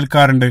വിട്ടു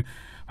നിൽക്കാറുണ്ട്.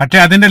 പക്ഷെ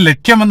അതിന്റെ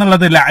ലക്ഷ്യം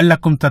എന്നുള്ളത്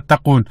ലഅല്ലക്കും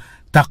തത്തഖൂൻ,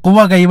 തഖ്വ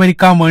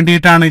കൈവരിക്കാൻ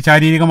വേണ്ടിയിട്ടാണ്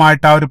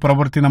ശാരീരികമായിട്ട് ആ ഒരു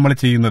പ്രവൃത്തി നമ്മൾ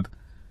ചെയ്യുന്നത്.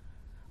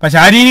 അപ്പൊ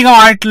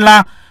ശാരീരികമായിട്ടുള്ള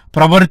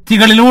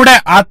പ്രവൃത്തികളിലൂടെ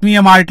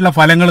ആത്മീയമായിട്ടുള്ള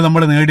ഫലങ്ങൾ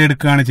നമ്മൾ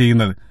നേടിയെടുക്കുകയാണ്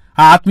ചെയ്യുന്നത്.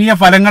 ആ ആത്മീയ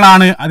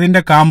ഫലങ്ങളാണ്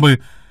അതിന്റെ കാമ്പ്.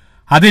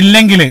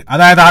 അതില്ലെങ്കിൽ,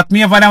 അതായത്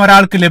ആത്മീയ ഫലം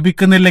ഒരാൾക്ക്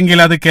ലഭിക്കുന്നില്ലെങ്കിൽ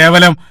അത്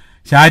കേവലം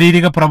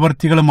ശാരീരിക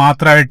പ്രവൃത്തികൾ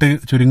മാത്രമായിട്ട്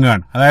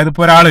ചുരുങ്ങുകയാണ്. അതായത്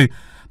ഇപ്പോൾ ഒരാള്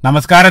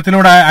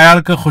നമസ്കാരത്തിലൂടെ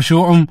അയാൾക്ക്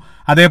ഖുശൂഉം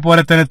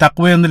അതേപോലെ തന്നെ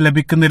തഖ്വയൊന്നും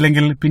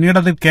ലഭിക്കുന്നില്ലെങ്കിൽ പിന്നീട്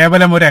അത്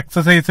കേവലം ഒരു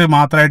എക്സസൈസ്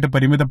മാത്രമായിട്ട്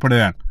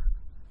പരിമിതപ്പെടുകയാണ്.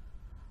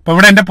 അപ്പൊ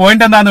ഇവിടെ എന്റെ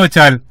പോയിന്റ് എന്താന്ന്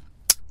വെച്ചാൽ,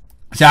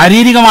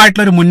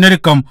 ശാരീരികമായിട്ടുള്ള ഒരു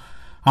മുന്നൊരുക്കം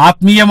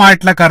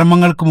ആത്മീയമായിട്ടുള്ള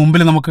കർമ്മങ്ങൾക്ക്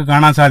മുമ്പിൽ നമുക്ക്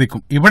കാണാൻ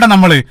സാധിക്കും. ഇവിടെ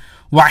നമ്മൾ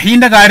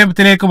വഹീന്റെ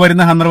കാര്യത്തിലേക്ക്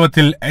വരുന്ന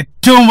സന്ദർഭത്തിൽ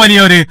ഏറ്റവും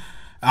വലിയൊരു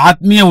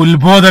ആത്മീയ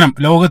ഉത്ബോധനം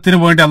ലോകത്തിന്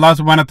വേണ്ടി അല്ലാഹു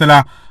സുബ്ഹാനഹു വ തആല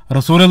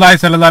റസൂലുള്ളാഹി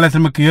സ്വല്ലല്ലാഹു അലൈഹി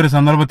വസല്ലമക്ക് ഈ ഒരു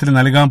സന്ദർഭത്തിൽ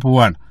നൽകാൻ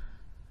പോവാണ്.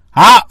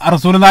 ആ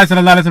റസൂലുള്ളാഹി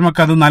സ്വല്ലല്ലാഹു അലൈഹി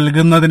വസല്ലമക്ക് അത്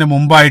നൽകുന്നതിന്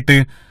മുമ്പായിട്ട്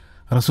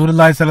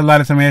റസൂലുള്ളാഹി സ്വല്ലല്ലാഹു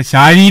അലൈഹി വസല്ലമയെ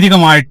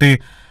ശാരീരികമായിട്ട്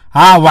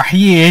ആ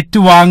വഹ്യി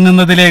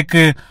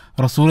ഏറ്റുവാങ്ങുന്നതിലേക്ക്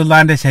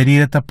റസൂലുള്ളാഹിന്റെ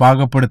ശരീരത്തെ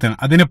പാകപ്പെടുത്തണം.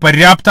 അതിന്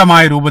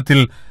പര്യാപ്തമായ രൂപത്തിൽ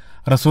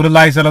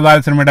റസൂലുള്ളാഹി സ്വല്ലല്ലാഹു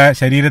അലൈഹി വസല്ലമയുടെ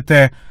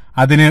ശരീരത്തെ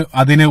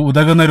അതിന്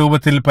ഉതകുന്ന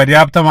രൂപത്തിൽ,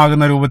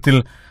 പര്യാപ്തമാകുന്ന രൂപത്തിൽ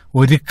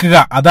ഒരുക്കുക.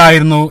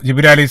 അതായിരുന്നു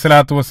ജിബ്രീൽ അലൈഹി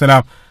സ്വലാത്തു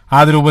വസ്സലാം. ആ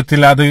രൂപത്തിൽ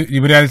അത്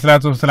ജിബ്രീൽ അലൈഹി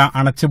സ്വലാത്തു വസ്സലാം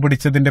അണച്ചു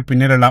പിടിച്ചതിന്റെ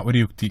പിന്നിലുള്ള ഒരു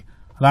യുക്തി.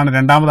 അതാണ്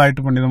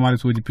രണ്ടാമതായിട്ട് പണ്ഡിതന്മാർ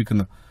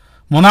സൂചിപ്പിക്കുന്നത്.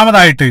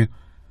 മൂന്നാമതായിട്ട്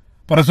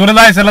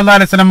റസൂലുള്ളാഹി സ്വല്ലല്ലാഹു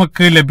അലൈഹി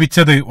വസല്ലമക്ക്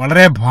ലഭിച്ചത്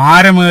വളരെ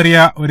ഭാരമേറിയ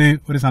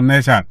ഒരു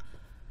സന്ദേശമാണ്.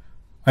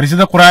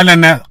 പരിശുദ്ധ ഖുർആനിൽ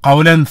തന്നെ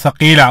ഖൗലൻ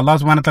സഖീല അല്ലാഹു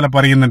സുബ്ഹാനഹു വ തആല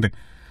പറയുന്നുണ്ട്.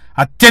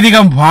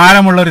 അത്യധികം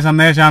ഭാരമുള്ള ഒരു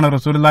സന്ദേശമാണ്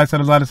റസൂലുള്ളാഹി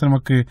സ്വല്ലല്ലാഹു അലൈഹി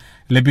വസല്ലമക്ക്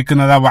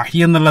ലഭിക്കുന്നത്. ആ വഹി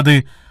എന്നുള്ളത്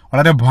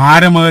വളരെ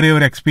ഭാരമേറിയ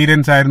ഒരു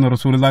എക്സ്പീരിയൻസ് ആയിരുന്നു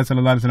റസൂലുള്ളാഹി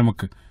സ്വല്ലല്ലാഹു അലൈഹി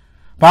വസല്ലമക്ക്.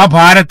 അപ്പൊ ആ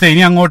ഭാരത്തെ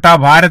ഇനി അങ്ങോട്ട് ആ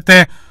ഭാരത്തെ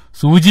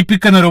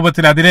സൂചിപ്പിക്കുന്ന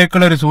രൂപത്തിൽ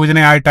അതിലേക്കുള്ള ഒരു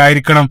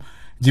സൂചനയായിട്ടായിരിക്കണം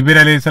ജിബ്രീൽ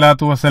അലൈഹി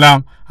സ്വലാത്തു വസ്സലാം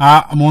ആ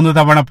 3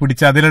 തവണ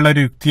പിടിച്ച് അതിലുള്ള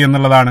ഒരു യുക്തി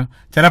എന്നുള്ളതാണ്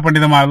ചില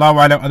പണ്ഡിതന്മാർ. അല്ലാഹു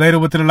അലം അതേ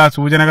രൂപത്തിലുള്ള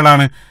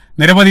സൂചനകളാണ്.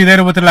 നിരവധി ഇതേ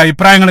രൂപത്തിലുള്ള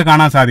അഭിപ്രായങ്ങൾ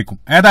കാണാൻ സാധിക്കും.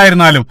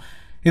 ഏതായിരുന്നാലും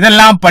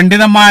ഇതെല്ലാം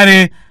പണ്ഡിതന്മാര്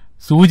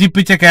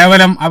സൂചിപ്പിച്ച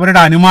കേവലം അവരുടെ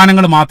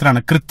അനുമാനങ്ങൾ മാത്രമാണ്.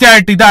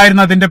 കൃത്യമായിട്ട്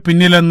ഇതായിരുന്നു അതിന്റെ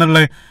പിന്നിൽ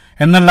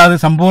എന്നുള്ളത്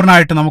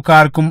സമ്പൂർണ്ണമായിട്ട് നമുക്ക്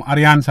ആർക്കും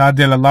അറിയാൻ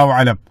സാധ്യമല്ല. അല്ലാഹു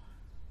അലം.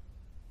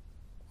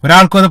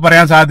 ഒരാൾക്കും അത്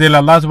പറയാൻ സാധ്യമല്ല.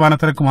 അല്ലാഹു സുബ്ഹാനഹു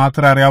വ തആലക്ക്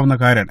മാത്രമേ അറിയാവുന്ന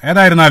കാര്യമാണ്.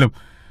 ഏതായിരുന്നാലും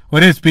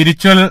ഒരു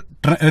സ്പിരിച്വൽ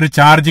ഒരു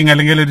ചാർജിങ്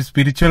അല്ലെങ്കിൽ ഒരു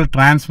സ്പിരിച്വൽ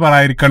ട്രാൻസ്ഫർ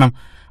ആയിരിക്കണം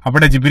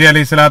അവിടെ ജിബ്രീൽ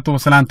അലൈഹി സ്വലാത്തു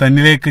വസ്സലാം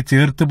തന്നിലേക്ക്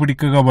ചേർത്ത്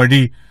പിടിക്കുക വഴി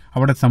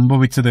അവിടെ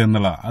സംഭവിച്ചത്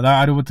എന്നുള്ളത്. അത് ആ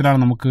രൂപത്തിലാണ്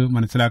നമുക്ക്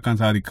മനസ്സിലാക്കാൻ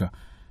സാധിക്കുക.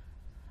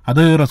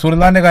 അത്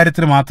റസൂലുള്ളാഹിന്റെ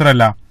കാര്യത്തിൽ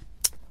മാത്രമല്ല,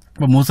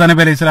 ഇപ്പൊ മൂസാ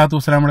നബി അലൈഹി സ്വലാത്തു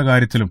വസ്സലാമിന്റെ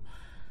കാര്യത്തിലും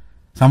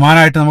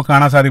സമാനമായിട്ട് നമുക്ക്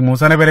കാണാൻ സാധിക്കും.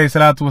 മൂസാ നബി അലൈഹി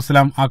സ്വലാത്തു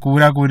വസ്സലാം ആ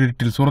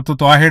കൂരാക്കൂരിട്ടിൽ സൂറത്ത്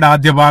ത്വാഹയുടെ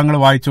ആദ്യ ഭാഗങ്ങൾ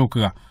വായിച്ചു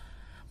നോക്കുക.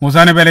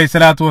 മൂസാ നബി അലൈഹി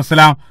സ്വലാത്തു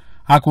വസ്സലാം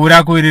ആ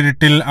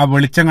കൂരാക്കൂരിട്ടിൽ ആ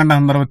വെളിച്ചം കണ്ട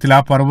സന്ദർഭത്തിൽ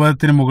ആ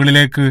പർവ്വതത്തിന്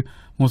മുകളിലേക്ക്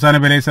മൂസാ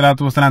നബി അലൈഹി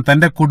സ്വലാത്തു വസ്സലാം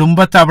തന്റെ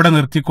കുടുംബത്തെ അവിടെ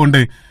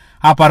നിർത്തിക്കൊണ്ട്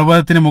ആ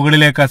പർവ്വതത്തിന്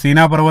മുകളിലേക്ക്,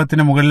 സീനാ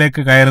പർവ്വതത്തിന്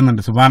മുകളിലേക്ക്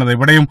കയറുന്നുണ്ട്. സുബ്ഹാനല്ലാഹ്.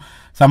 ഇവിടെയും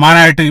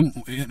സമാനമായിട്ട്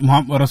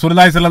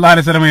റസൂലുള്ളാഹി സ്വല്ലല്ലാഹു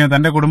അലൈഹി വസല്ലമയും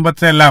തന്റെ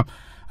കുടുംബത്തെ എല്ലാം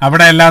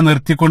അവിടെ എല്ലാം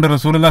നിർത്തിക്കൊണ്ട്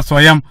റസൂലുള്ളാഹി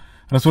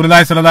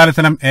സ്വല്ലല്ലാഹു അലൈഹി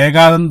വസല്ലം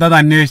ഏകാന്തത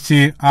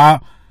അന്വേഷിച്ച് ആ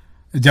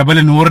ജബൽ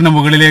നൂറിന്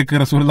മുകളിലേക്ക്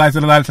റസൂലുള്ളാഹി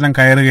സ്വല്ലല്ലാഹു അലൈഹി വസല്ലം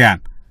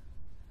കയറുകയാണ്.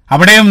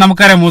 അവിടെയും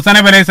നമുക്കറിയാം മൂസാ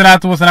നബി അലൈഹി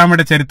സ്വലാത്തു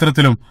വസ്സലാമിന്റെ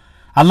ചരിത്രത്തിലും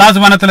അല്ലാഹു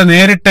സുബ്ഹാനഹു വ തആല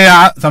നേരിട്ട്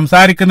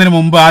സംസാരിക്കുന്നതിന്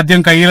മുമ്പ്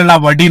ആദ്യം കയ്യിലുള്ള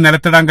വടി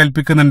നിലത്തിടാൻ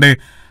കൽപ്പിക്കുന്നുണ്ട്.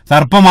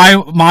 സർപ്പമായി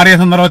മാറിയ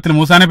സന്ദർഭത്തിൽ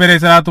മൂസാ നബി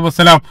അലൈഹി സ്വലാത്തു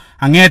വസ്സലാം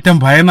അങ്ങേയറ്റം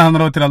ഭയന്ന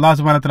സന്ദർഭത്തിൽ അല്ലാഹു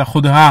സുബ്ഹാനഹു വ തആല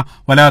ഖുദ്ഹാ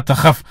വലാ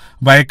തഖഫ്,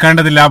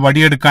 ഭയക്കേണ്ടതില്ല,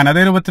 വടിയെടുക്കാൻ.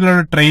 അതേ രൂപത്തിലുള്ള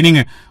ഒരു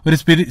ട്രെയിനിങ്, ഒരു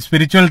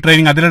സ്പിരിച്വൽ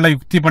ട്രെയിനിങ്, അതിലുള്ള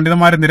യുക്തി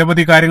പണ്ഡിതന്മാർ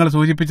നിരവധി കാര്യങ്ങൾ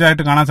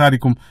സൂചിപ്പിച്ചതായിട്ട് കാണാൻ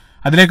സാധിക്കും.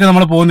 അതിലേക്ക്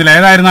നമ്മൾ പോകുന്നില്ല.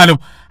 ഏതായിരുന്നാലും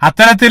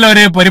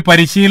അത്തരത്തിലൊരു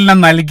പരിശീലനം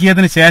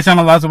നൽകിയതിന്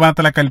ശേഷമാണ് അല്ലാഹു സുബ്ഹാനഹു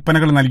വ തആല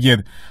കൽപ്പനകൾ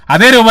നൽകിയത്.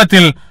 അതേ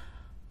രൂപത്തിൽ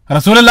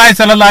റസൂലുള്ളാഹി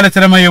സ്വല്ലല്ലാഹു അലൈഹി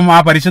വസല്ലമയും ആ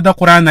പരിശുദ്ധ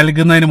ഖുർആൻ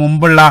നൽകുന്നതിന്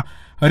മുമ്പുള്ള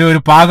ഒരു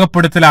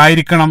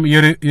പാകപ്പെടുത്തലായിരിക്കണം ഈ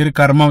ഒരു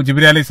കർമ്മം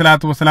ജിബ്രീൽ അലൈഹി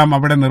സ്വലാത്തു വസ്സലാം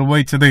അവിടെ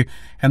നിർവഹിച്ചത്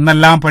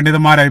എന്നെല്ലാം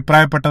പണ്ഡിതന്മാർ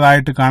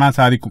അഭിപ്രായപ്പെട്ടതായിട്ട് കാണാൻ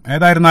സാധിക്കും.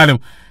 ഏതായിരുന്നാലും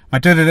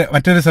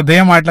മറ്റൊരു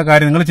ശ്രദ്ധേയമായിട്ടുള്ള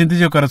കാര്യം നിങ്ങൾ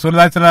ചിന്തിച്ചു നോക്കുക.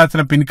 റസൂലുള്ളാഹി സ്വല്ലല്ലാഹു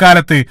അലൈഹി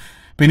വസല്ലം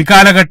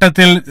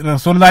പിൻകാലഘട്ടത്തിൽ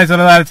റസൂലുള്ളാഹി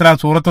സ്വല്ലല്ലാഹു അലൈഹി വസല്ലം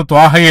സൂറത്ത്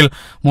ത്വാഹയിൽ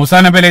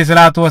മൂസാ നബി അലൈഹി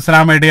സ്വലാത്തു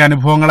വസ്സലാമയുടെ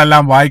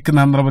അനുഭവങ്ങളെല്ലാം വായിക്കുന്ന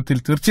സന്ദർഭത്തിൽ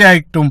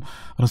തീർച്ചയായിട്ടും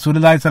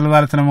റസൂലുള്ളാഹി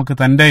സ്വല്ലല്ലാഹു അലൈഹി വസല്ലമക്ക്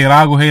തന്റെ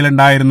ഇറാ ഗുഹയിൽ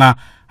ഉണ്ടായിരുന്ന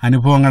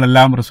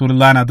അനുഭവങ്ങളെല്ലാം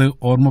റസൂലുള്ളാഹിനെ അത്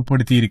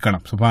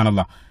ഓർമ്മപ്പെടുത്തിയിരിക്കണം.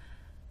 സുബ്ഹാനല്ലാഹ്.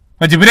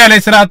 അപ്പൊ ജിബ്രീൽ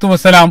അലൈഹി സ്വലാത്തു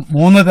വസ്സലാം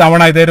 3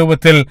 തവണ ഇതേ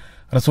രൂപത്തിൽ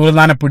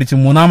റസൂലുള്ളാഹിനെ പിടിച്ച്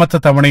 3ാമത്തെ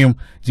തവണയും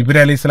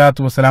ജിബ്രീൽ അലൈഹി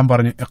സ്വലാത്തു വസ്സലാം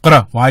പറഞ്ഞു ഇഖ്റ,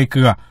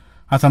 വായിക്കുക.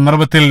 ആ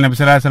സന്ദർഭത്തിൽ നബി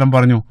സല്ലല്ലാഹു അലൈഹി വസല്ലം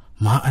പറഞ്ഞു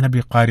മാ അന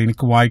ബിഖാരി,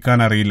 എനിക്ക് വായിക്കാൻ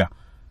അറിയില്ല.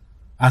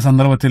 ആ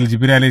സന്ദർഭത്തിൽ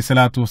ജിബ്രീൽ അലൈഹി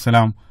സ്വലാത്തു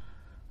വസ്സലാം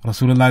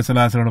റസൂലുള്ളാഹി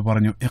സ്വല്ലല്ലാഹു അലൈഹി വസല്ലം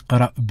പറഞ്ഞു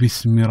ഇഖ്റ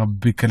ബിസ്മി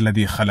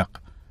റബ്ബിക്കല്ലദീ ഖലഖ്.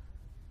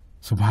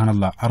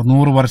 സുബ്ഹാനല്ലാഹ്.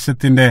 600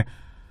 വർഷത്തിന്റെ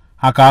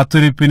ആ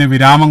കാത്തിരിപ്പിന്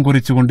വിരാമം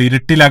കുറിച്ചുകൊണ്ട്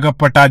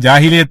ഇരുട്ടിലകപ്പെട്ട,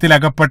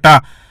 ജാഹിലിയത്തിലകപ്പെട്ട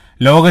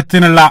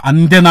ലോകത്തിനുള്ള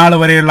അന്ത്യനാൾ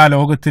വരെയുള്ള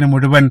ലോകത്തിന്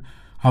മുഴുവൻ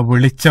ആ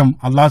വെളിച്ചം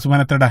അല്ലാഹു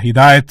സുബ്ഹാനഹു വ തആലയുടെ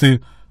ഹിദായത്ത്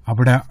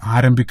അവിടെ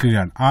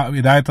ആരംഭിക്കുകയാണ്. ആ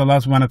ഹിദായത്ത്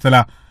അല്ലാഹു സുബ്ഹാനഹു വ തആല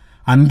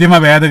അന്തിമ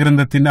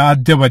വേദഗ്രന്ഥത്തിന്റെ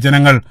ആദ്യ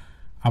വചനങ്ങൾ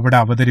അവിടെ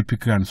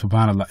അവതരിപ്പിക്കുകയാണ്.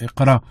 സുബ്ഹാനല്ലാഹ്.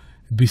 ഇഖ്റ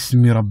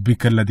ബിസ്മി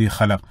റബ്ബിക്കല്ലദീ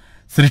ഖലഖ്,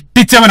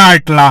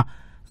 സൃഷ്ടിച്ചവനായിട്ടുള്ള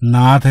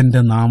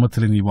നാഥന്റെ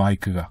നാമത്തിൽ നീ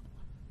വായിക്കുക.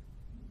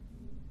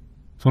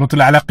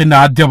 സൂറത്തുൽ അലഖിന്റെ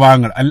ആദ്യ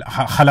ഭാഗങ്ങൾ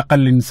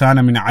ഖലഖൽ ഇൻസാന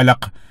മിൻ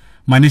അലഖ്,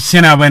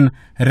 മനുഷ്യനെ അവൻ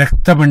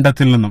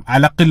രക്തപിണ്ഡത്തിൽ നിന്നും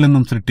അലഖിൽ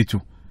നിന്നും സൃഷ്ടിച്ചു.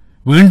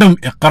 വീണ്ടും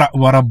ഇഖ്റ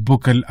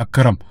വറബ്ബുക്കൽ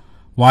അക്രം,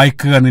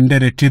 വായിക്കുക, നിന്റെ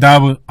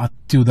രക്ഷിതാവ്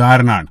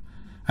അത്യുദാരനാണ്.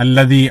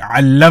 അല്ലദീ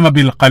അല്ലമ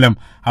ബിൽ ഖലം,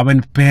 അവൻ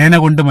പേന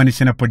കൊണ്ട്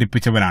മനുഷ്യനെ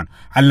പഠിപ്പിച്ചവനാണ്.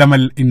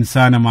 അല്ലമൽ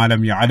ഇൻസാന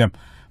മാലം യഅലം,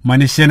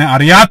 മനുഷ്യന്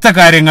അറിയാത്ത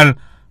കാര്യങ്ങൾ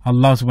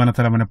അല്ലാഹു സുബ്ഹാനഹു വ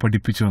തആല അവനെ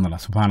പഠിപ്പിച്ചു എന്നുള്ള.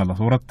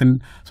 സുബ്ഹാനല്ലാഹ്.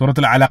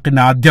 സൂറത്തുൽ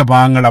അലഖിന്റെ ആദ്യ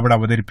ഭാഗങ്ങൾ അവിടെ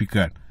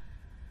അവതരിപ്പിക്കുകയാണ്.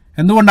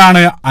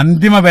 എന്തുകൊണ്ടാണ്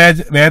അന്തിമ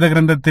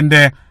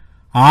വേദഗ്രന്ഥത്തിന്റെ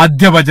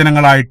ആദ്യ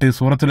വചനങ്ങളായിട്ട്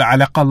സൂറത്തുൽ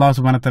അലഖ് അല്ലാഹു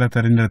സുബ്ഹാനഹു വ തആല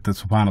തിരഞ്ഞെടുത്തത്?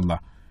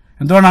 സുബ്ഹാനല്ലാഹ്.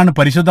 എന്തുകൊണ്ടാണ്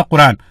പരിശുദ്ധ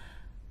ഖുർആൻ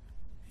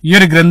ഈ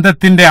ഒരു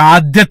ഗ്രന്ഥത്തിന്റെ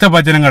ആദ്യത്തെ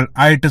വചനങ്ങൾ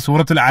ആയിട്ട്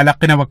സൂറത്തുൽ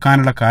അലഖിനെ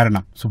വെക്കാനുള്ള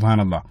കാരണം?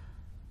 സുബ്ഹാനല്ലാഹ്.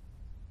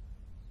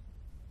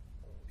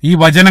 ഈ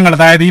വചനങ്ങൾ,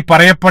 അതായത് ഈ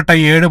പറയപ്പെട്ട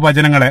 7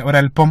 വചനങ്ങളെ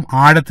ഒരല്പം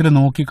ആഴത്തിൽ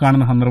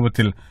നോക്കിക്കാണുന്ന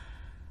സന്ദർഭത്തിൽ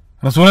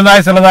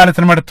റസൂലുള്ളാഹി സ്വല്ലല്ലാഹു അലൈഹി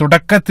വസല്ലമയുടെ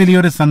തുടക്കത്തിൽ ഈ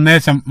ഒരു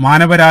സന്ദേശം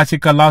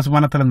മാനവരാശിക്ക് അല്ലാഹു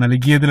സുബ്ഹാനഹു വ തആല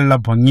നൽകിയതിലുള്ള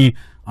ഭംഗി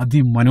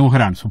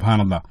അതിമനോഹരാണ്.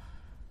 സുബ്ഹാനല്ലാഹ്.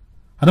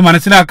 അത്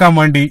മനസ്സിലാക്കാൻ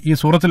വേണ്ടി ഈ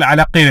സൂറത്തുൽ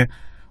അലഖിൽ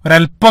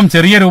ഒരല്പം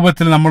ചെറിയ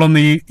രൂപത്തിൽ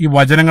നമ്മളൊന്ന് ഈ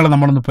വചനങ്ങൾ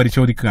നമ്മളൊന്ന്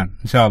പരിശോധിക്കുകയാണ്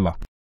ഇൻഷാ അല്ലാഹ്.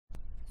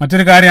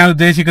 മറ്റൊരു കാര്യമാണ്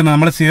ഉദ്ദേശിക്കുന്നത്,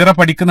 നമ്മൾ സീറ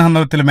പഠിക്കുന്ന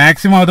സന്ദർഭത്തിൽ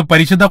മാക്സിമം അത്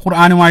പരിശുദ്ധ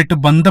ഖുർആനുമായിട്ട്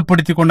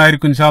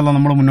ബന്ധപ്പെടുത്തിക്കൊണ്ടായിരിക്കും ഇൻഷാ അല്ലാഹ്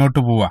നമ്മൾ മുന്നോട്ട്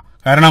പോവുക.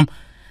 കാരണം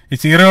ഈ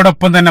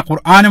സീറയോടൊപ്പം തന്നെ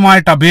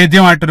ഖുർആനുമായിട്ട്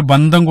അഭേദ്യമായിട്ടൊരു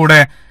ബന്ധം കൂടെ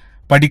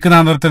പഠിക്കുന്ന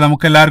സന്ദർഭത്തിൽ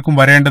നമുക്ക് എല്ലാവർക്കും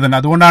വരേണ്ടതുണ്ട്.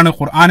 അതുകൊണ്ടാണ്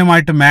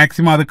ഖുർആനുമായിട്ട്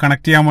മാക്സിമം അത്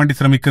കണക്ട് ചെയ്യാൻ വേണ്ടി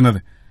ശ്രമിക്കുന്നത്.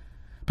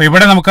 ഇപ്പൊ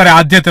ഇവിടെ നമുക്കറിയാം,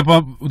 ആദ്യത്തെ ഇപ്പൊ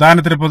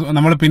ഉദാഹരണത്തിന് ഇപ്പൊ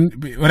നമ്മൾ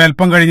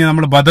ഒരല്പം കഴിഞ്ഞ്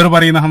നമ്മൾ ബദർ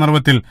പറയുന്ന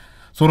സന്ദർഭത്തിൽ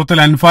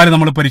സൂറത്തുൽ അൻഫാൽ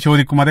നമ്മൾ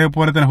പരിശോധിക്കും.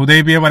 അതേപോലെ തന്നെ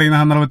ഹുദൈബിയ പറയുന്ന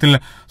സന്ദർഭത്തിൽ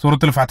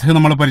സൂറത്തുൽ ഫത്ഹ്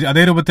നമ്മൾ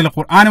അതേ രൂപത്തിൽ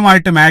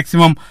ഖുർആനുമായിട്ട്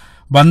മാക്സിമം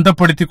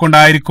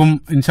ബന്ധപ്പെടുത്തിക്കൊണ്ടായിരിക്കും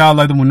ഇൻഷാ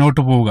അല്ലാഹ് ഇത്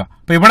മുന്നോട്ട് പോവുക.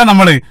 അപ്പൊ ഇവിടെ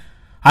നമ്മൾ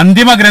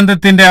അന്തിമ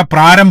ഗ്രന്ഥത്തിന്റെ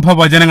പ്രാരംഭ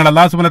വചനങ്ങൾ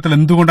അല്ലാഹു സുബ്ഹാനഹു വ തആല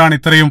എന്തുകൊണ്ടാണ്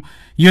ഇത്രയും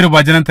ഈ ഒരു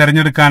വചനം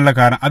തെരഞ്ഞെടുക്കാനുള്ള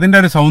കാരണം, അതിന്റെ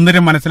ഒരു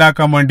സൗന്ദര്യം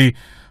മനസ്സിലാക്കാൻ വേണ്ടി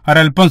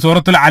ഒരല്പം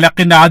സൂറത്തുൽ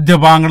അലഖിന്റെ ആദ്യ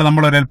ഭാഗങ്ങൾ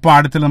നമ്മൾ ഒരല്പം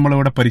ആഴത്തിൽ നമ്മൾ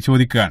ഇവിടെ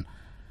പരിശോധിക്കുകയാണ്.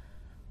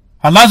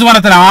 അല്ലാഹു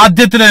സുബ്ഹാനഹു വ തആല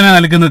ആദ്യത്തിൽ തന്നെ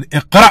നൽകുന്നത്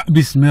ഇഖ്റ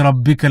ബിസ്മി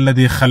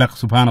റബ്ബിക്കല്ലദീ ഖലഖ്.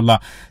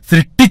 സുബ്ഹാനല്ലാഹ്,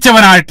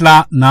 സൃഷ്ടിച്ചവനായിട്ടുള്ള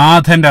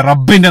നാഥന്റെ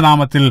റബ്ബിന്റെ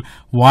നാമത്തിൽ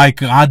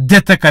വായിക്കുക.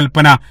 ആദ്യത്തെ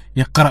കൽപ്പന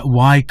ഇഖ്റ,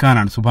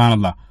 വായിക്കാനാണ്.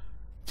 സുബ്ഹാനല്ലാഹ്,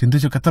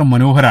 ചിന്തിച്ചു എത്ര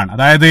മനോഹരാണ്.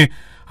 അതായത്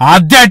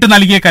ആദ്യമായിട്ട്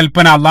നൽകിയ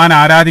കൽപ്പന അള്ളാഹിനെ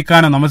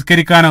ആരാധിക്കാനോ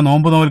നമസ്കരിക്കാനോ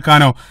നോമ്പ്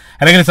നോൽക്കാനോ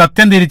അല്ലെങ്കിൽ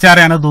സത്യം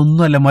തിരിച്ചറിയാനോ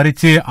അതൊന്നുമല്ല,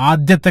 മറിച്ച്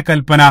ആദ്യത്തെ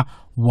കൽപ്പന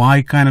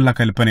വായിക്കാനുള്ള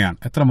കൽപ്പനയാണ്.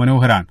 എത്ര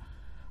മനോഹരാണ്.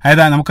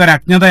 അതായത് നമുക്കൊരു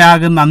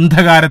അജ്ഞതയാകുന്ന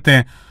അന്ധകാരത്തെ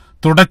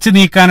തുടച്ചു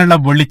നീക്കാനുള്ള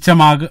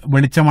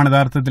വെളിച്ചമാണ്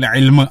യഥാർത്ഥത്തിൽ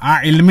ഇൽമ്. ആ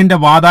ഇൽമിന്റെ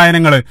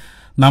വാതായനങ്ങൾ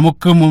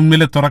നമുക്ക്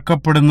മുമ്പിൽ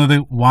തുറക്കപ്പെടുന്നത്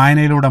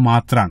വായനയിലൂടെ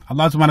മാത്രമാണ്.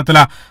 അല്ലാഹു സുബ്ഹാനഹു വ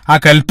തആല ആ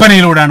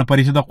കൽപ്പനയിലൂടെയാണ്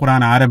പരിശുദ്ധ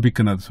ഖുർആൻ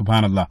ആരംഭിക്കുന്നത്.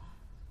 സുബ്ഹാനല്ലാഹ്,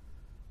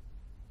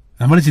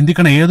 നമ്മൾ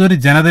ചിന്തിക്കണം ഏതൊരു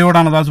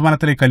ജനതയോടാണ് അല്ലാഹു സുബ്ഹാനഹു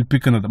വ തആല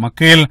കൽപ്പിക്കുന്നത്.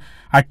 മക്കയിൽ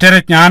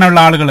അക്ഷരജ്ഞാനമുള്ള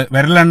ആളുകൾ,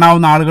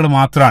 വിരലെണ്ണാവുന്ന ആളുകൾ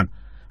മാത്രമാണ്.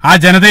 ആ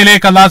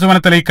ജനതയിലേക്ക് അല്ലാഹു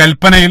സുബ്ഹാനഹു വ തആല ഈ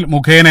കൽപ്പനയിൽ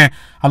മുഖേന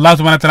അല്ലാഹു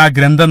സുബ്ഹാനഹു വ തആല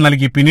ഗ്രന്ഥം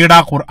നൽകി. പിന്നീട്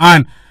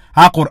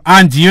ആ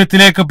ഖുർആൻ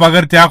ജീവിതത്തിലേക്ക്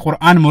പകർത്തി ആ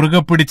ഖുർആൻ മുറുകെ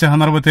പിടിച്ച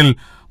സന്ദർഭത്തിൽ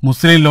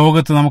മുസ്ലിം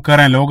ലോകത്ത്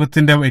നമുക്കറിയാം,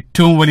 ലോകത്തിന്റെ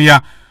ഏറ്റവും വലിയ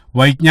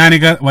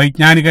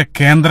വൈജ്ഞാനിക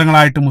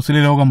കേന്ദ്രങ്ങളായിട്ട്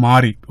മുസ്ലിം ലോകം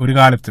മാറി. ഒരു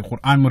കാലത്ത്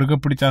ഖുർആൻ മുറുകെ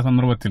പിടിച്ച ആ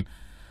സന്ദർഭത്തിൽ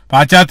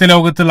പാശ്ചാത്യ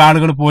ലോകത്തുള്ള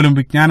ആളുകൾ പോലും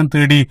വിജ്ഞാനം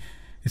തേടി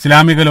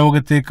ഇസ്ലാമിക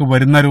ലോകത്തേക്ക്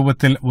വരുന്ന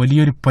രൂപത്തിൽ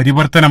വലിയൊരു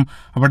പരിവർത്തനം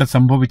അവിടെ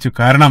സംഭവിച്ചു.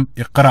 കാരണം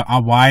ഇഖ്റ, ആ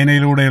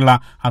വായനയിലൂടെയുള്ള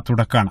ആ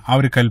തുടക്കമാണ്. ആ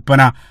ഒരു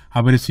കൽപ്പന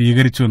അവർ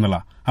സ്വീകരിച്ചു എന്നുള്ള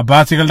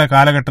അബ്ബാസികളുടെ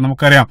കാലഘട്ടം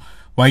നമുക്കറിയാം,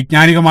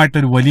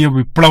 വൈജ്ഞാനികമായിട്ടൊരു വലിയ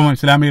വിപ്ലവം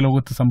ഇസ്ലാമിക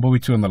ലോകത്ത്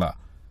സംഭവിച്ചു എന്നുള്ളതാണ്.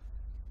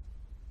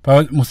 ഇപ്പൊ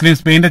മുസ്ലിം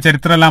സ്പെയിന്റെ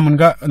ചരിത്രമെല്ലാം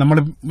നമ്മൾ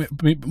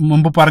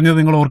മുമ്പ് പറഞ്ഞത്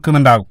നിങ്ങൾ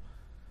ഓർക്കുന്നുണ്ടാകും.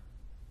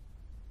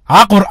 ആ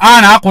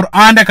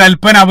ഖുർആന്റെ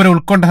കൽപ്പന അവർ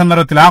ഉൾക്കൊണ്ട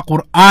സന്ദർഭത്തിൽ ആ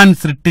ഖുർആൻ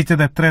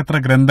സൃഷ്ടിച്ചത് എത്രയെത്ര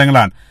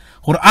ഗ്രന്ഥങ്ങളാണ്.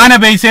 ഖുർആനെ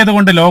ബേസ്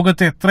ചെയ്തുകൊണ്ട്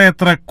ലോകത്ത്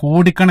എത്രയെത്ര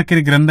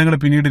കോടിക്കണക്കിന് ഗ്രന്ഥങ്ങൾ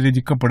പിന്നീട്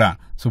രചിക്കപ്പെടാൻ.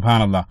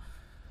 സുബ്ഹാനല്ലാഹ്,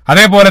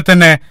 അതേപോലെ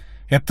തന്നെ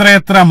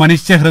എത്രയെത്ര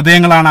മനുഷ്യ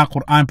ഹൃദയങ്ങളാണ് ആ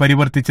ഖുർആൻ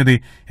പരിവർത്തിച്ചത്.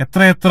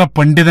 എത്രയെത്ര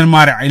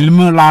പണ്ഡിതന്മാരെ,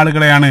 ഇൽമുള്ള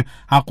ആളുകളെയാണ്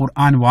ആ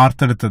ഖുർആൻ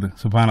വാർത്തെടുത്തത്.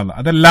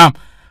 സുബ്ഹാനല്ലാഹ്,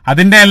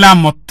 അതിന്റെ എല്ലാം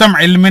മൊത്തം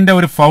ഇൽമിന്റെ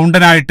ഒരു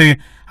ഫൗണ്ടനായിട്ട്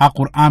ആ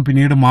ഖുർആൻ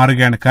പിന്നീട്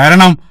മാറുകയാണ്.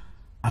 കാരണം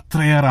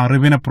അത്രയേറെ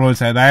അറിവിനെ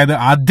പ്രോത്സാഹിക്കും. അതായത്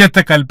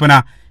ആദ്യത്തെ കൽപ്പന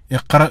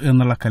ഇഖ്റ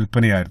എന്നുള്ള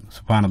കൽപ്പനയായിരുന്നു.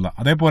 സുബ്ഹാനല്ലാഹ്,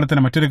 അതേപോലെ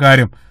തന്നെ മറ്റൊരു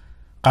കാര്യം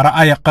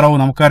ഖറഅ യഖ്റഉ,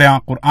 നമുക്കറിയാം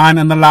ഖുർആൻ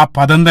എന്നുള്ള ആ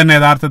പദം തന്നെ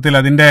യഥാർത്ഥത്തിൽ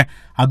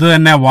അത്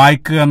തന്നെ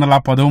വായിക്കുക എന്നുള്ള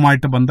ആ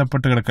പദവുമായിട്ട്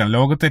ബന്ധപ്പെട്ട് കിടക്കുകയാണ്.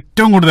 ലോകത്തെ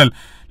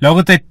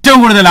ഏറ്റവും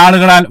കൂടുതൽ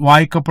ആളുകളാൽ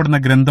വായിക്കപ്പെടുന്ന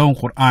ഗ്രന്ഥവും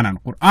ഖുർആനാണ്.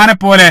 ഖുർആനെ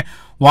പോലെ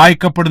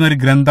വായിക്കപ്പെടുന്ന ഒരു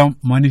ഗ്രന്ഥം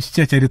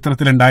മനുഷ്യ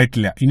ചരിത്രത്തിൽ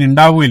ഉണ്ടായിട്ടില്ല, ഇനി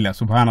ഉണ്ടാവുകയില്ല.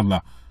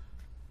 സുബ്ഹാനല്ലാഹ്,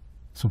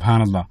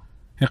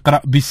 ഇഖ്റ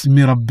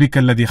ബിസ്മി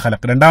റബ്ബിക്കല്ലദീ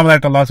ഖലഖ്.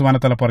 രണ്ടാമതായിട്ട് അല്ലാഹു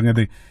സുബ്ഹാനഹു വ തആല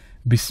പറഞ്ഞത്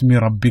ബിസ്മി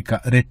റബ്ബിക,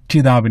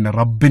 രക്ഷിതാവിന്റെ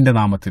റബ്ബിന്റെ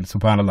നാമത്തിൽ.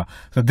 സുബ്ഹാനല്ലാഹ്,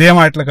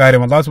 ശ്രദ്ധേയമായിട്ടുള്ള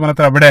കാര്യം, അല്ലാഹു സുബ്ഹാനഹു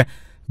വ തആല അവിടെ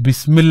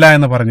ബിസ്മില്ല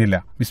എന്ന് പറഞ്ഞില്ല.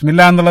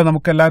 ബിസ്മില്ല എന്നുള്ളത്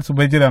നമുക്ക് എല്ലാവരും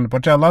സുപരിചിതമാണ്.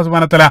 പക്ഷെ അല്ലാഹു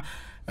സുബ്ഹാനഹു വ തആല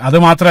അത്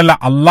മാത്രമല്ല,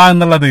 അള്ളാഹ്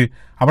എന്നുള്ളത്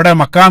അവിടെ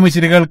മക്കാ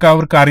മുശ്രിക്കുകൾക്ക്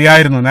അവർക്ക്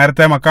അറിയായിരുന്നു.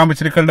 നേരത്തെ മക്കാ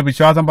മുശ്രിക്കുകളുടെ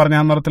വിശ്വാസം പറഞ്ഞ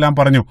സന്ദർഭത്തിൽ ഞാൻ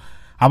പറഞ്ഞു,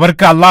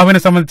 അവർക്ക്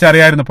അള്ളാഹുവിനെ സംബന്ധിച്ച്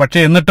അറിയായിരുന്നു. പക്ഷെ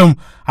എന്നിട്ടും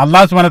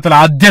അല്ലാഹു സുബ്ഹാനഹു വ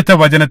തആല ആദ്യത്തെ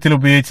വചനത്തിൽ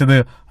ഉപയോഗിച്ചത്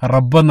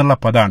റബ്ബ് എന്നുള്ള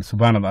പദമാണ്.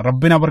 സുബ്ഹാനല്ലാഹ്,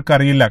 റബ്ബിനെ അവർക്ക്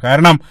അറിയില്ല.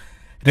 കാരണം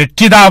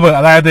രക്ഷിതാവ്,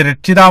 അതായത്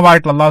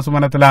രക്ഷിതാവായിട്ടുള്ള അല്ലാഹു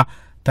സുബ്ഹാനഹു വ തആല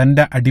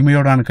തന്റെ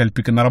അടിമയോടാണ്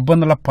കൽപ്പിക്കുന്നത്. റബ്ബ്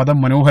എന്നുള്ള പദം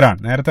മനോഹരാണ്.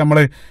 നേരത്തെ നമ്മൾ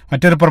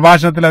മറ്റൊരു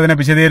പ്രഭാഷണത്തിൽ അതിനെ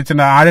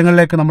വിശദീകരിച്ചിട്ടുണ്ട്.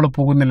 ആഴങ്ങളിലേക്ക് നമ്മൾ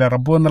പോകുന്നില്ല.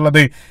 റബ്ബ് എന്നുള്ളത്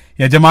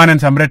യജമാനൻ,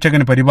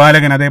 സംരക്ഷകൻ,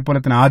 പരിപാലകൻ, അതേപോലെ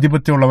തന്നെ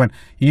ആധിപത്യമുള്ളവൻ,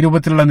 ഈ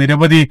രൂപത്തിലുള്ള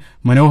നിരവധി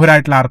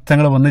മനോഹരമായിട്ടുള്ള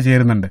അർത്ഥങ്ങൾ വന്നു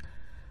ചേരുന്നുണ്ട്.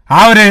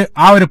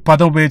 ആ ഒരു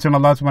പദം ഉപയോഗിച്ചുകൊണ്ട്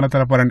അല്ലാഹു സുബ്ഹാനഹു വ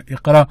തആല പറയുന്നത്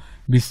ഇഖ്റ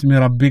ബിസ്മി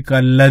റബ്ബിക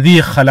അല്ലദീ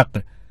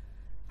ഖലഖ്.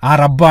 ആ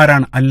റബ്ബ്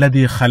ആരാണ്?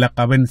 അല്ലദീ ഖലഖ്,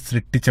 അവൻ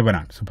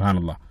സൃഷ്ടിച്ചവനാണ്.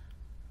 സുബ്ഹാനല്ലാഹ്,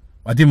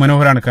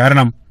 അതിമനോഹരാണ്.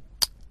 കാരണം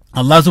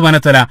അല്ലാഹു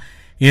സുബ്ഹാനഹു വ തആല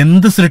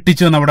എന്ത്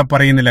സൃഷ്ടിച്ചു എന്ന് അവിടെ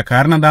പറയുന്നില്ല.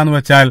 കാരണം എന്താന്ന്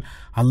വെച്ചാൽ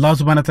അല്ലാഹു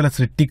സുബ്ഹാനഹു വ തആല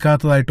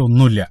സൃഷ്ടിക്കാത്തതായിട്ട്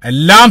ഒന്നുമില്ല.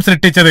 എല്ലാം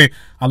സൃഷ്ടിച്ചത്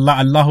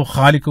അല്ലാഹു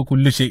ഖാലിഖു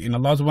കുല്ലി ഷൈഇൻ.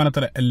 അല്ലാഹു സുബ്ഹാനഹു വ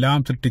തആല എല്ലാം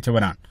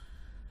സൃഷ്ടിച്ചവനാണ്.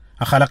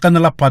 ആ ഖലഖ്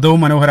എന്നുള്ള പദവും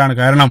മനോഹരാണ്.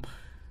 കാരണം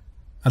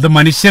അത്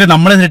മനുഷ്യരെ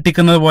നമ്മൾ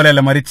സൃഷ്ടിക്കുന്നത്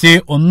പോലെയല്ല, മറിച്ച്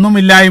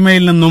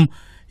ഒന്നുമില്ലായ്മയിൽ നിന്നും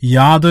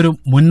യാതൊരു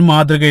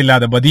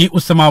മുൻമാതൃകയില്ലാതെ,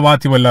 ബദീഉസ്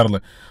സമാവാതി വൽ അർള്,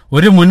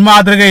 ഒരു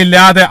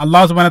മുൻമാതൃകയില്ലാതെ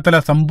അല്ലാഹു സുബ്ഹാനഹു വ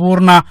തആല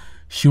സമ്പൂർണ്ണ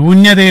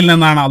ശൂന്യതയിൽ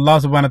നിന്നാണ്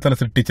അല്ലാഹു സുബ്ഹാനഹു വ തആല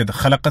സൃഷ്ടിച്ചത്.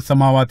 ഖലഖസ്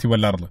സമാവാതി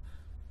വൽ അർള്.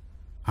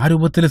 ആ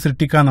രൂപത്തിൽ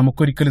സൃഷ്ടിക്കാൻ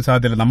നമുക്കൊരിക്കലും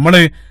സാധ്യമല്ല.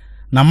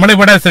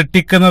 നമ്മളിവിടെ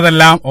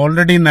സൃഷ്ടിക്കുന്നതെല്ലാം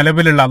ഓൾറെഡി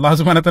നിലവിലുള്ള അള്ളാഹു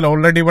സുബ്ഹാനഹു വ തആല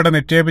ഓൾറെഡി ഇവിടെ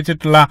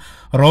നിക്ഷേപിച്ചിട്ടുള്ള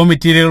റോ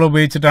മെറ്റീരിയലുകൾ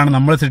ഉപയോഗിച്ചിട്ടാണ്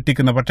നമ്മൾ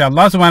സൃഷ്ടിക്കുന്നത്. പക്ഷെ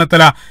അള്ളാഹു സുബ്ഹാനഹു വ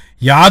തആല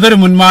യാതൊരു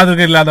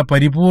മുൻമാതൃകയില്ലാതെ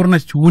പരിപൂർണ്ണ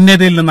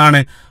ശൂന്യതയിൽ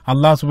നിന്നാണ്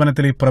അള്ളാഹു സുബ്ഹാനഹു വ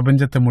തആല ഈ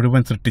പ്രപഞ്ചത്തെ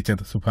മുഴുവൻ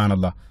സൃഷ്ടിച്ചത്.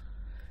 സുബ്ഹാനല്ലാഹ്.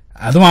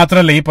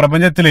 അതുമാത്രമല്ല, ഈ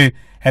പ്രപഞ്ചത്തില്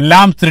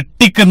എല്ലാം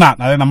സൃഷ്ടിക്കുന്ന,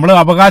 അതായത് നമ്മൾ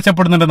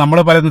അവകാശപ്പെടുന്നുണ്ട് നമ്മൾ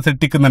പലതും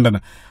സൃഷ്ടിക്കുന്നുണ്ടെന്ന്,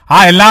 ആ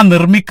എല്ലാം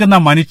നിർമ്മിക്കുന്ന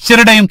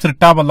മനുഷ്യരുടെയും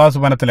സൃഷ്ടാവ് അല്ലാഹു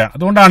സുബ്ഹാനഹു വ തആലയാണ്.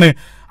 അതുകൊണ്ടാണ്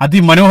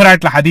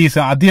അതിമനോഹരമായിട്ടുള്ള ഹദീസ്,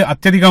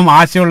 അത്യധികം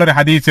ആശയമുള്ള ഒരു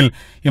ഹദീസിൽ,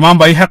 ഇമാം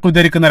ബൈഹഖി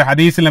ഉദ്ധരിക്കുന്ന ഒരു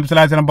ഹദീസിൽ നബി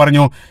സല്ലല്ലാഹു അലൈഹി വസല്ലം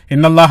പറഞ്ഞു,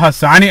 ഇന്നല്ലാഹ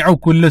സാനിഉ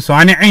കുല്ലു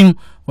സാനിഇൻ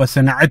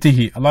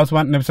വസനഅതിഹി.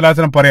 നബി സല്ലല്ലാഹു അലൈഹി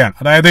വസല്ലം പറയാൻ,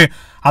 അതായത്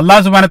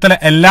അല്ലാഹു സുബ്ഹാനഹു വ തആല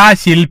എല്ലാ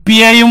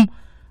ശില്പിയെയും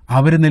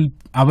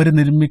അവര്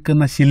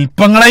നിർമ്മിക്കുന്ന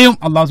ശില്പങ്ങളെയും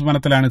അല്ലാഹു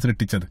സുബ്ഹാനഹു വ തആലയാണ്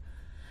സൃഷ്ടിച്ചത്.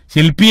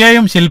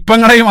 ശില്പിയെയും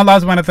ശില്പങ്ങളെയും അല്ലാഹു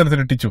സുബ്ഹാനഹു വ തആല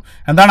സൃഷ്ടിച്ചു.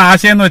 എന്താണ്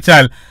ആശയം എന്ന്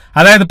വെച്ചാൽ,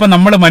 അതായത് ഇപ്പൊ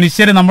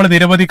നമ്മൾ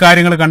നിരവധി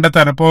കാര്യങ്ങൾ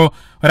കണ്ടെത്താറ്. ഇപ്പോ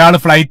ഒരാൾ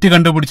ഫ്ലൈറ്റ്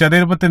കണ്ടുപിടിച്ചു,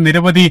 അതേപോലത്തെ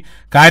നിരവധി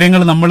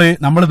കാര്യങ്ങൾ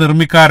നമ്മൾ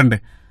നിർമ്മിക്കാറുണ്ട്.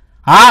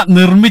 ആ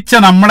നിർമ്മിച്ച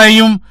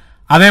നമ്മളെയും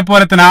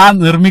അതേപോലെ തന്നെ ആ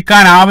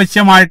നിർമ്മിക്കാൻ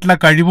ആവശ്യമായിട്ടുള്ള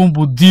കഴിവും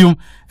ബുദ്ധിയും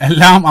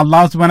എല്ലാം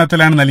അല്ലാഹു സുബ്ഹാനഹു വ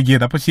തആലയാണ്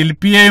നൽകിയത്. അപ്പൊ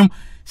ശില്പിയെയും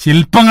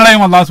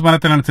ശില്പങ്ങളെയും അല്ലാഹു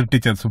സുബ്ഹാനഹു വ തആലയാണ്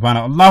സൃഷ്ടിച്ചത്.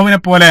 സുബ്ഹാനല്ലാഹ്.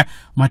 അല്ലാഹുവിനെ പോലെ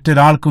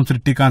മറ്റൊരാൾക്കും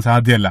സൃഷ്ടിക്കാൻ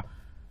സാധ്യമല്ല.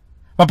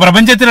 അപ്പൊ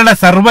പ്രപഞ്ചത്തിലുള്ള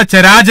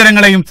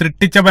സർവ്വചരാചരങ്ങളെയും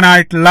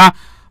സൃഷ്ടിച്ചവനായിട്ടുള്ള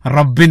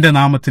റബ്ബിന്റെ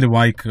നാമത്തിൽ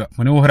വായിക്കുക.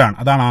 മനോഹരാണ്.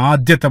 അതാണ്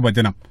ആദ്യത്തെ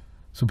വചനം.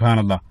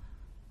 സുബ്ഹാനല്ലാഹ്,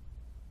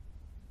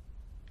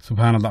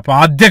 സുബ്ഹാനല്ലാഹ്. അപ്പൊ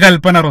ആദ്യ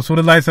കൽപ്പന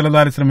റസൂലുള്ളാഹി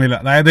സ്വല്ലല്ലാഹു അലൈഹി വസല്ലം,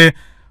 അതായത്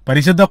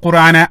പരിശുദ്ധ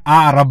ഖുർആനെ ആ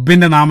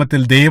റബ്ബിന്റെ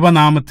നാമത്തിൽ,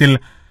 ദൈവനാമത്തിൽ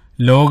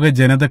ലോക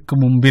ജനതയ്ക്ക്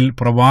മുമ്പിൽ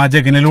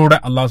പ്രവാചകനിലൂടെ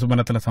അല്ലാഹു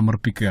സുബ്ഹാനഹു വ തആല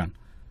സമർപ്പിക്കുകയാണ്.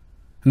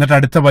 എന്നിട്ട്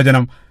അടുത്ത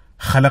വചനം,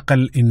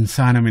 ഖലഖൽ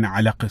ഇൻസാന മിൻ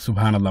അലഖ്.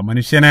 സുബ്ഹാനല്ലാഹ്.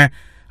 മനുഷ്യനെ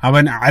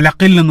അവൻ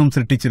അലക്കിൽ നിന്നും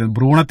സൃഷ്ടിച്ചിരുന്നു,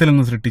 ഭ്രൂണത്തിൽ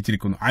നിന്നും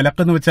സൃഷ്ടിച്ചിരിക്കുന്നു.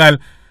 അലക്ക് എന്ന് വെച്ചാൽ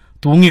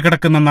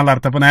തൂങ്ങിക്കിടക്കുന്ന എന്നുള്ള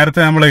അർത്ഥം. അപ്പൊ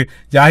നേരത്തെ നമ്മൾ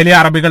ജാഹിലിയ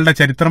അറബികളുടെ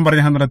ചരിത്രം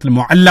പറഞ്ഞ സന്ദർഭത്തിൽ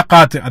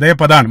മുഅല്ലഖാത്ത്, അതേ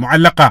പദാണ്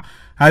മുഅല്ലഖ.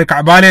 അത്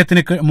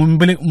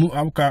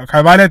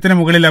കഅബാലയത്തിന്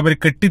മുകളിൽ അവർ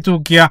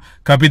കെട്ടിത്തൂക്കിയ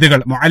കവിതകൾ,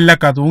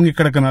 മുഅല്ലഖ,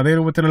 തൂങ്ങിക്കിടക്കുന്ന അതേ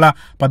രൂപത്തിലുള്ള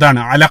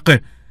പദാണ് അലക്ക്.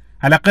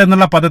 അലക്ക്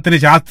എന്നുള്ള പദത്തിന്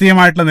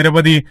ശാസ്ത്രീയമായിട്ടുള്ള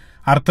നിരവധി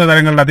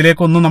അർത്ഥതലങ്ങളുണ്ട്.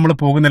 അതിലേക്കൊന്നും നമ്മൾ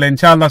പോകുന്നില്ല.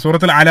 ഇൻഷാ അല്ലാഹ്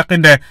സൂറത്തുൽ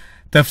അലഖിന്റെ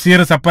തഫ്സീർ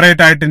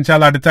സെപ്പറേറ്റ് ആയിട്ട് ഇൻഷാ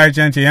അല്ലാഹ് അടുത്ത ആഴ്ച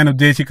ഞാൻ ചെയ്യാൻ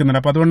ഉദ്ദേശിക്കുന്നുണ്ട്.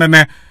 അപ്പൊ അതുകൊണ്ട്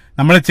തന്നെ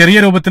നമ്മൾ ചെറിയ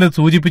രൂപത്തിൽ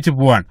സൂചിപ്പിച്ചു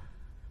പോവാൻ.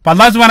 അപ്പൊ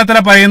അല്ലാഹു സുബ്ഹാനഹു വ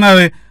തആല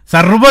പറയുന്നത്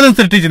സർവ്വതും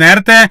സൃഷ്ടിച്ച്,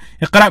 നേരത്തെ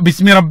ഇഖ്റ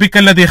ബിസ്മി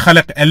റബ്ബിക്കല്ലദീ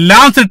ഖലഖ്,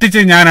 എല്ലാം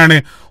സൃഷ്ടിച്ച് ഞാനാണ്.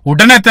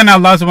 ഉടനെ തന്നെ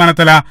അല്ലാഹു സുബ്ഹാനഹു വ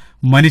തആല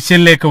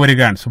മനുഷ്യനിലേക്ക്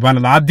വരികയാണ്.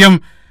 സുബ്ഹാനല്ലാഹ്.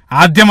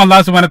 ആദ്യം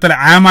അല്ലാഹു സുബ്ഹാനഹു വ തആല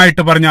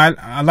ആമായിട്ട് പറഞ്ഞു,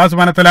 അല്ലാഹു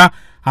സുബ്ഹാനഹു വ തആല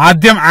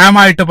ആദ്യം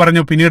ആമായിട്ട്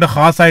പറഞ്ഞു, പിന്നീട്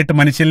ഖാസായിട്ട്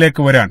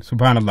മനുഷ്യനിലേക്ക് വരാൻ.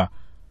 സുബ്ഹാനല്ലാഹ്.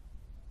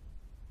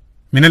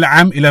 മിനൽ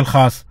ആം ഇലൽ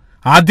ഖാസ്.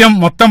 ആദ്യം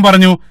മൊത്തം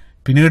പറഞ്ഞു,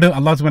 പിന്നീട്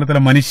അല്ലാഹു സുബ്ഹാനഹു വ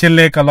തആല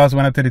മനുഷ്യനിലേക്ക് അല്ലാഹു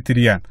സുബ്ഹാനഹു വ തആല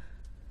തിരിയാൻ.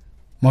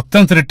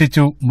 മൊത്തം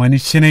സൃഷ്ടിച്ചു,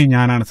 മനുഷ്യനെ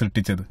ഞാനാണ്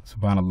സൃഷ്ടിച്ചത്.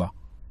 സുബ്ഹാനല്ലാഹ്.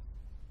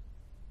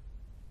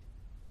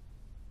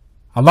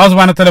 അല്ലാഹു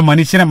സുബ്ഹാനഹു വ തആല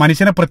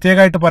മനുഷ്യനെ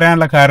പ്രത്യേകമായിട്ട്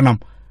പറയാനുള്ള കാരണം,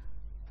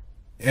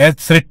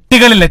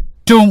 സൃഷ്ടികളിൽ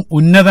ഏറ്റവും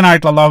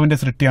ഉന്നതനായിട്ടുള്ള അള്ളാഹുവിന്റെ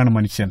സൃഷ്ടിയാണ്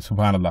മനുഷ്യൻ.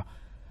 സുബ്ഹാനല്ലാഹ്.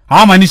 ആ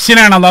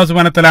മനുഷ്യനാണ് അല്ലാഹു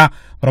സുബ്ഹാനഹു വ തആല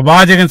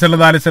പ്രവാചകൻ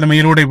സല്ലല്ലാഹു അലൈഹി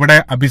വസല്ലമയിലൂടെ ഇവിടെ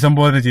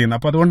അഭിസംബോധന ചെയ്യുന്നത്.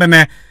 അപ്പൊ അതുകൊണ്ട്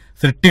തന്നെ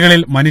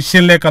സൃഷ്ടികളിൽ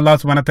മനുഷ്യനിലേക്ക് അല്ലാഹു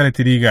സുബ്ഹാനഹു വ തആല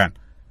തിരിയുകയാണ്.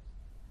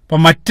 അപ്പൊ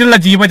മറ്റുള്ള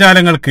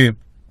ജീവജാലങ്ങൾക്ക്,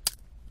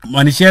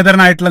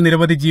 മനുഷ്യേതരനായിട്ടുള്ള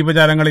നിരവധി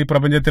ജീവജാലങ്ങൾ ഈ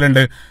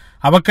പ്രപഞ്ചത്തിലുണ്ട്.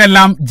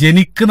 അവക്കെല്ലാം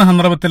ജനിക്കുന്ന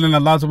സന്ദർഭത്തിൽ തന്നെ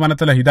അല്ലാഹു സുബ്ഹാനഹു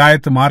വ തആല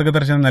ഹിദായത്ത്,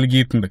 മാർഗദർശനം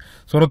നൽകിയിട്ടുണ്ട്.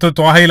 സൂറത്തു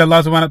ത്വാഹയിൽ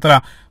അല്ലാഹു സുബ്ഹാനഹു വ തആല,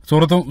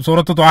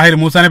 സൂറത്തു ത്വാഹയിൽ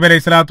മൂസാ നബി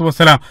അലൈഹി സ്വലാത്തു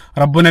വസ്സലാം,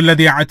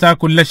 റബ്ബുനല്ലദീ അഅതാ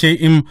കുല്ല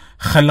ശൈഇൻ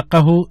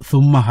ഖൽഖഹു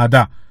സുമ്മ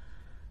ഹദാ,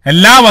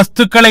 എല്ലാ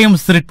വസ്തുക്കളെയും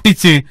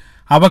സൃഷ്ടിച്ച്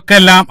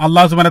അവക്കെല്ലാം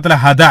അല്ലാഹു സുബ്ഹാനഹു വ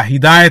തആല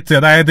ഹിദായത്ത്,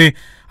 അതായത്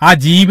ആ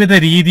ജീവിത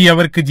രീതി,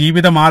 അവർക്ക്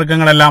ജീവിത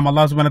മാർഗങ്ങളെല്ലാം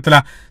അല്ലാഹു സുബ്ഹാനഹു വ തആല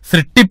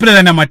സൃഷ്ടിപ്പിൽ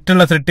തന്നെ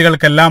മറ്റുള്ള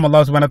സൃഷ്ടികൾക്കെല്ലാം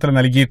അല്ലാഹു സുബ്ഹാനഹു വ തആല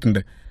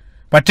നൽകിയിട്ടുണ്ട്.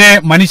 പക്ഷേ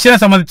മനുഷ്യനെ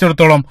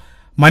സംബന്ധിച്ചിടത്തോളം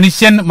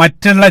മനുഷ്യൻ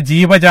മറ്റുള്ള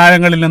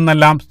ജീവജാലങ്ങളിൽ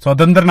നിന്നെല്ലാം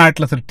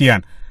സ്വതന്ത്രനായിട്ടുള്ള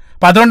സൃഷ്ടിയാണ്.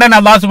 അപ്പൊ അതുകൊണ്ട് തന്നെ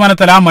അല്ലാഹു സുബ്ഹാനഹു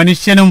വ തആല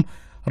മനുഷ്യനും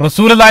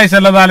റസൂലുള്ളാഹി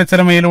സ്വല്ലല്ലാഹു അലൈഹി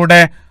വസല്ലമയിലൂടെ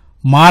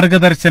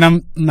മാർഗദർശനം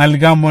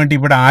നൽകാൻ വേണ്ടി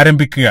ഇവിടെ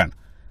ആരംഭിക്കുകയാണ്.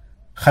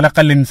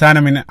 ഖലഖൽ ഇൻസാന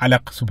മിൻ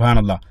അലഖ്.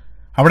 സുബ്ഹാനല്ലാഹ്.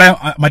 അവിടെ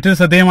മറ്റൊരു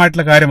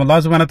ശ്രദ്ധേയമായിട്ടുള്ള കാര്യം,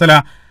 അല്ലാഹു സുബ്ഹാനഹു വ തആല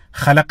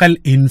ഖലഖൽ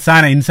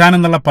ഇൻസാൻ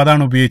എന്നുള്ള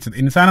പദമാണ് ഉപയോഗിച്ചത്.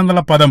 ഇൻസാൻ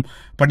എന്നുള്ള പദം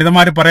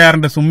പണ്ഡിതന്മാർ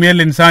പറയാറുണ്ട്,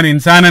 സുമ്മിയൽ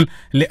ഇൻസാനൻ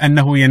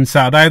ലിഅന്നഹു യൻസ,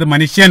 അതായത്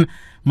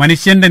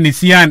മനുഷ്യന്റെ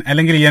നിസിയാൻ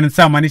അല്ലെങ്കിൽ യൻസ,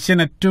 മനുഷ്യൻ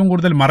ഏറ്റവും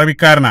കൂടുതൽ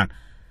മറവിക്കാരനാണ്.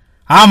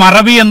 ആ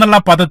മറവി എന്നുള്ള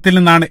പദത്തിൽ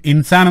നിന്നാണ്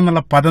ഇൻസാൻ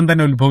എന്നുള്ള പദം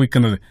തന്നെ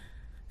ഉത്ഭവിക്കുന്നത്.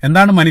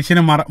 എന്താണ്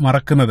മനുഷ്യനെ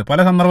മറക്കുന്നത്? പല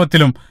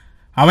സന്ദർഭത്തിലും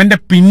അവന്റെ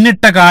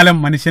പിന്നിട്ട കാലം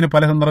മനുഷ്യന്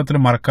പല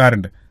സന്ദർഭത്തിലും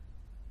മറക്കാറുണ്ട്.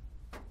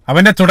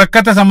 അവന്റെ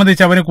തുടക്കത്തെ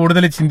സംബന്ധിച്ച് അവന്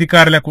കൂടുതൽ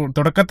ചിന്തിക്കാറില്ല.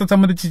 തുടക്കത്തെ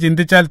സംബന്ധിച്ച്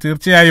ചിന്തിച്ചാൽ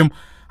തീർച്ചയായും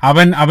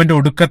അവന്റെ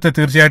ഒടുക്കത്തെ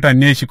തീർച്ചയായിട്ടും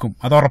അന്വേഷിക്കും,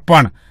 അത്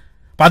ഉറപ്പാണ്.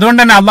 അപ്പൊ അതുകൊണ്ട്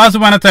തന്നെ അല്ലാഹു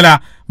സുബ്ഹാനഹു വ തആല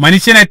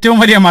മനുഷ്യൻ ഏറ്റവും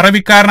വലിയ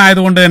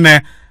മറവിക്കാരനായതുകൊണ്ട് തന്നെ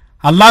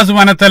അല്ലാഹു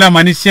സുബ്ഹാനഹു വ തആല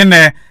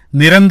മനുഷ്യനെ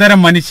നിരന്തരം,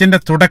 മനുഷ്യന്റെ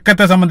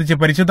തുടക്കത്തെ സംബന്ധിച്ച്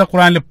പരിശുദ്ധ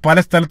ഖുർആനിൽ പല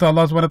സ്ഥലത്തും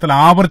അല്ലാഹു സുബ്ഹാനഹു വ തആല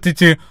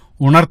ആവർത്തിച്ച്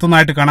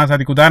ഉണർത്തുന്നതായിട്ട് കാണാൻ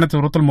സാധിക്കും. ഉദാഹരണത്തിന്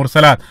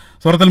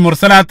സൂറത്തുൽ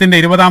മുർസലാത്തിന്റെ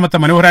 20-ാമത്തെ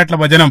മനോഹരമായിട്ടുള്ള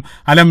വചനം,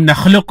 അലം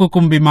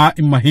നഖ്ലുഖുകും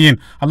ബിമാഇൻ മഹീൻ.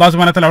 അല്ലാഹു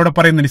സുബ്ഹാനഹു വ തആല അവിടെ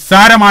പറയുന്ന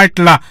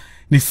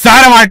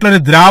നിസ്സാരമായിട്ടുള്ള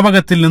ഒരു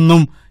ദ്രാവകത്തിൽ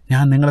നിന്നും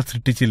ഞാൻ നിങ്ങളെ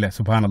സൃഷ്ടിച്ചില്ല.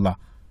 സുബ്ഹാനല്ലാഹ്.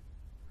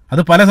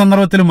 അത് പല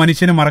സന്ദർഭത്തിലും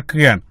മനുഷ്യന്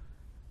മറക്കുകയാണ്.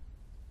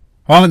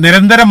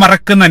 നിരന്തരം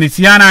മറക്കുന്ന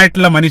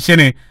നിസ്യാനായിട്ടുള്ള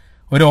മനുഷ്യന്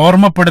ഒരു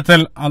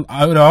ഓർമ്മപ്പെടുത്തൽ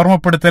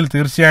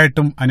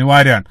തീർച്ചയായിട്ടും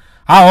അനിവാര്യമാണ്.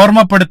 ആ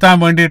ഓർമ്മപ്പെടുത്താൻ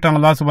വേണ്ടിയിട്ടാണ്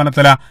അല്ലാഹു സുബ്ഹാനഹു വ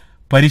തആല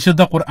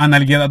പരിശുദ്ധ ഖുർആൻ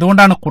നൽകിയത്.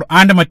 അതുകൊണ്ടാണ്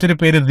ഖുർആന്റെ മറ്റൊരു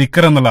പേര്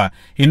ദിക്ർ എന്നുള്ളത്.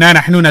 ഇന്നാ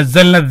നഹ്നു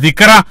നസ്സൽന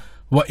ദിക്റ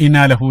വ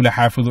ഇന്നാ ലഹു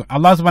ലഹാഫിദൂൻ.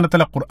 അല്ലാഹു സുബ്ഹാനഹു വ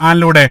തആല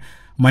ഖുർആനിലൂടെ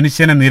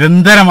മനുഷ്യനെ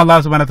നിരന്തരം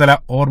അല്ലാഹു സുബ്ഹാനഹു വ തആല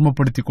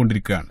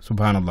ഓർമ്മപ്പെടുത്തിക്കൊണ്ടിരിക്കുകയാണ്.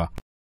 സുബ്ഹാനല്ലാഹ്.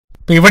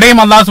 അപ്പൊ ഇവിടെയും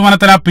അല്ലാഹു സുബ്ഹാനഹു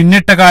വ തആല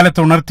പിന്നിട്ട കാലത്ത്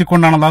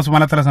ഉണർത്തിക്കൊണ്ടാണ് അല്ലാഹു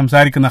സുബ്ഹാനഹു വ തആല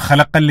സംസാരിക്കുന്നത്.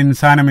 ഖലഖൽ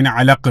ഇൻസാന മിൻ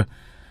അലഖ്,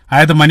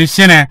 അതായത്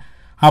മനുഷ്യനെ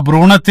ആ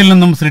ഭ്രൂണത്തിൽ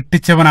നിന്നും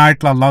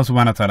സൃഷ്ടിച്ചവനായിട്ടുള്ള അല്ലാഹു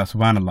സുബ്ഹാനഹു വ തആല.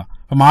 സുബ്ഹാനല്ലാഹ്.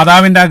 അപ്പൊ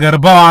മാതാവിന്റെ ആ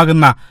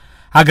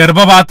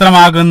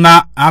ഗർഭപാത്രമാകുന്ന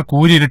ആ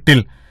കൂരിരുട്ടിൽ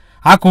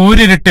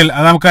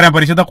അത് നമുക്കറിയാം,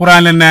 പരിശുദ്ധ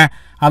ഖുർആനിൽ തന്നെ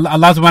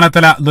അല്ലാഹു സുബ്ഹാനഹു വ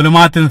തആല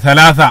ദുലുമാത്തിൻ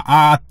സലാസ, ആ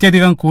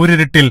അത്യധികം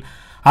കൂരിരുട്ടിൽ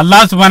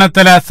അല്ലാഹു സുബ്ഹാനഹു വ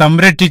തആല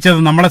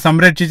നമ്മളെ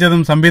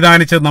സംരക്ഷിച്ചതും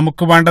സംവിധാനിച്ചതും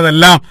നമുക്ക്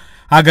വേണ്ടതെല്ലാം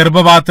ആ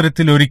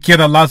ഗർഭപാത്രത്തിൽ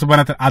ഒരുക്കിയത് അല്ലാഹു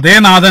സുബ്ഹാനഹു വ തആല. അതേ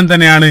നാഥൻ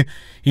തന്നെയാണ്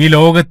ഈ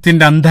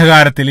ലോകത്തിന്റെ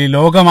അന്ധകാരത്തിൽ, ഈ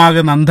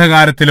ലോകമാകുന്ന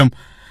അന്ധകാരത്തിലും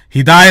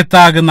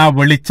ഹിദായത്താകുന്ന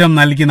വെളിച്ചം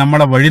നൽകി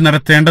നമ്മളെ വഴി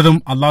നടത്തേണ്ടതും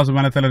അല്ലാഹു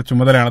സുബ്ഹാനഹു വ തആലയുടെ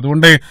ചുമതലയാണ്.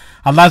 അതുകൊണ്ട്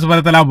അല്ലാഹു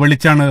സുബ്ഹാനഹു വ തആല ആ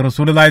വെളിച്ചാണ്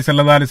റസൂലുള്ളാഹി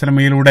സ്വല്ലല്ലാഹു അലൈഹി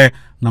വസല്ലമയിലൂടെ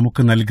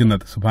നമുക്ക്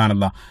നൽകുന്നത്.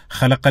 സുബ്ഹാനല്ലാഹ്.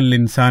 ഖലഖൽ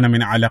ഇൻസാന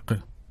മിൻ അലഖ്.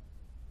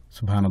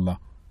 സുബ്ഹാനല്ലാഹ്.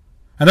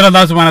 അതിൽ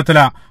അല്ലാഹു സുബ്ഹാനഹു വ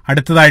തആല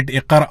അടുത്തതായിട്ട്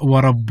ഇഖ്റ വ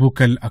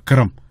റബ്ബുക്കൽ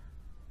അക്രം,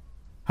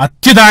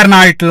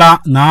 അത്യുദാരനായിട്ടുള്ള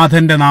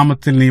നാഥന്റെ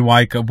നാമത്തിൽ നീ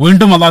വായിക്കുക.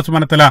 വീണ്ടും അല്ലാഹു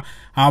സുബ്ഹാനഹു വ തആല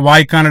ആ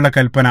വായിക്കാനുള്ള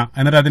കൽപ്പന.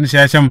 എന്നിട്ട്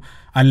അതിനുശേഷം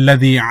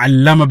അല്ലദീ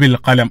അല്ലമ ബിൽ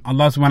ഖലം,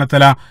 അല്ലാഹു സുബ്ഹാനഹു വ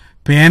തആല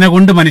പേന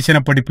കൊണ്ട്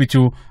മനുഷ്യനെ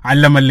പഠിപ്പിച്ചു.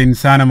 അല്ലമൽ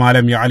ഇൻസാന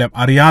മാലം യഅലം,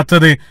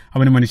 അറിയാത്തത്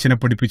അവന് മനുഷ്യനെ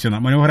പഠിപ്പിച്ചു.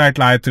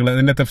 മനോഹരമായിട്ടുള്ള ആയത്തുകൾ,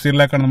 അതിന്റെ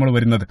തഫ്സീറിലേക്കാണ് നമ്മൾ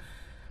വരുന്നത്.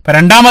 അപ്പൊ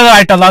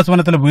രണ്ടാമതായിട്ട് അല്ലാഹു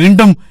സുബ്ഹാനഹു വ തആല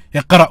വീണ്ടും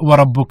ഇഖ്റ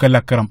വ റബ്ബുക്കൽ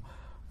അക്രം,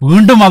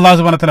 വീണ്ടും അല്ലാഹു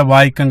സുബ്ഹാനഹു വ തആല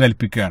വായിക്കാൻ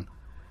കൽപ്പിക്കുകയാണ്.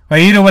 അപ്പൊ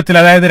ഈ രൂപത്തിൽ,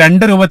 അതായത്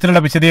രണ്ട് രൂപത്തിലുള്ള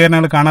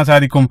വിശദീകരണങ്ങൾ കാണാൻ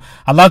സാധിക്കും.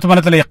 അല്ലാഹു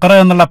സുബ്ഹാനഹു വ തആല ഇഖ്റ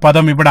എന്നുള്ള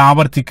പദം ഇവിടെ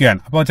ആവർത്തിക്കുകയാണ്.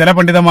 അപ്പോൾ ചില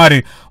പണ്ഡിതന്മാര്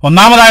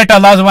ഒന്നാമതായിട്ട്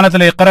അല്ലാഹു സുബ്ഹാനഹു വ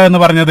തആല ഇഖ്റ എന്ന്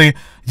പറഞ്ഞത്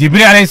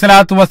ജിബ്രീൽ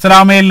അലൈഹിസ്സലാത്തു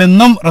വസ്സലാമയിൽ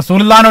നിന്നും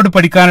റസൂലുള്ളാഹിനോട്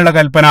പഠിക്കാനുള്ള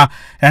കൽപ്പന.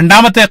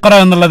 രണ്ടാമത്തെ ഇഖ്റ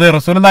എന്നുള്ളത്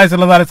റസൂലുള്ളാഹി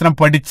സ്വല്ലല്ലാഹു അലൈഹി വസല്ലം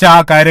പഠിച്ച ആ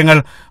കാര്യങ്ങൾ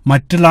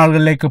മറ്റുള്ള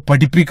ആളുകളിലേക്ക്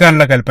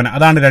പഠിപ്പിക്കാനുള്ള കൽപ്പന.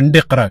 അതാണ് രണ്ട്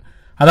ഇഖ്റ.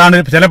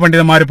 അതാണ് ചില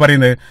പണ്ഡിതന്മാർ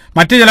പറയുന്നത്.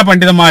 മറ്റു ചില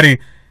പണ്ഡിതന്മാര്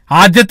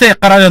ആദ്യത്തെ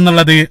ഇഖ്റ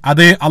എന്നുള്ളത്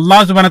അത്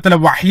അല്ലാഹു സുബ്ഹാനഹു വ തആല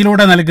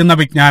വഹയിലൂടെ നൽകുന്ന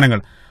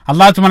വിജ്ഞാനങ്ങൾ,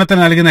 അല്ലാഹു സുബ്ഹാനഹു വ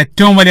തആല നൽകുന്ന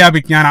ഏറ്റവും വലിയ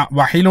വിജ്ഞാനം,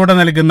 വഹയിലൂടെ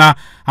നൽകുന്ന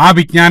ആ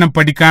വിജ്ഞാനം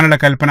പഠിക്കാനുള്ള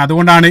കൽപ്പന.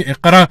 അതുകൊണ്ടാണ്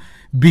ഇഖ്റ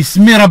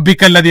ബിസ്മി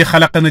റബ്ബിക്കല്ലദീ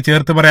ഖലഖ് എന്ന്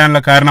ചേർത്ത് പറയാനുള്ള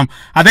കാരണം.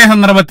 അതേ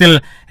സന്ദർഭത്തിൽ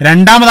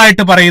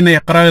രണ്ടാമതായിട്ട് പറയുന്ന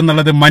ഇഖ്റ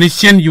എന്നുള്ളത്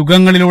മനുഷ്യൻ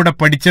യുഗങ്ങളിലൂടെ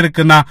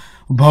പഠിച്ചെടുക്കുന്ന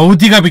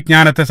ഭൗതിക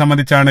വിജ്ഞാനത്തെ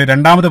സംബന്ധിച്ചാണ്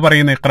രണ്ടാമത്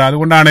പറയുന്ന ഇഖ്റ.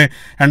 അതുകൊണ്ടാണ്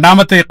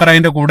രണ്ടാമത്തെ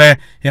ഇഖ്റയുടെ കൂടെ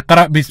ഇഖ്റ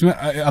ബിസ്മി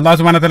അല്ലാഹു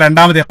സുബ്ഹാനഹു വ തആല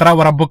രണ്ടാമത് ഇഖ്റ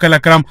വ റബ്ബുക്കൽ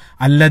അക്രം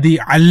അല്ലദീ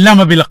അല്ലമ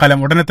ബിൽ ഖലം,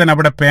 ഉടനെ തന്നെ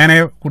അവിടെ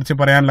പേനയെ കുറിച്ച്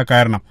പറയാനുള്ള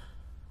കാരണം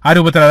ആ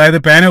രൂപത്തിൽ, അതായത്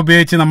പേന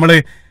ഉപയോഗിച്ച്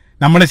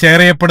നമ്മൾ ഷെയർ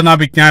ചെയ്യപ്പെടുന്ന ആ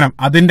വിജ്ഞാനം,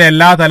 അതിന്റെ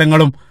എല്ലാ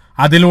തലങ്ങളും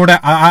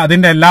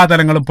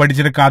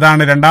പഠിച്ചെടുക്കുക.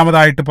 അതാണ്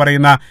രണ്ടാമതായിട്ട്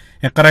പറയുന്ന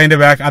ഇഖ്റയുടെ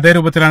അതേ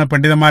രൂപത്തിലാണ്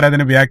പണ്ഡിതന്മാർ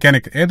അതിനെ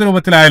വ്യാഖ്യാനിക്കുക. ഏത്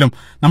രൂപത്തിലായാലും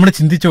നമ്മൾ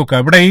ചിന്തിച്ചു നോക്കുക.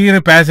 ഇവിടെ ഈ ഒരു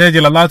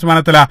പാസേജിൽ അല്ലാഹു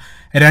സുബ്ഹാനഹു വ തആല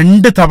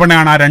രണ്ട്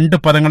തവണയാണ് ആ രണ്ട്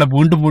പദങ്ങളെ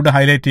വീണ്ടും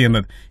ഹൈലൈറ്റ്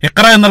ചെയ്യുന്നത്.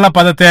 ഇഖ്റ എന്നുള്ള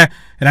പദത്തെ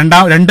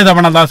രണ്ട്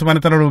തവണ അല്ലാഹു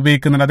സുബ്ഹാനഹു വ തആല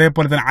ഉപയോഗിക്കുന്നുണ്ട്.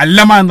 അതേപോലെ തന്നെ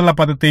അല്ലമ എന്നുള്ള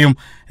പദത്തെയും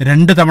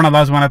രണ്ട് തവണ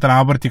അല്ലാഹു സുബ്ഹാനഹു വ തആല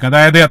ആവർത്തിക്കും.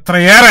 അതായത്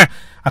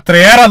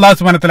അത്രയേറെ അല്ലാഹു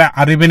സുബ്ഹാനഹു വ തആല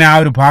അറിവിനെ ആ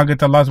ഒരു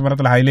ഭാഗത്ത് അല്ലാഹു സുബ്ഹാനഹു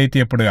വ തആല ഹൈലൈറ്റ്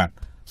ചെയ്യപ്പെടുകയാണ്.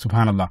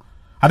 സുബ്ഹാനല്ലാഹ്.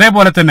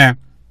 അതേപോലെ തന്നെ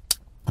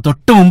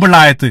തൊട്ട് മുമ്പുള്ള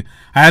ആയത്ത്,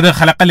 അതായത്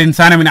ഖലഖൽ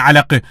ഇൻസാന മിൻ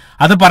അലഖ്,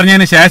 അത്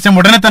പറഞ്ഞതിന് ശേഷം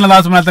ഉടനെ തന്നെ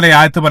അല്ലാഹു സുബ്ഹാനഹു വ തആല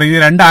ആയത്ത് പറയും. ഈ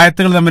രണ്ട്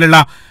ആയത്തുകൾ തമ്മിലുള്ള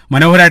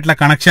മനോഹരമായിട്ടുള്ള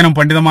കണക്ഷനും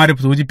പണ്ഡിതന്മാർ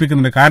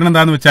സൂചിപ്പിക്കുന്നുണ്ട്. കാരണം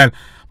എന്താണെന്ന് വെച്ചാൽ,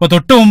 അപ്പോൾ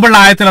തൊട്ട് മുമ്പുള്ള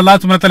ആയത്തിൽ അല്ലാഹു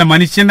സുബ്ഹാനഹു വ തആല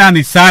മനുഷ്യന്റെ ആ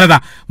നിസ്സാരത,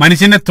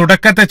 മനുഷ്യന്റെ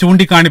തുടക്കത്തെ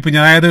ചൂണ്ടിക്കാണിപ്പിച്ചു.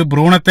 അതായത്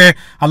ഭ്രൂണത്തെ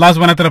അല്ലാഹു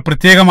സുബ്ഹാനഹു വ തആല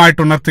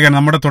പ്രത്യേകമായിട്ട് ഉണർത്തുകയാണ്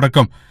നമ്മുടെ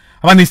തുടക്കം.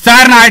 അപ്പൊ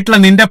നിസ്സാരനായിട്ടുള്ള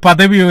നിന്റെ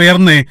പദവി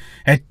ഉയർന്ന്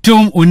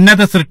ഏറ്റവും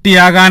ഉന്നത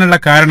സൃഷ്ടിയാകാനുള്ള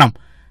കാരണം,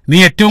 നീ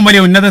ഏറ്റവും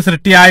വലിയ ഉന്നത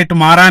സൃഷ്ടിയായിട്ട്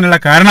മാറാനുള്ള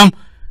കാരണം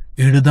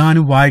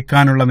എഴുതാനും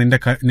വായിക്കാനുള്ള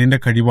നിന്റെ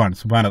കഴിവാണ്.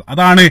 സുബ്ഹാനല്ലാഹ്.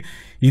 അതാണ്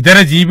ഇതര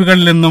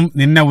ജീവികളിൽ നിന്നും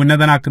നിന്നെ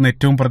ഉന്നതനാക്കുന്ന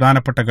ഏറ്റവും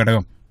പ്രധാനപ്പെട്ട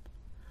ഘടകം.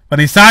 അപ്പൊ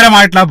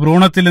നിസ്സാരമായിട്ടുള്ള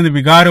ഭ്രൂണത്തിൽ നിന്ന്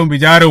വികാരവും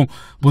വിചാരവും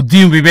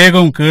ബുദ്ധിയും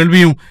വിവേകവും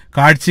കേൾവിയും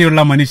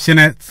കാഴ്ചയുള്ള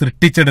മനുഷ്യനെ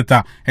സൃഷ്ടിച്ചെടുത്ത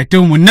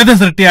ഏറ്റവും ഉന്നത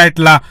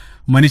സൃഷ്ടിയായിട്ടുള്ള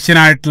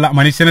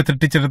മനുഷ്യനെ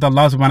സൃഷ്ടിച്ചെടുത്ത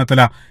അല്ലാഹു സുബ്ഹാനഹു വ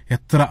തആല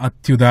എത്ര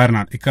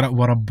അത്യുദാരനാണ്. ഇഖ്റ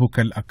വ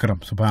റബ്ബുക്കൽ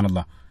അക്രം.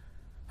 സുബ്ഹാനല്ലാഹ്.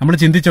 നമ്മൾ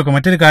ചിന്തിച്ചോക്കെ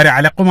മറ്റൊരു കാര്യം,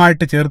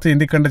 അലക്കുമായിട്ട് ചേർത്ത്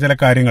ചിന്തിക്കേണ്ട ചില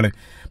കാര്യങ്ങൾ.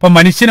 ഇപ്പൊ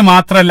മനുഷ്യന്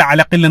മാത്രമല്ല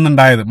അലക്കിൽ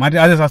നിന്നുണ്ടായത്,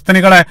 അത്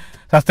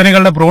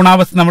സസ്തനികളുടെ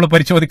ഭ്രൂണാവസ്ഥ നമ്മൾ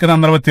പരിശോധിക്കുന്ന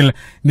സന്ദർഭത്തിൽ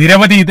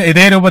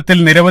ഇതേ രൂപത്തിൽ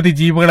നിരവധി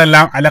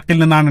ജീവികളെല്ലാം അലക്കിൽ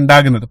നിന്നാണ്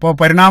ഉണ്ടാകുന്നത്. ഇപ്പോൾ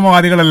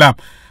പരിണാമവാദികളെല്ലാം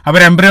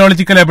അവർ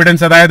എംബ്രിയോളജിക്കൽ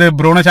എവിഡൻസ്, അതായത്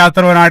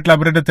ഭ്രൂണശാസ്ത്രപരമായിട്ടുള്ള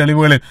അവരുടെ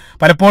തെളിവുകൾ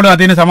പലപ്പോഴും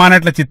അതിന്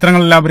സമാനമായിട്ടുള്ള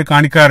ചിത്രങ്ങളെല്ലാം അവർ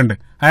കാണിക്കാറുണ്ട്.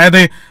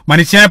 അതായത്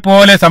മനുഷ്യനെ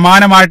പോലെ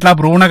സമാനമായിട്ടുള്ള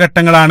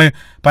ഭ്രൂണഘട്ടങ്ങളാണ്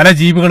പല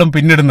ജീവികളും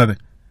പിന്നിടുന്നത്.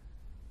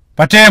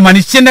 പക്ഷേ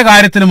മനുഷ്യന്റെ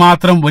കാര്യത്തിൽ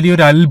മാത്രം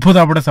വലിയൊരു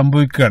അത്ഭുതം അവിടെ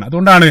സംഭവിക്കുകയാണ്.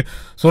 അതുകൊണ്ടാണ്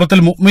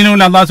സൂറത്തുൽ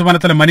മുഅ്മിനൂനിൽ അല്ലാഹു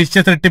സുബ്ഹാനഹു വ തആല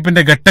മനുഷ്യ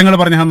സൃഷ്ടിപ്പിന്റെ ഘട്ടങ്ങൾ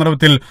പറഞ്ഞ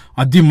സന്ദർഭത്തിൽ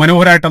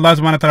അതിമനോഹരമായിട്ട് അല്ലാഹു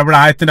സുബ്ഹാനഹു വ തആല അവിടെ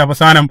ആയത്തിന്റെ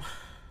അവസാനം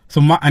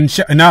സുമ്മ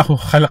അൻശഅനാഹു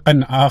ഖൽഖൻ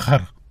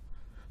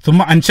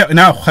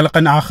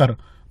ആഖർ,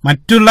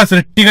 മറ്റുള്ള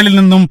സൃഷ്ടികളിൽ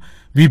നിന്നും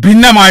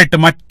വിഭിന്നമായിട്ട്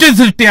മറ്റൊരു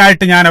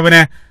സൃഷ്ടിയായിട്ട് ഞാൻ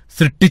അവനെ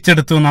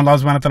സൃഷ്ടിച്ചെടുത്തു എന്ന് അല്ലാഹു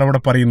സുബ്ഹാനഹു വ തആല അവിടെ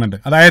പറയുന്നുണ്ട്.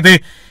 അതായത്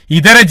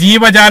ഇതര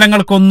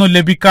ജീവജാലങ്ങൾക്കൊന്നും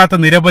ലഭിക്കാത്ത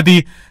നിരവധി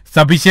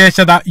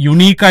സവിശേഷത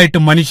യുണീക്കായിട്ട്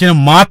മനുഷ്യന്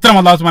മാത്രം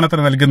അല്ലാഹു സുബ്ഹാനഹു വ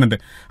തആല നൽകുന്നുണ്ട്.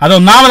 അത്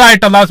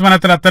ഒന്നാമതായിട്ട് അല്ലാഹു സുബ്ഹാനഹു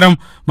വ തആല അത്തരം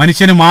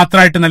മനുഷ്യന്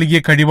മാത്രമായിട്ട് നൽകിയ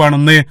കഴിവാണ്.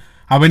 ഒന്ന്,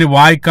 അവന്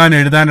വായിക്കാൻ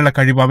എഴുതാനുള്ള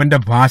കഴിവ്, അവന്റെ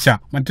ഭാഷ.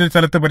 മറ്റൊരു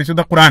സ്ഥലത്ത്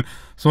പരിശുദ്ധ ഖുർആൻ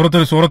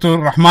സൂറത്തു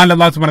റഹ്മാൻ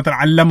അല്ലാഹു സുബ്ഹാനഹു വ തആല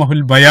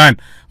അല്ലമഹുൽ ബയാൻ,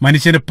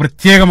 മനുഷ്യന്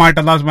പ്രത്യേകമായിട്ട്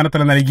അല്ലാഹു സുബ്ഹാനഹു വ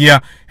തആല നൽകിയ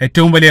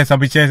ഏറ്റവും വലിയ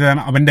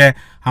സവിശേഷതയാണ് അവന്റെ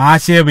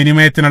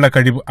ആശയവിനിമയത്തിനുള്ള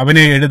കഴിവ്,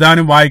 അവന്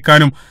എഴുതാനും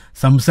വായിക്കാനും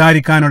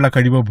സംസാരിക്കാനുള്ള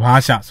കഴിവ്,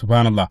 ഭാഷ.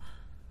 സുബ്ഹാനല്ലാഹ്.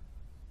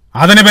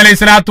 ആദം നബി അലൈഹി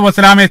സ്വലാത്തു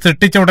വസ്സലാമെ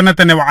സൃഷ്ടിച്ച ഉടനെ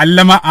തന്നെ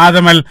അല്ലമ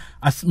ആദമൽ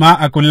അസ്മാ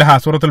കുല്ലഹ,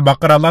 സൂറത്തുൽ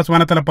ബഖറ അല്ലാഹു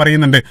സുബ്ഹാനഹു വ തആല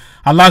പറയുന്നുണ്ട്.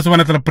 അല്ലാഹു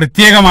സുബ്ഹാനഹു വ തആല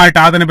പ്രത്യേകമായിട്ട്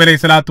ആദം നബി അലൈഹി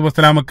സ്വലാത്തു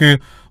വസ്സലാമക്ക്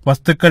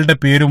വസ്തുക്കളുടെ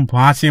പേരും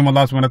ഭാഷയും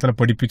അല്ലാഹു സുബ്ഹാനഹു വ തആല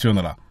പഠിപ്പിച്ചു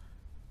എന്നുള്ളതാണ്.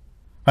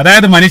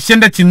 അതായത്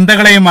മനുഷ്യന്റെ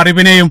ചിന്തകളെയും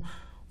അറിവിനെയും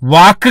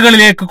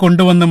വാക്കുകളിലേക്ക്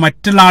കൊണ്ടുവന്ന്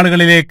മറ്റുള്ള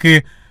ആളുകളിലേക്ക്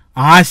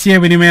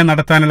ആശയവിനിമയം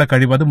നടത്താനുള്ള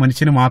കഴിവ് അത്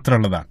മനുഷ്യന്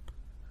മാത്രമുള്ളതാണ്.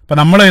 അപ്പൊ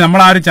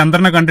നമ്മളാരും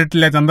ചന്ദ്രനെ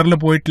കണ്ടിട്ടില്ല, ചന്ദ്രനിൽ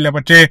പോയിട്ടില്ല.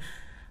 പക്ഷേ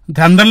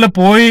ചന്ദ്രനിൽ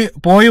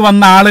പോയി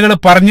വന്ന ആളുകൾ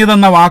പറഞ്ഞു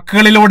തന്ന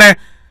വാക്കുകളിലൂടെ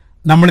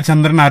നമ്മൾ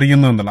ചന്ദ്രനെ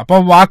അറിയുന്നു എന്നുള്ള. അപ്പോൾ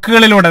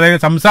വാക്കുകളിലൂടെ,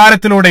 അതായത്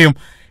സംസാരത്തിലൂടെയും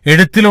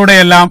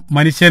എഴുത്തിലൂടെയെല്ലാം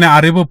മനുഷ്യന്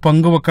അറിവ്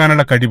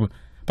പങ്കുവെക്കാനുള്ള കഴിവ്.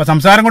 അപ്പൊ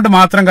സംസാരം കൊണ്ട്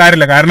മാത്രം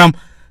കാര്യമില്ല. കാരണം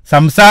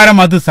സംസാരം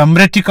അത്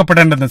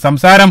സംരക്ഷിക്കപ്പെടേണ്ടത്.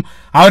 സംസാരം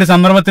ആ ഒരു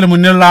സന്ദർഭത്തിൽ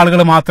മുന്നിലുള്ള ആളുകൾ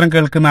മാത്രം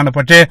കേൾക്കുന്നതാണ്.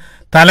 പക്ഷേ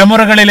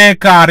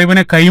തലമുറകളിലേക്ക്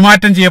അറിവിനെ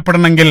കൈമാറ്റം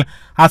ചെയ്യപ്പെടണമെങ്കിൽ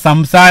ആ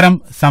സംസാരം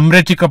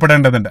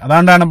സംരക്ഷിക്കപ്പെടേണ്ടതുണ്ട്.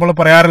 അതുകൊണ്ടാണ് നമ്മൾ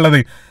പറയാറുള്ളത്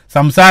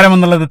സംസാരം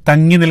എന്നുള്ളത്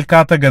തങ്ങി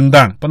നിൽക്കാത്ത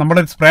ഗന്ധാണ്. ഇപ്പൊ നമ്മൾ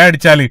സ്പ്രേ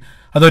അടിച്ചാൽ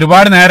അത്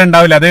ഒരുപാട് നേരം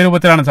ഉണ്ടാവില്ല. അതേ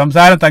രൂപത്തിലാണ്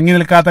സംസാരം തങ്ങി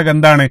നിൽക്കാത്ത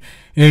ഗന്ധാണ്,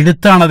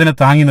 എഴുത്താണ് അതിനെ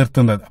താങ്ങി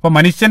നിർത്തുന്നത്. അപ്പൊ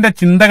മനുഷ്യന്റെ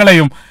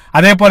ചിന്തകളെയും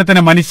അതേപോലെ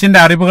തന്നെ മനുഷ്യന്റെ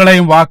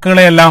അറിവുകളെയും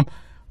വാക്കുകളെയെല്ലാം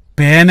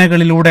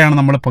പേനകളിലൂടെയാണ്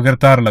നമ്മൾ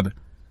പകർത്താറുള്ളത്.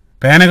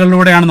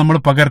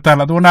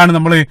 അതുകൊണ്ടാണ്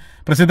നമ്മൾ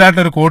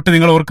പ്രസിദ്ധമായിട്ടൊരു കോട്ട്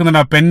നിങ്ങൾ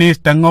ഓർക്കുന്നുണ്ട്, pen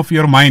is tongue of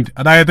your mind.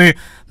 അതായത്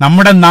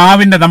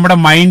നമ്മുടെ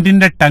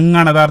മൈൻഡിന്റെ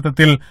ടങ്ങാണ്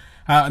യഥാർത്ഥത്തിൽ,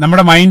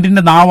 നമ്മുടെ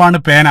മൈൻഡിന്റെ നാവാണ്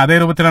പേന. അതേ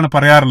രൂപത്തിലാണ്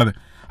പറയാറുള്ളത്.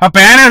 ആ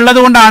പേന ഉള്ളത്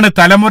കൊണ്ടാണ്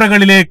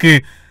തലമുറകളിലേക്ക്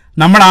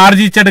നമ്മൾ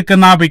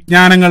ആർജിച്ചെടുക്കുന്ന ആ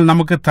വിജ്ഞാനങ്ങൾ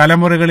നമുക്ക്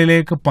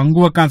തലമുറകളിലേക്ക്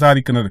പങ്കുവെക്കാൻ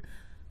സാധിക്കുന്നത്.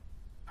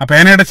 ആ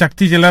പേനയുടെ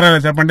ശക്തി ചില്ലറ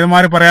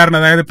പണ്ഡിതന്മാർ പറയാറുണ്ട്.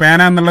 അതായത്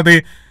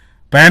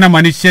പേന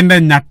മനുഷ്യന്റെ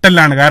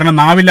ഞട്ടല്ലാണ്. കാരണം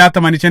നാവില്ലാത്ത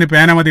മനുഷ്യന്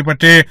പേന മതി,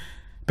 പക്ഷേ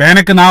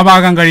പേനക്ക്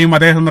നാവാകാൻ കഴിയും.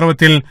 അതേ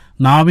സന്ദർഭത്തിൽ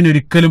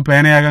നാവിനൊരിക്കലും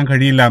പേനയാകാൻ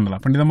കഴിയില്ല എന്നുള്ള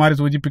പണ്ഡിതന്മാർ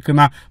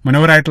സൂചിപ്പിക്കുന്ന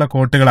മനോഹരമായിട്ടുള്ള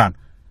കോട്ടുകളാണ്.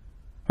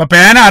 അപ്പൊ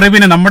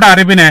നമ്മുടെ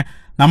അറിവിനെ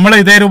നമ്മൾ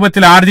ഇതേ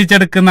രൂപത്തിൽ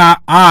ആർജിച്ചെടുക്കുന്ന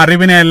ആ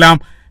അറിവിനെ എല്ലാം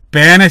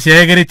പേന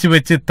ശേഖരിച്ചു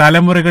വെച്ച്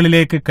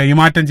തലമുറകളിലേക്ക്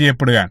കൈമാറ്റം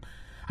ചെയ്യപ്പെടുകയാണ്.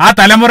 ആ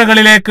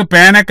തലമുറകളിലേക്ക്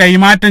പേന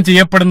കൈമാറ്റം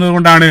ചെയ്യപ്പെടുന്നത്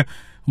കൊണ്ടാണ്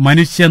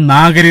മനുഷ്യന്റെ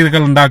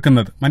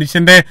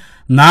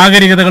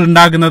നാഗരികതകൾ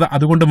ഉണ്ടാകുന്നത്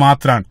അതുകൊണ്ട്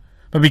മാത്രമാണ്.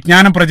 അപ്പൊ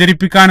വിജ്ഞാനം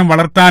പ്രചരിപ്പിക്കാനും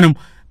വളർത്താനും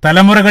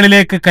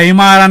തലമുറകളിലേക്ക്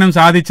കൈമാറാനും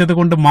സാധിച്ചത്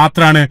കൊണ്ട്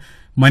മാത്രമാണ്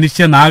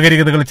മനുഷ്യ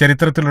നാഗരികതകൾ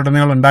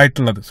ചരിത്രത്തിലുടനീളം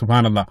ഉണ്ടായിട്ടുള്ളത്.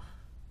 സുബ്ഹാനല്ലാഹ്.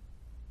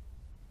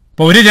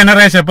 ഇപ്പൊ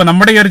ഇപ്പൊ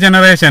നമ്മുടെ ഈ ഒരു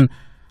ജനറേഷൻ,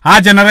 ആ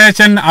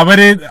ജനറേഷൻ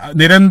അവര്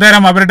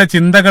നിരന്തരം അവരുടെ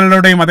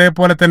ചിന്തകളിലൂടെയും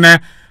അതേപോലെ തന്നെ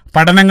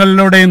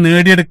പഠനങ്ങളിലൂടെയും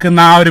നേടിയെടുക്കുന്ന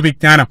ആ ഒരു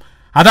വിജ്ഞാനം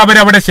അത്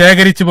അവരവിടെ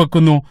ശേഖരിച്ചു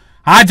വെക്കുന്നു.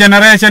 ആ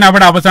ജനറേഷൻ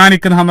അവിടെ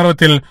അവസാനിക്കുന്ന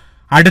സന്ദർഭത്തിൽ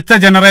അടുത്ത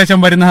ജനറേഷൻ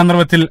വരുന്ന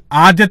സന്ദർഭത്തിൽ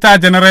ആദ്യത്തെ ആ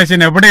ജനറേഷൻ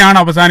എവിടെയാണ്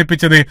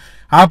അവസാനിപ്പിച്ചത്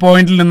ആ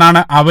പോയിന്റിൽ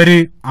നിന്നാണ് അവര്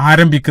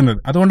ആരംഭിക്കുന്നത്.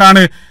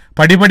 അതുകൊണ്ടാണ്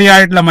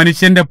പടിപടിയായിട്ടുള്ള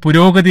മനുഷ്യന്റെ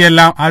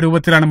പുരോഗതിയെല്ലാം ആ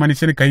രൂപത്തിലാണ്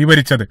മനുഷ്യന്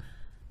കൈവരിച്ചത്.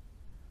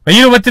 ഈ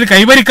രൂപത്തിൽ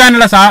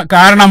കൈവരിക്കാനുള്ള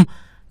കാരണം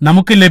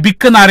നമുക്ക്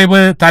ലഭിക്കുന്ന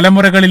അറിവ്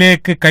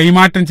തലമുറകളിലേക്ക്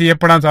കൈമാറ്റം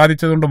ചെയ്യപ്പെടാൻ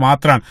സാധിച്ചതുകൊണ്ട്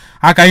മാത്രമാണ്.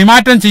 ആ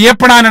കൈമാറ്റം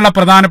ചെയ്യപ്പെടാനുള്ള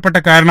പ്രധാനപ്പെട്ട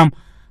കാരണം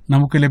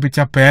നമുക്ക് ലഭിച്ച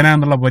പേന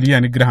എന്നുള്ള വലിയ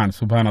അനുഗ്രഹമാണ്.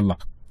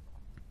 സുബ്ഹാനല്ലാഹ്.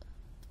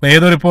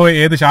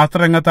 ഏത്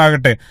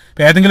ശാസ്ത്രരംഗത്താകട്ടെ,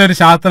 ഏതെങ്കിലും ഒരു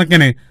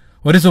ശാസ്ത്രജ്ഞന്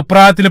ഒരു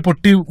സുപ്രഭാതത്തിൽ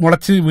പൊട്ടി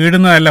മുളച്ച്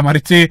വീഴുന്നതല്ല,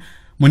 മറിച്ച്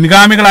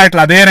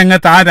മുൻഗാമികളായിട്ടുള്ള അതേ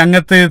രംഗത്ത് ആ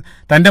രംഗത്ത്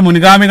തന്റെ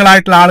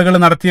മുൻഗാമികളായിട്ടുള്ള ആളുകൾ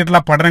നടത്തിയിട്ടുള്ള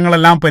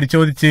പഠനങ്ങളെല്ലാം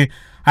പരിശോധിച്ച്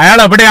അയാൾ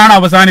എവിടെയാണ്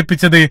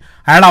അവസാനിപ്പിച്ചത്,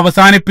 അയാൾ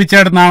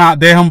അവസാനിപ്പിച്ചിടത്താണ്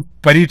അദ്ദേഹം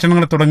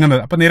പരീക്ഷണങ്ങൾ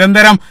തുടങ്ങുന്നത്. അപ്പൊ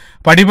നിരന്തരം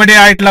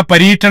പടിപടിയായിട്ടുള്ള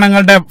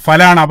പരീക്ഷണങ്ങളുടെ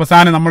ഫലമാണ്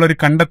അവസാനം നമ്മളൊരു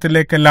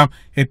കണ്ടെത്തലിലേക്കെല്ലാം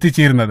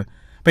എത്തിച്ചേരുന്നത്.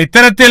 അപ്പൊ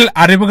ഇത്തരത്തിൽ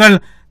അറിവുകൾ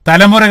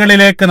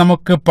തലമുറകളിലേക്ക്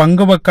നമുക്ക്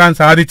പങ്കുവെക്കാൻ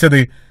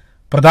സാധിച്ചത്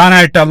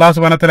പ്രധാനമായിട്ട് അല്ലാഹു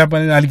സുബ്ഹാനഹു വ തആല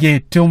നൽകിയ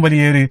ഏറ്റവും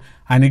വലിയൊരു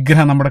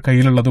അനുഗ്രഹം നമ്മുടെ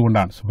കയ്യിലുള്ളത്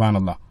കൊണ്ടാണ്.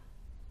 സുബ്ഹാനല്ലാഹ്.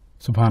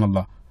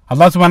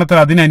 അല്ലാഹു സുബ്ഹാനഹു വ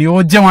തആല അതിന്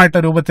അനുയോജ്യമായിട്ട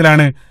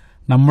രൂപത്തിലാണ്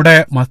നമ്മുടെ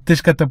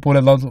മസ്തിഷ്കത്തെ പോലെ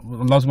അല്ലാഹു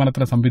സുബ്ഹാനഹു വ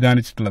തആല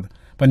സംവിധാനിച്ചിട്ടുള്ളത്.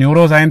 ഇപ്പൊ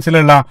ന്യൂറോ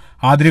സയൻസിലുള്ള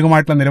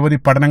ആധുനികമായിട്ടുള്ള നിരവധി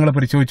പഠനങ്ങൾ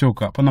പരിശോധിച്ച്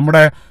നോക്കുക. അപ്പൊ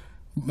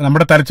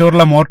നമ്മുടെ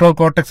തലച്ചോറിലുള്ള മോട്ടോർ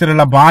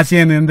കോർട്ടക്സിലുള്ള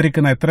ഭാഷയെ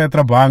നിയന്ത്രിക്കുന്ന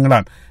എത്ര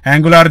ഭാഗങ്ങളാണ്.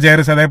 ആംഗുലാർ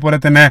ജൈറസ്, അതേപോലെ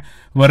തന്നെ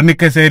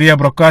വെർണിക്കസ് ഏരിയ,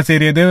 ബ്രൊക്കാസ്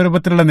ഏരിയ, ഇതേ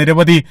രൂപത്തിലുള്ള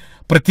നിരവധി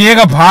പ്രത്യേക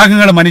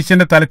ഭാഗങ്ങൾ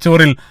മനുഷ്യന്റെ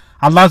തലച്ചോറിൽ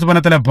അല്ലാഹു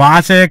സുബ്ഹാനഹു വ തആല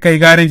ഭാഷയെ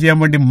കൈകാര്യം ചെയ്യാൻ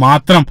വേണ്ടി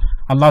മാത്രം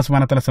അല്ലാഹു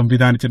സുബ്ഹാനഹു വ തആല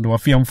സംവിധാനിച്ചിട്ടുണ്ട്.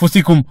 വഫി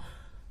അൻഫുസികും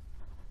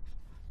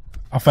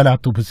അഫലാ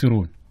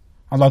തുബ്സിറൂൻ.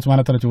 അല്ലാഹു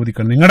സുബ്ഹാനഹു വ തആല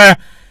ചോദിക്കണം, നിങ്ങളുടെ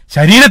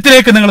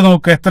ശരീരത്തിലേക്ക് നിങ്ങൾ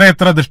നോക്കുക,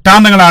 എത്ര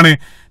ദൃഷ്ടാന്തങ്ങളാണ്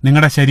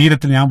നിങ്ങളുടെ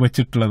ശരീരത്തിൽ ഞാൻ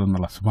വെച്ചിട്ടുള്ളത്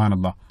എന്നുള്ള.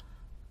 സുബ്ഹാനല്ലാഹ്.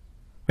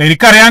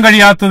 എനിക്കറിയാൻ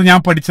കഴിയാത്തത് ഞാൻ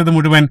പഠിച്ചത്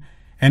മുഴുവൻ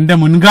എന്റെ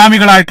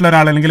മുൻഗാമികളായിട്ടുള്ള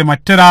ഒരാൾ അല്ലെങ്കിൽ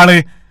മറ്റൊരാള്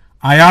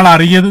അയാൾ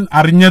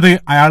അറിഞ്ഞത്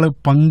അയാൾ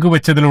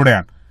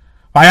പങ്കുവെച്ചതിലൂടെയാണ്.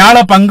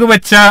 അയാളെ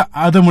പങ്കുവെച്ച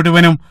അത്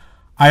മുഴുവനും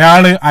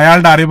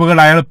അയാളുടെ അറിവുകൾ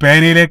അയാൾ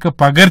പേനയിലേക്ക്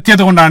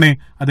പകർത്തിയത് കൊണ്ടാണ്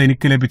അത്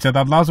എനിക്ക് ലഭിച്ചത്.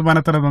 അല്ലാഹു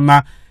സുബ്ഹാനഹു വ തആല തന്ന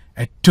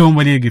ഏറ്റവും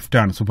വലിയ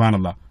ഗിഫ്റ്റാണ്.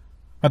 സുബ്ഹാനല്ലാഹ്.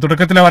 ആ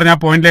തുടക്കത്തിൽ പറഞ്ഞ ആ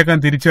പോയിന്റിലേക്ക്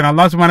തിരിച്ചു വരാം.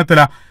 അല്ലാഹു സുബ്ഹാനഹു വ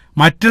തആല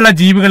മറ്റുള്ള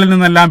ജീവികളിൽ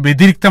നിന്നെല്ലാം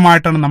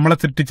വ്യതിരിക്തമായിട്ടാണ് നമ്മളെ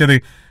സൃഷ്ടിച്ചത്.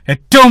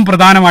 ഏറ്റവും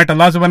പ്രധാനമായിട്ട്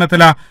അല്ലാഹു സുബ്ഹാനഹു വ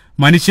തആല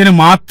മനുഷ്യന്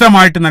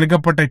മാത്രമായിട്ട്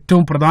നൽകപ്പെട്ട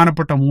ഏറ്റവും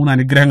പ്രധാനപ്പെട്ട 3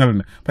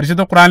 അനുഗ്രഹങ്ങളുണ്ട്.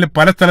 പരിശുദ്ധ ഖുർആനിൽ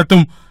പല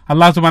സ്ഥലത്തും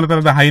അല്ലാഹു സുബ്ഹാനഹു വ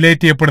തആല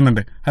ഹൈലൈറ്റ്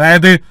ചെയ്യപ്പെടുന്നുണ്ട്.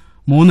 അതായത്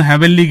 3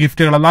 ഹെവൻലി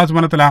ഗിഫ്റ്റുകൾ അല്ലാഹു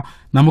സുബ്ഹാനഹു വ തആല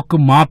നമുക്ക്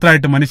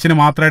മാത്രമായിട്ട്, മനുഷ്യന്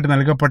മാത്രമായിട്ട്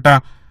നൽകപ്പെട്ട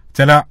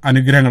ചില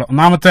അനുഗ്രഹങ്ങൾ.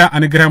 ഒന്നാമത്തെ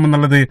അനുഗ്രഹം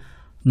എന്നുള്ളത്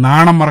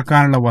നാണം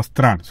മറക്കാനുള്ള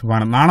വസ്ത്രമാണ്.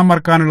 സുബ്ഹാനല്ലാഹ്, നാണം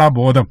മറക്കാനുള്ള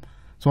ബോധം.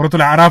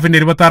 സൂറത്തുൽ അറാഫിന്റെ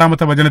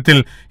 26-ാമത്തെ വചനത്തിൽ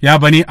യാ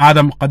ബനി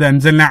ആദം ഖദ്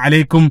അൻസൽനാ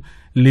അലൈക്കും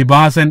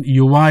ലിബാസൻ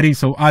യുവാരി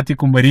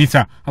സൗആത്തിക്കും വരീസ,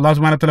 അല്ലാഹു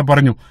സുബ്ഹാനഹു വ തആല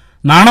പറഞ്ഞു,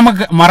 നാണം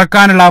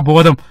മറക്കാനുള്ള ആ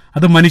ബോധം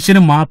അത്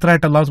മനുഷ്യന്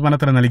മാത്രമായിട്ട് അല്ലാഹു സുബ്ഹാനഹു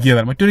വ തആല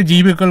നൽകിയതാണ്. മറ്റൊരു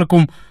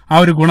ജീവികൾക്കും ആ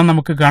ഒരു ഗുണം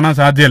നമുക്ക് കാണാൻ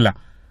സാധ്യമല്ല.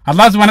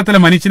 അല്ലാഹു സുബ്ഹാനഹു വ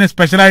തആല മനുഷ്യനെ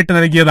സ്പെഷ്യലായിട്ട്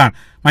നൽകിയതാണ്.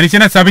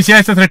 മനുഷ്യനെ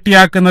സവിശേഷ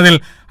സൃഷ്ടിയാക്കുന്നതിൽ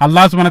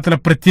അല്ലാഹു സുബ്ഹാനഹു വ തആല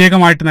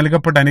പ്രത്യേകമായിട്ട്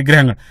നൽകപ്പെട്ട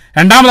അനുഗ്രഹങ്ങൾ.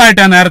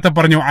 രണ്ടാമതായിട്ട് ഞാൻ നേരത്തെ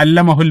പറഞ്ഞു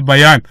അല്ലമഹുൽ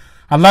ബയാൻ.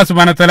 അല്ലാഹു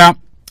സുബ്ഹാനഹു വ തആല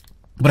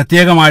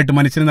പ്രത്യേകമായിട്ട്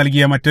മനുഷ്യന്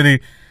നൽകിയ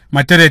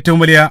മറ്റൊരു ഏറ്റവും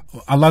വലിയ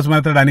അല്ലാഹു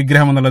സുബ്ഹാനഹു വ തആലയുടെ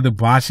അനുഗ്രഹം എന്നുള്ളത്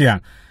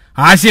ഭാഷയാണ്.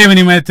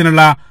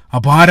 ആശയവിനിമയത്തിനുള്ള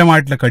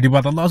അപാരമായിട്ടുള്ള കഴിവ്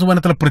അല്ലാഹു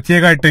സുബ്ഹാനഹു വ തആല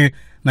പ്രത്യേകമായിട്ട്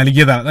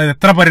നൽകിയതാണ്. അതായത്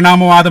എത്ര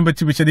പരിണാമവാദം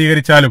വെച്ച്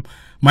വിശദീകരിച്ചാലും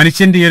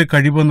മനുഷ്യന്റെ ഈ ഒരു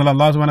കഴിവ് എന്നുള്ള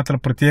അല്ലാഹു സുബ്ഹാനഹു വ തആല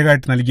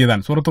പ്രത്യേകമായിട്ട്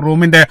നൽകിയതാണ്. സൂറത്ത്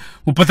റൂമിന്റെ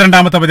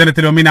 32-ാമത്തെ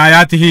വചനത്തിൽ ഒമിൻ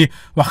ആയാതിഹി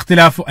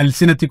വഖ്തിലാഫു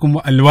അൽസിനതികും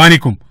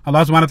അൽവാനിക്കും,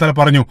 അല്ലാഹു സുബ്ഹാനഹു വ തആല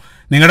പറഞ്ഞു,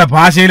 നിങ്ങളുടെ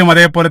ഭാഷയിലും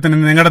അതേപോലെ തന്നെ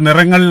നിങ്ങളുടെ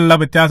നിറങ്ങളിലുള്ള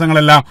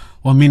വ്യത്യാസങ്ങളെല്ലാം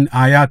ഒമിൻ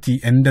ആയാതി,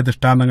 എന്റെ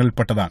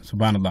ദൃഷ്ടാന്തങ്ങളിൽപ്പെട്ടതാണ്.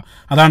 സുബ്ഹാനല്ലാഹ്,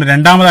 അതാണ്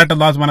രണ്ടാമതായിട്ട്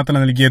അല്ലാഹു സുബ്ഹാനഹു വ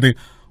തആല നൽകിയത്.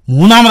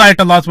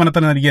 മൂന്നാമതായിട്ട് അല്ലാഹു സുബ്ഹാനഹു വ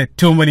തആല നൽകിയ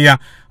ഏറ്റവും വലിയ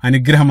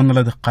അനുഗ്രഹം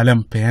എന്നുള്ളത്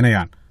കലം,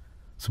 പേനയാണ്.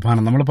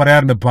 സുബ്ഹാനല്ലാഹ്, നമ്മൾ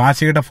പറയാറുണ്ട്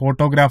ഭാഷയുടെ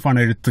ഫോട്ടോഗ്രാഫാണ്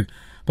എഴുത്ത്.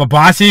 അപ്പൊ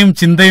ഭാഷയും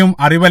ചിന്തയും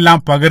അറിവെല്ലാം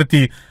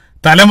പകർത്തി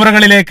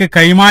തലമുറകളിലേക്ക്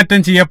കൈമാറ്റം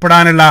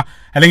ചെയ്യപ്പെടാനുള്ള,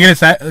 അല്ലെങ്കിൽ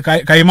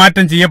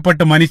കൈമാറ്റം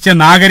ചെയ്യപ്പെട്ട് മനുഷ്യ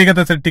നാഗരികത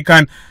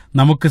സൃഷ്ടിക്കാൻ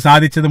നമുക്ക്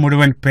സാധിച്ചത്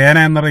മുഴുവൻ പേന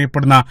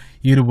എന്നറിയപ്പെടുന്ന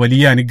ഈ ഒരു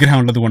വലിയ അനുഗ്രഹം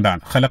ഉള്ളത്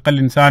കൊണ്ടാണ്. ഖലഖൽ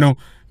ഇൻസാനു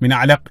മിൻ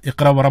അലഖ്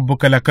ഇഖ്റ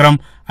വറബ്ബുക്കൽ അക്രം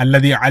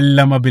അല്ലദീ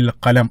അല്ലമ ബിൽ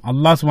ഖലം.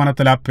 അല്ലാഹു സുബ്ഹാനഹു വ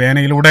തആല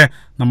പേനയിലൂടെ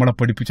നമ്മളെ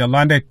പഠിപ്പിച്ചു.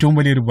 അള്ളാഹിന്റെ ഏറ്റവും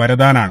വലിയൊരു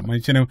വരദാനാണ്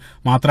മനുഷ്യന്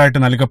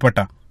മാത്രമായിട്ട് നൽകപ്പെട്ട.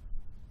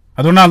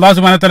 അതുകൊണ്ട് അല്ലാഹു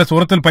സുബ്ഹാനഹു വ തആല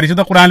സൂറത്തുൽ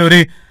പരിശുദ്ധ ഖുർആനിൽ ഒരു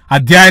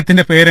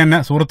അധ്യായത്തിന്റെ പേര് തന്നെ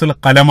സൂറത്തുൽ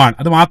ഖലമാണ്.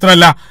 അത്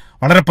മാത്രമല്ല,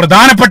 വളരെ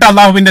പ്രധാനപ്പെട്ട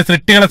അള്ളാഹുവിന്റെ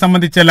സൃഷ്ടികളെ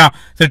സംബന്ധിച്ചല്ല,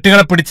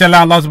 സൃഷ്ടികളെ പിടിച്ചല്ല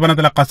അല്ലാഹു സുബ്ഹാനഹു വ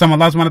തആല ഖസം,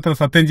 അല്ലാഹു സുബ്ഹാനഹു വ തആല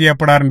സത്യം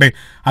ചെയ്യപ്പെടാറുണ്ട്.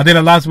 അതിൽ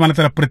അല്ലാഹു സുബ്ഹാനഹു വ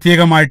തആല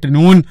പ്രത്യേകമായിട്ട്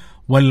നൂൻ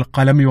വൽ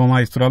ഖലമി വമാ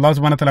യസ്തുറൂൻ, അല്ലാഹു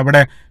സുബ്ഹാനഹു വ തആല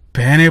അവിടെ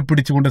പേനയെ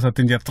പിടിച്ചുകൊണ്ട്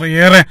സത്യം ചെയ്യും.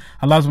 അത്രയേറെ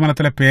അല്ലാഹു സുബ്ഹാനഹു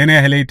വ തആല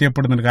പേനയെ ഹൈലൈറ്റ്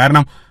ചെയ്യപ്പെടുന്നുണ്ട്.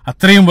 കാരണം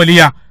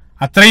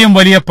അത്രയും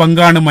വലിയ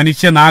പങ്കാണ്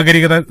മനുഷ്യ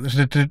നാഗരികത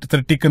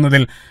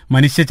സൃഷ്ടിക്കുന്നതിൽ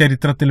മനുഷ്യ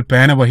ചരിത്രത്തിൽ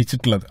പേന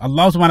വഹിച്ചിട്ടുള്ളത്.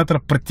 അല്ലാഹു സുബ്ഹാനഹു വ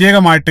തആല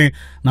പ്രത്യേകമായിട്ട്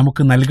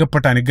നമുക്ക്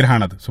നൽകപ്പെട്ട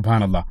അനുഗ്രഹമാണത്.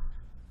 സുബ്ഹാനല്ലാഹ്,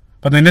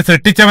 അപ്പൊ നിന്നെ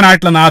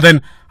സൃഷ്ടിച്ചവനായിട്ടുള്ള നാഥൻ,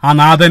 ആ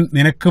നാഥൻ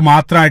നിനക്ക്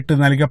മാത്രമായിട്ട്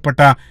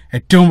നൽകപ്പെട്ട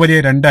ഏറ്റവും വലിയ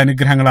 2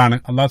 അനുഗ്രഹങ്ങളാണ്.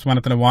 അല്ലാഹു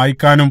സുബ്ഹാനഹു വ തആല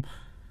വായിക്കാനും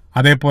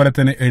അതേപോലെ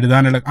തന്നെ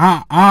എഴുതാനുള്ള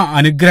ആ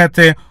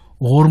അനുഗ്രഹത്തെ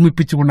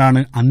ഓർമ്മിപ്പിച്ചുകൊണ്ടാണ്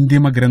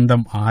അന്തിമ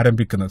ഗ്രന്ഥം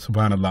ആരംഭിക്കുന്നത്.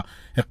 സുബ്ഹാനല്ലാഹ്,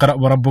 ഇഖ്റ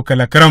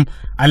വറബ്ബുക്കൽ അക്രം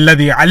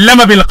അല്ലദീ അല്ലമ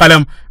ബിൽ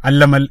ഖലം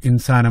അല്ലമൽ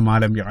ഇൻസാന മാ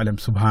ലം യഅലം.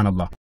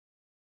 സുബ്ഹാനല്ലാഹ്.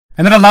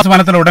 എന്നിട്ട് അല്ലാഹു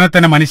സുബ്ഹാനഹു വ തആല ഉടനെ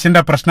തന്നെ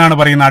മനുഷ്യന്റെ പ്രശ്നമാണ്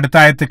പറയുന്നത്. അടുത്ത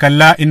ആയത്ത്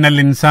കല്ല ഇന്നൽ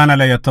ഇൻസാന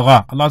ലയത്ഗ,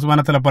 അല്ലാഹു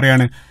സുബ്ഹാനഹു വ തആല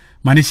പറയാണ്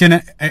മനുഷ്യന്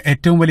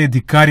ഏറ്റവും വലിയ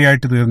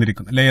ധിക്കാരിയായിട്ട്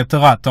തീർന്നിരിക്കുന്നു.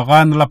 ലയത്ഗ, ത്വഗ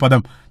എന്നുള്ള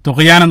പദം,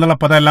 തുഗ്യാൻ എന്നുള്ള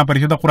പദം എല്ലാം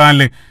പരിശുദ്ധ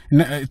ഖുർആനിൽ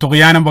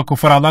തുഗ്യാനം വ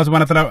കുഫർ അല്ലാഹു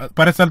സുബ്ഹാനഹു വ തആല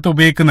പല സ്ഥലത്ത്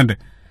ഉപയോഗിക്കുന്നുണ്ട്.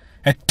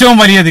 ഏറ്റവും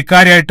വലിയ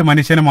ധിക്കാരിയായിട്ട്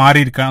മനുഷ്യന്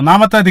മാറിയിരിക്കുക.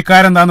 ഒന്നാമത്തെ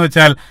ധിക്കാരം എന്താന്ന്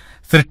വെച്ചാൽ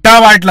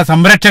സൃഷ്ടാവായിട്ടുള്ള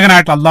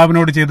സംരക്ഷകനായിട്ടുള്ള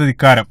അള്ളാഹുവിനോട് ചെയ്ത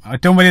ധിക്കാരം.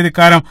 ഏറ്റവും വലിയ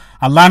ധിക്കാരം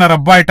അള്ളാഹിനെ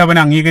റബ്ബായിട്ട് അവനെ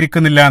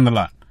അംഗീകരിക്കുന്നില്ല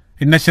എന്നുള്ളതാണ്.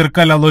 ഇന്ന ശിർക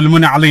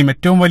ലദുൽമുൻ അളീം,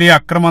 ഏറ്റവും വലിയ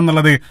അക്രമം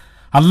എന്നുള്ളത്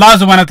അല്ലാഹു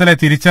സുബ്ഹാനഹു വ തആല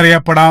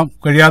തിരിച്ചറിയപ്പെടാൻ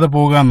കഴിയാതെ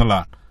പോവുക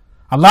എന്നുള്ളതാണ്.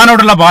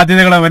 അള്ളാഹിനോടുള്ള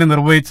ബാധ്യതകൾ അവന്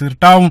നിർവഹിച്ച്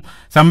സൃഷ്ടാവും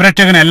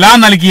സംരക്ഷകനും എല്ലാം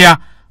നൽകിയ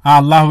ആ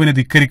അള്ളാഹുവിനെ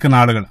ധിക്കരിക്കുന്ന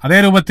ആളുകൾ. അതേ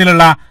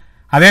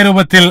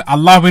രൂപത്തിൽ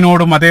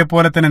അള്ളാഹുവിനോടും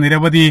അതേപോലെ തന്നെ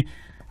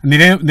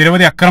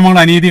നിരവധി അക്രമങ്ങൾ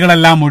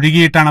അനീതികളെല്ലാം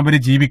ഒഴുകിയിട്ടാണ് അവർ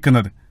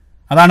ജീവിക്കുന്നത്.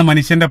 അതാണ്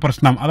മനുഷ്യന്റെ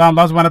പ്രശ്നം. അതാണ്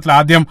അല്ലാഹു സുബ്ഹാനഹു വ തആല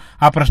ആദ്യം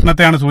ആ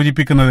പ്രശ്നത്തെയാണ്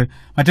സൂചിപ്പിക്കുന്നത്.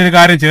 മറ്റൊരു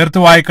കാര്യം ചേർത്ത്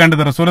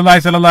വായിക്കേണ്ടത്, റസൂലുള്ളാഹി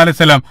സ്വല്ലല്ലാഹു അലൈഹി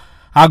വസല്ലം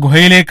ആ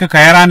ഗുഹയിലേക്ക്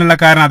കയറാനുള്ള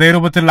കാരണം അതേ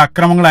രൂപത്തിലുള്ള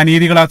അക്രമങ്ങൾ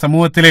അനീതികൾ ആ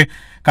സമൂഹത്തിൽ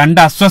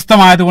കണ്ട്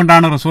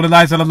അസ്വസ്ഥമായതുകൊണ്ടാണ്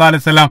റസൂലുള്ളാഹി സ്വല്ലല്ലാഹു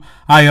അലൈഹി വസല്ലം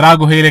ആ ഇറാ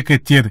ഗുഹയിലേക്ക്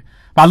എത്തിയത്.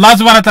 അപ്പൊ അല്ലാഹു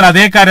സുബ്ഹാനഹു വ തആല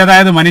അതേ കാര്യം,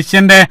 അതായത്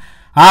മനുഷ്യന്റെ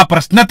ആ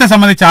പ്രശ്നത്തെ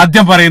സംബന്ധിച്ച്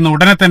ആദ്യം പറയുന്നു.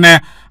 ഉടനെ തന്നെ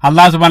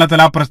അല്ലാഹു സുബ്ഹാനഹു വ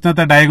തആല ആ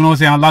പ്രശ്നത്തെ ഡയഗ്നോസ്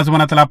ചെയ്യാം. അല്ലാഹു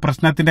സുബ്ഹാനഹു വ തആല ആ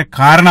പ്രശ്നത്തിന്റെ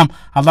കാരണം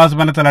അല്ലാഹു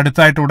സുബ്ഹാനഹു വ തആല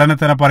അടുത്തായിട്ട് ഉടനെ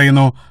തന്നെ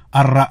പറയുന്നു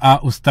അർറഅ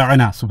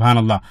ഉസ്തഅന.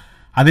 സുബ്ഹാനല്ലാഹ്,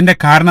 അതിന്റെ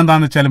കാരണം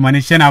എന്താണെന്ന് വെച്ചാൽ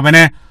മനുഷ്യൻ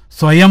അവനെ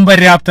സ്വയം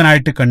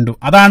പര്യാപ്തനായിട്ട് കണ്ടു.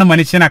 അതാണ്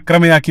മനുഷ്യൻ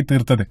അക്രമിയാക്കി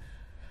തീർത്തത്.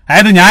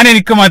 അതായത്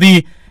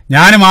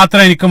ഞാൻ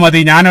മാത്രം എനിക്ക് മതി,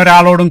 ഞാൻ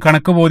ഒരാളോടും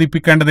കണക്ക്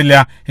ബോധിപ്പിക്കേണ്ടതില്ല.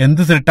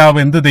 എന്ത് സൃഷ്ടാവ്,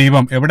 എന്ത്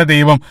ദൈവം, എവിടെ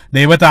ദൈവം,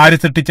 ദൈവത്തെ ആര്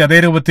സൃഷ്ടിച്ച്, അതേ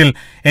രൂപത്തിൽ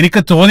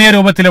എനിക്ക് തോന്നിയ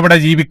രൂപത്തിൽ ഇവിടെ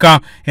ജീവിക്കാം,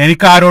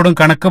 എനിക്ക് ആരോടും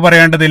കണക്ക്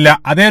പറയേണ്ടതില്ല.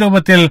 അതേ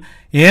രൂപത്തിൽ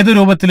ഏത്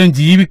രൂപത്തിലും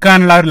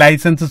ജീവിക്കാനുള്ള ഒരു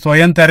ലൈസൻസ്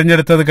സ്വയം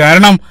തെരഞ്ഞെടുത്തത്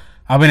കാരണം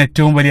അവൻ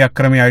ഏറ്റവും വലിയ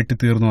അക്രമിയായിട്ട്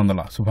തീർന്നു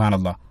എന്നുള്ള.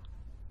 സുബ്ഹാനല്ലാഹ്,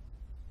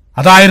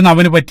 അതായിരുന്നു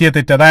അവന് പറ്റിയ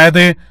തെറ്റ്.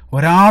 അതായത്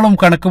ഒരാളും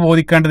കണക്ക്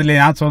ബോധിക്കേണ്ടതില്ല,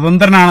 ഞാൻ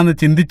സ്വതന്ത്രനാണെന്ന്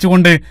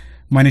ചിന്തിച്ചുകൊണ്ട്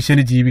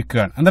മനുഷ്യന്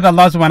ജീവിക്കുകയാണ്. എന്നിട്ട്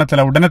അല്ലാഹു സുബ്ഹാനഹു വ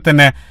തആല ഉടനെ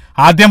തന്നെ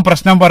ആദ്യം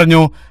പ്രശ്നം പറഞ്ഞു,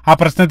 ആ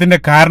പ്രശ്നത്തിന്റെ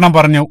കാരണം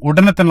പറഞ്ഞു.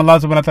 ഉടനെ തന്നെ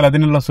അല്ലാഹു സുബ്ഹാനഹു വ തആല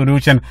അതിനുള്ള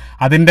സൊല്യൂഷൻ,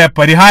 അതിന്റെ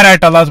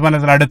പരിഹാരമായിട്ട് അല്ലാഹു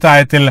സുബ്ഹാനഹു വ തആല അടുത്ത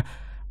ആയത്തിൽ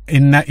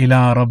ഇന്ന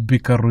ഇലാ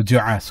റബ്ബിക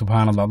റുജ്അ.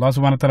 സുബ്ഹാനല്ലാഹ്, അല്ലാഹു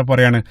സുബ്ഹാനഹു വ തആല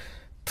പറയാണ്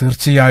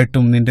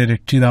തീർച്ചയായിട്ടും നിന്റെ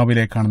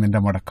രക്ഷിതാവിലേക്കാണ്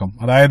നിന്റെ മടക്കം.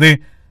 അതായത്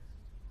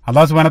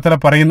അള്ളാഹു സുബ്ഹാനഹു വ തആല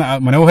പറയുന്ന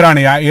മനോഹരാണ്,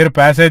 ഈ ഒരു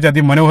പാസേജ്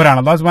അതിമനോഹരാണ്.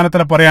 അള്ളാഹു സുബ്ഹാനഹു വ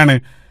തആല പറയാണ്,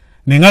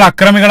 നിങ്ങൾ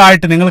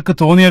അക്രമികളായിട്ട് നിങ്ങൾക്ക്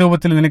തോന്നിയ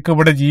രൂപത്തിൽ നിനക്ക്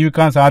ഇവിടെ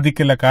ജീവിക്കാൻ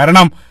സാധിക്കില്ല.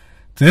 കാരണം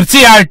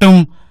തീർച്ചയായിട്ടും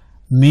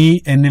നീ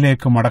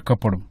എന്നിലേക്ക്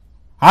മടക്കപ്പെടും.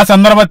 ആ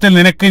സന്ദർഭത്തിൽ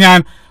നിനക്ക് ഞാൻ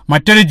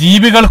മറ്റൊരു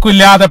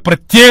ജീവികൾക്കില്ലാതെ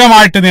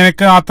പ്രത്യേകമായിട്ട്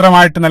നിനക്ക്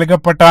മാത്രമായിട്ട്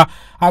നൽകപ്പെട്ട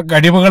ആ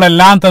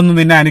കഴിവുകളെല്ലാം തന്ന്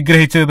നിന്നെ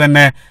അനുഗ്രഹിച്ചത്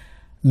തന്നെ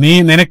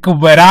നിനക്ക്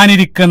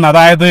വരാനിരിക്കുന്ന,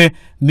 അതായത്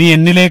നീ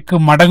എന്നിലേക്ക്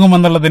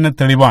മടങ്ങുമെന്നുള്ളതിന്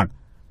തെളിവാണ്.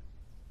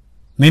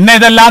 നിന്നെ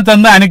ഇതെല്ലാം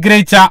തന്ന്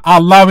അനുഗ്രഹിച്ച ആ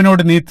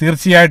അള്ളാഹുവിനോട് നീ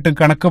തീർച്ചയായിട്ടും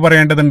കണക്ക്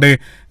പറയേണ്ടതുണ്ട്.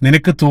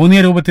 നിനക്ക്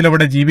തോന്നിയ രൂപത്തിൽ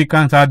അവിടെ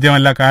ജീവിക്കാൻ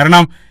സാധ്യമല്ല.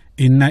 കാരണം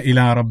ഇന്ന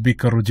ഇലാ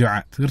റബ്ബിക റുജ്അ,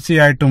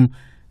 തീർച്ചയായിട്ടും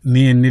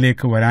നീ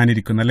എന്നിലേക്ക്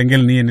വരാനിരിക്കുന്നു, അല്ലെങ്കിൽ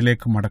നീ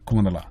എന്നിലേക്ക്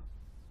മടക്കുമെന്നുള്ള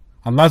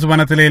അള്ളാഹു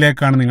സുബ്ഹാനഹു വ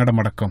തആലയിലേക്കാണ് നിങ്ങളുടെ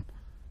മടക്കം.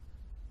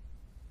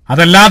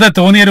 അതല്ലാതെ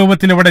തോന്നിയ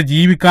രൂപത്തിൽ ഇവിടെ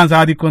ജീവിക്കാൻ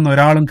സാധിക്കുമെന്ന്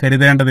ഒരാളും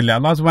കരുതേണ്ടതില്ല.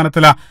 അള്ളാഹു സുബ്ഹാനഹു വ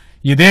തആല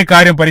ഇതേ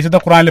കാര്യം പരിശുദ്ധ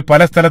ഖുർആനിൽ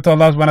പല സ്ഥലത്തും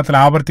അള്ളാഹു സുബ്ഹാനഹു വ തആല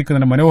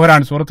ആവർത്തിക്കുന്നുണ്ട്.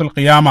 മനോഹരാണ്.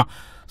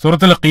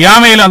 സൂറത്തുൽ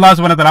ഖിയാമയിൽ അള്ളാഹു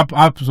സുബ്ഹാനഹു വ തആല,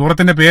 ആ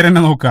സൂറത്തിന്റെ പേര്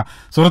തന്നെ നോക്കുക,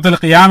 സൂറത്തുൽ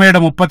ഖിയാമയുടെ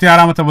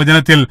 36-ാമത്തെ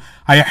വചനത്തിൽ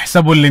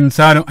അയഹ്സബുൽ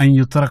ഇൻസാനു അൻ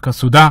യുത്രക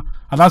സുദാ,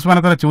 അള്ളാഹു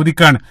സുബ്ഹാനഹു വ തആല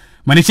ചോദിക്കാണ്,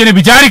 മനുഷ്യനെ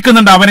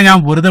വിചാരിക്കുന്നുണ്ട് അവനെ ഞാൻ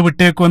വെറുതെ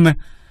വിട്ടേക്കുമെന്ന്,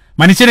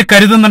 മനുഷ്യന്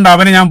കരുതുന്നുണ്ട്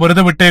അവനെ ഞാൻ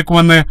വെറുതെ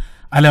വിട്ടേക്കുമെന്ന്.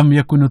 അലം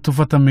യകുൻ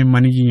നുത്ഫതൻ മിൻ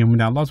മനിയ്യിൻ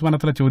യുംനാ, അള്ളാഹു സുബ്ഹാനഹു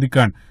വ തആല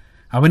ചോദിക്കാൻ,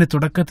 അവന്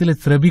തുടക്കത്തിൽ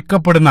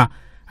ശ്രവിക്കപ്പെടുന്ന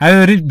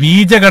അതായത് ഒരു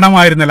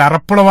ബീജഗണമായിരുന്നില്ല,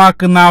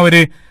 അറപ്പുളവാക്കുന്ന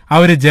ആ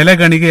ഒരു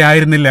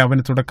ജലഗണികയായിരുന്നില്ല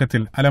അവന്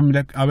തുടക്കത്തിൽ.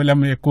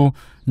 അലം യകു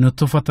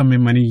നുത്ഫതൻ മിൻ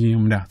മനിയ്യിൻ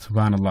യുംനാ,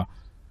 സുബ്ഹാനല്ലാഹ്.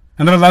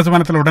 എന്നാൽ അല്ലാഹു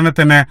സുബ്ഹാനഹു വ തആല ഉടനെ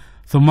തന്നെ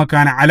സുമ്മ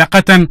കാന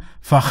അലഖതൻ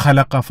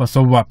ഫഖലഖ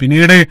ഫസവ്വ,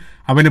 പിന്നീട്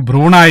അവന്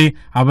ഭ്രൂണായി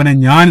അവനെ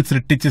ഞാൻ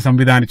സൃഷ്ടിച്ച്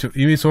സംവിധാനിച്ചു.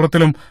 ഈ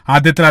സൂറത്തിലും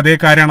ആദ്യത്തിൽ അതേ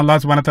കാര്യമാണ്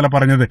അല്ലാഹു സുബ്ഹാനഹു വ തആല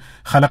പറഞ്ഞത്,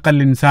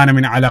 ഖലഖൽ ഇൻസാന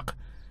മിൻ അലഖ്.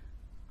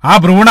 ആ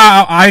ഭ്രൂണ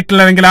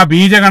ആയിട്ടുള്ള അല്ലെങ്കിൽ ആ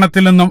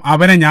ബീജഗണത്തിൽ നിന്നും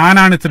അവനെ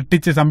ഞാനാണ്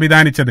സൃഷ്ടിച്ച്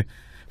സംവിധാനിച്ചത്.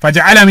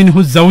 ഫജഅല മിൻഹു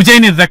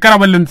സൗജൈനി ദക്കറ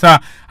വൽ ഉൻസ,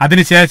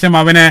 അതിനുശേഷം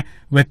അവനെ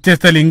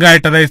വ്യത്യസ്ത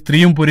ലിംഗമായിട്ട്, അതായത്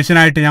സ്ത്രീയും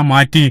പുരുഷനായിട്ട് ഞാൻ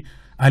മാറ്റി.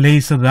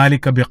 അലൈസ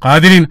ദാലിക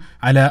ബിഖാദിരിൻ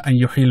അലാ അൻ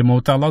യുഹ്യിൽ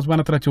മൗത, അല്ലാഹു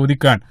സുബ്ഹാനഹു വ തആല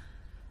ചോദിക്കാൻ,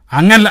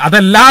 അങ്ങനെ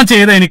അതെല്ലാം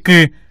ചെയ്ത എനിക്ക്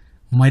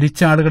മരിച്ച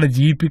ആളുകളെ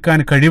ജീവിപ്പിക്കാൻ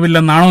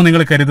കഴിവില്ലെന്നാണോ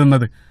നിങ്ങൾ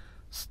കരുതുന്നത്?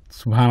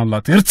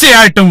 സുബ്ഹാനല്ലാഹ്.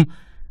 തീർച്ചയായിട്ടും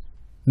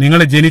നിങ്ങൾ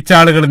ജനിച്ച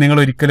ആളുകൾ നിങ്ങൾ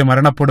ഒരിക്കലും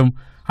മരണപ്പെടും.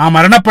 ആ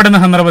മരണപ്പെടുന്ന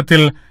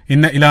സന്ദർഭത്തിൽ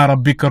ഇന്ന ഇലാ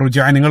റബ്ബിക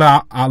റുജ്അ, നിങ്ങൾ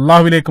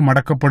അള്ളാഹുവിലേക്ക്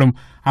മടക്കപ്പെടും.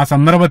 ആ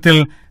സന്ദർഭത്തിൽ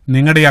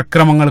നിങ്ങളുടെ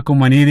അക്രമങ്ങൾക്കും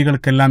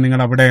അനീതികൾക്കെല്ലാം നിങ്ങൾ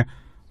അവിടെ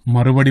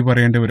മറുപടി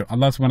പറയേണ്ടി വരും.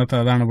 അള്ളാഹു സുബ്ഹാനഹു വ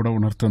തആല അതാണ് ഇവിടെ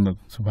ഉണർത്തുന്നത്.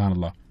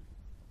 സുബ്ഹാനല്ലാഹ്.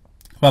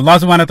 അപ്പൊ അള്ളാഹു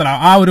സുബ്ഹാനഹു വ തആല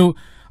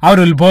ആ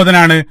ഒരു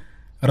ഉത്ബോധനാണ്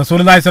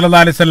റസൂലുള്ളാഹി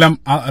സ്വല്ലല്ലാഹു അലൈഹി വസല്ലം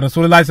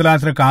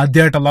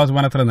ആദ്യമായിട്ട് അള്ളാഹു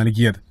സുബ്ഹാനഹു വ തആല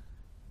നൽകിയത്.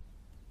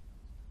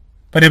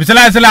 ഇപ്പൊ നബി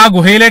സല്ലല്ലാഹു അലൈഹി വസല്ലം ആ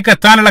ഗുഹയിലേക്ക്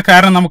എത്താനുള്ള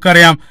കാരണം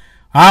നമുക്കറിയാം.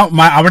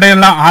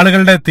 അവിടെയുള്ള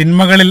ആളുകളുടെ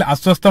തിന്മകളിൽ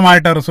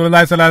അസ്വസ്ഥമായിട്ട്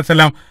റസൂലുള്ളാഹി സ്വല്ലല്ലാഹു അലൈഹി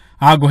വസല്ലം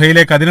ആ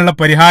ഗുഹയിലേക്ക് അതിനുള്ള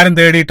പരിഹാരം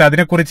തേടിയിട്ട്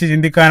അതിനെക്കുറിച്ച്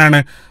ചിന്തിക്കാനാണ്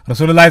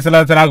റസൂലുള്ളാഹി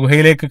സ്വല്ലല്ലാഹു അലൈഹി വസല്ലം ആ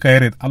ഗുഹയിലേക്ക്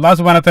കയറിയത്. അല്ലാഹു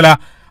സുബ്ഹാനഹു വ തആല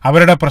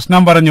അവരുടെ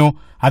പ്രശ്നം പറഞ്ഞു,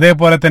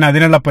 അതേപോലെ തന്നെ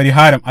അതിനുള്ള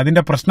പരിഹാരം,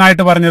 അതിന്റെ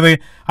പ്രശ്നമായിട്ട് പറഞ്ഞത്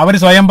അവർ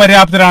സ്വയം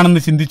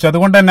പര്യാപ്തരാണെന്ന് ചിന്തിച്ചു.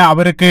 അതുകൊണ്ട് തന്നെ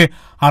അവർക്ക്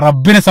ആ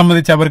റബ്ബിനെ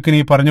സംബന്ധിച്ച് അവർക്ക് നീ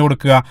പറഞ്ഞു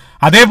കൊടുക്കുക.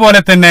 അതേപോലെ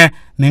തന്നെ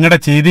നിങ്ങളുടെ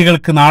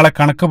ചെയ്തികൾക്ക് നാളെ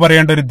കണക്ക്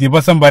പറയേണ്ട ഒരു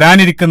ദിവസം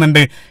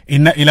വരാനിരിക്കുന്നുണ്ട്.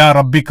 ഇന്ന ഇലാ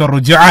റബ്ബിക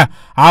റുജ്അ,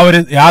 ആ ഒരു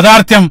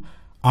യാഥാർത്ഥ്യം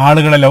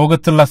ആളുകളെ,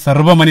 ലോകത്തുള്ള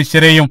സർവ്വ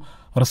മനുഷ്യരെയും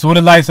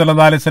റസൂലുള്ളാഹി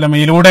സ്വല്ലല്ലാഹു അലൈഹി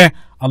വസല്ലമയിലൂടെ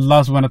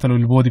അല്ലാഹു സുബ്ഹാനഹു വ തആല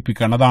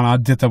ഉത്ബോധിപ്പിക്കുകയാണ്. അതാണ്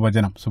ആദ്യത്തെ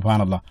വചനം.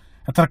 സുബ്ഹാനല്ലാഹ്.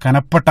 എത്ര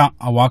കനപ്പെട്ട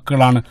ആ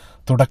വാക്കുകളാണ്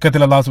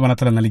തുടക്കത്തിൽ അല്ലാഹു സുബ്ഹാനഹു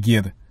വ തആല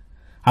നൽകിയത്.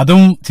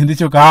 അതും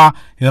ചിന്തിച്ചു നോക്കുക. ആ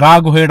ഹിറാ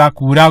ഗുഹയുടെ ആ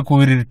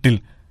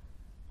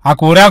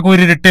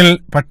കൂരാകൂരിരുട്ടിൽ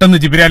പെട്ടെന്ന്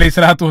ജിബ്രീൽ അലൈഹി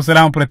സ്വലാത്തു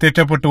വസ്സലാം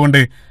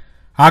പ്രത്യക്ഷപ്പെട്ടുകൊണ്ട്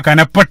ആ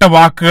കനപ്പെട്ട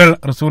വാക്കുകൾ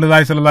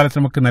റസൂലുള്ളാഹി സ്വല്ലല്ലാഹു അലൈഹി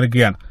വസല്ലമക്ക്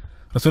നൽകുകയാണ്.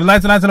 റസൂലുള്ളാഹി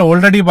സ്വല്ലല്ലാഹു അലൈഹി വസല്ലം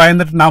ഓൾറെഡി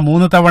ഭയന്നിട്ടുണ്ട്. ആ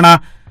 3 തവണ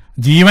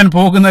ജീവൻ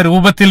പോകുന്ന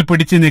രൂപത്തിൽ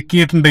പിടിച്ച്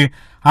ഞെക്കിയിട്ടുണ്ട്.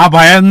 ആ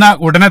ഭയന്ന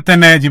ഉടനെ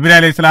തന്നെ ജിബ്രീൽ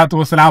അലൈഹി സ്വലാത്തു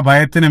വസ്സലാം ആ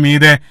ഭയത്തിന്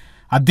മീതെ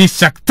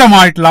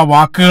അതിശക്തമായിട്ടുള്ള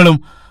വാക്കുകളും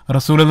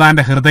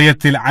റസൂലുള്ളാഹിന്റെ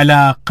ഹൃദയത്തിൽ അലാ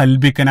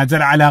ഖൽബിക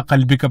നസല അലാ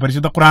ഖൽബിക,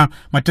 പരിശുദ്ധ ഖുർആൻ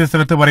മറ്റൊരു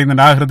സ്ഥലത്ത്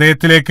പറയുന്നുണ്ട്, ആ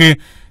ഹൃദയത്തിലേക്ക്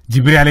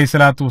ജിബ്രീൽ അലൈഹി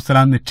സ്വലാത്തു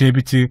വസ്സലാം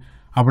നിക്ഷേപിച്ച്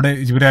അവിടെ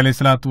ജിബ്രീൽ അലൈഹി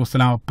സ്വലാത്തു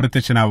വസ്സലാം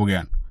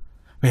അപ്രത്യക്ഷനാവുകയാണ്.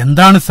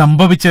 എന്താണ്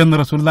സംഭവിച്ചതെന്ന്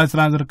റസൂലുള്ളാഹി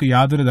സ്വല്ലല്ലാഹു അലൈഹി വസല്ലം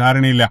യാതൊരു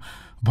ധാരണയില്ല.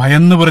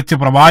 ഭയന്ന് വിറച്ച്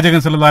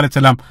പ്രവാചകൻ സല്ലല്ലാഹു അലൈഹി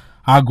വസല്ലം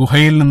ആ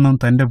ഗുഹയിൽ നിന്നും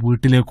തന്റെ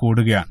വീട്ടിലേക്ക്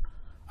ഓടുകയാണ്.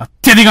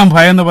 അത്യധികം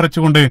ഭയന്ന്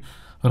വിറച്ചുകൊണ്ട്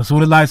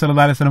റസൂലുള്ളാഹി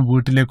സ്വല്ലല്ലാഹു അലൈഹി വസല്ലം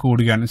വീട്ടിലേക്ക്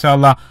ഓടുകയാണ്. ഇൻഷാ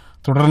അല്ലാഹ്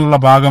തുടർന്നുള്ള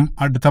ഭാഗം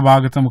അടുത്ത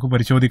ഭാഗത്ത് നമുക്ക്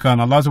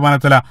പരിശോധിക്കാം. അല്ലാഹു സുബ്ഹാനഹു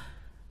വ തആല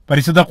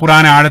പരിശുദ്ധ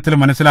ഖുർആനെ ആഴത്തിൽ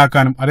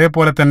മനസ്സിലാക്കാനും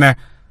അതേപോലെ തന്നെ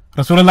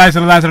റസൂലുള്ളാഹി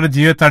സ്വല്ലല്ലാഹു അലൈഹി വസല്ലം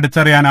ജീവിതത്തെ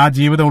അടുത്തറിയാൻ ആ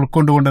ജീവിതം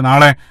ഉൾക്കൊണ്ടുകൊണ്ട്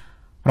നാളെ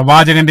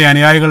പ്രവാചകന്റെ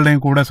അനുയായികളുടെയും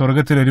കൂടെ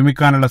സ്വർഗ്ഗത്തിൽ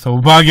ഒരുമിക്കാനുള്ള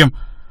സൗഭാഗ്യം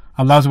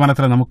അല്ലാഹു സുബ്ഹാനഹു വ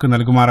തആല നമുക്ക്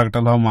നൽകുമാറാകട്ടെ.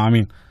 അല്ലാഹുമ്മ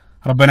ആമീൻ.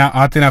 റബ്ബനാ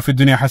ആതിനാ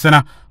ഫിദ്ദുനിയ ഹസന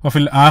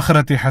വഫിൽ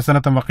ആഖിറതി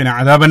ഹസനതൻ വഖിനാ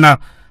അദാബന്നാർ.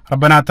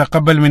 റബ്ബനാ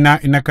തഖബ്ബൽ മിന്നാ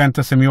ഇന്നക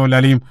അൻത സമീഉൽ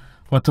അലീം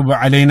വതുബ്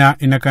അലൈനാ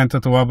ഇന്നക അൻത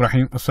തവ്വാബുർ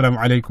റഹീം. അസ്സലാമു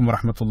അലൈക്കും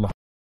വറഹ്മത്തുള്ളാഹി.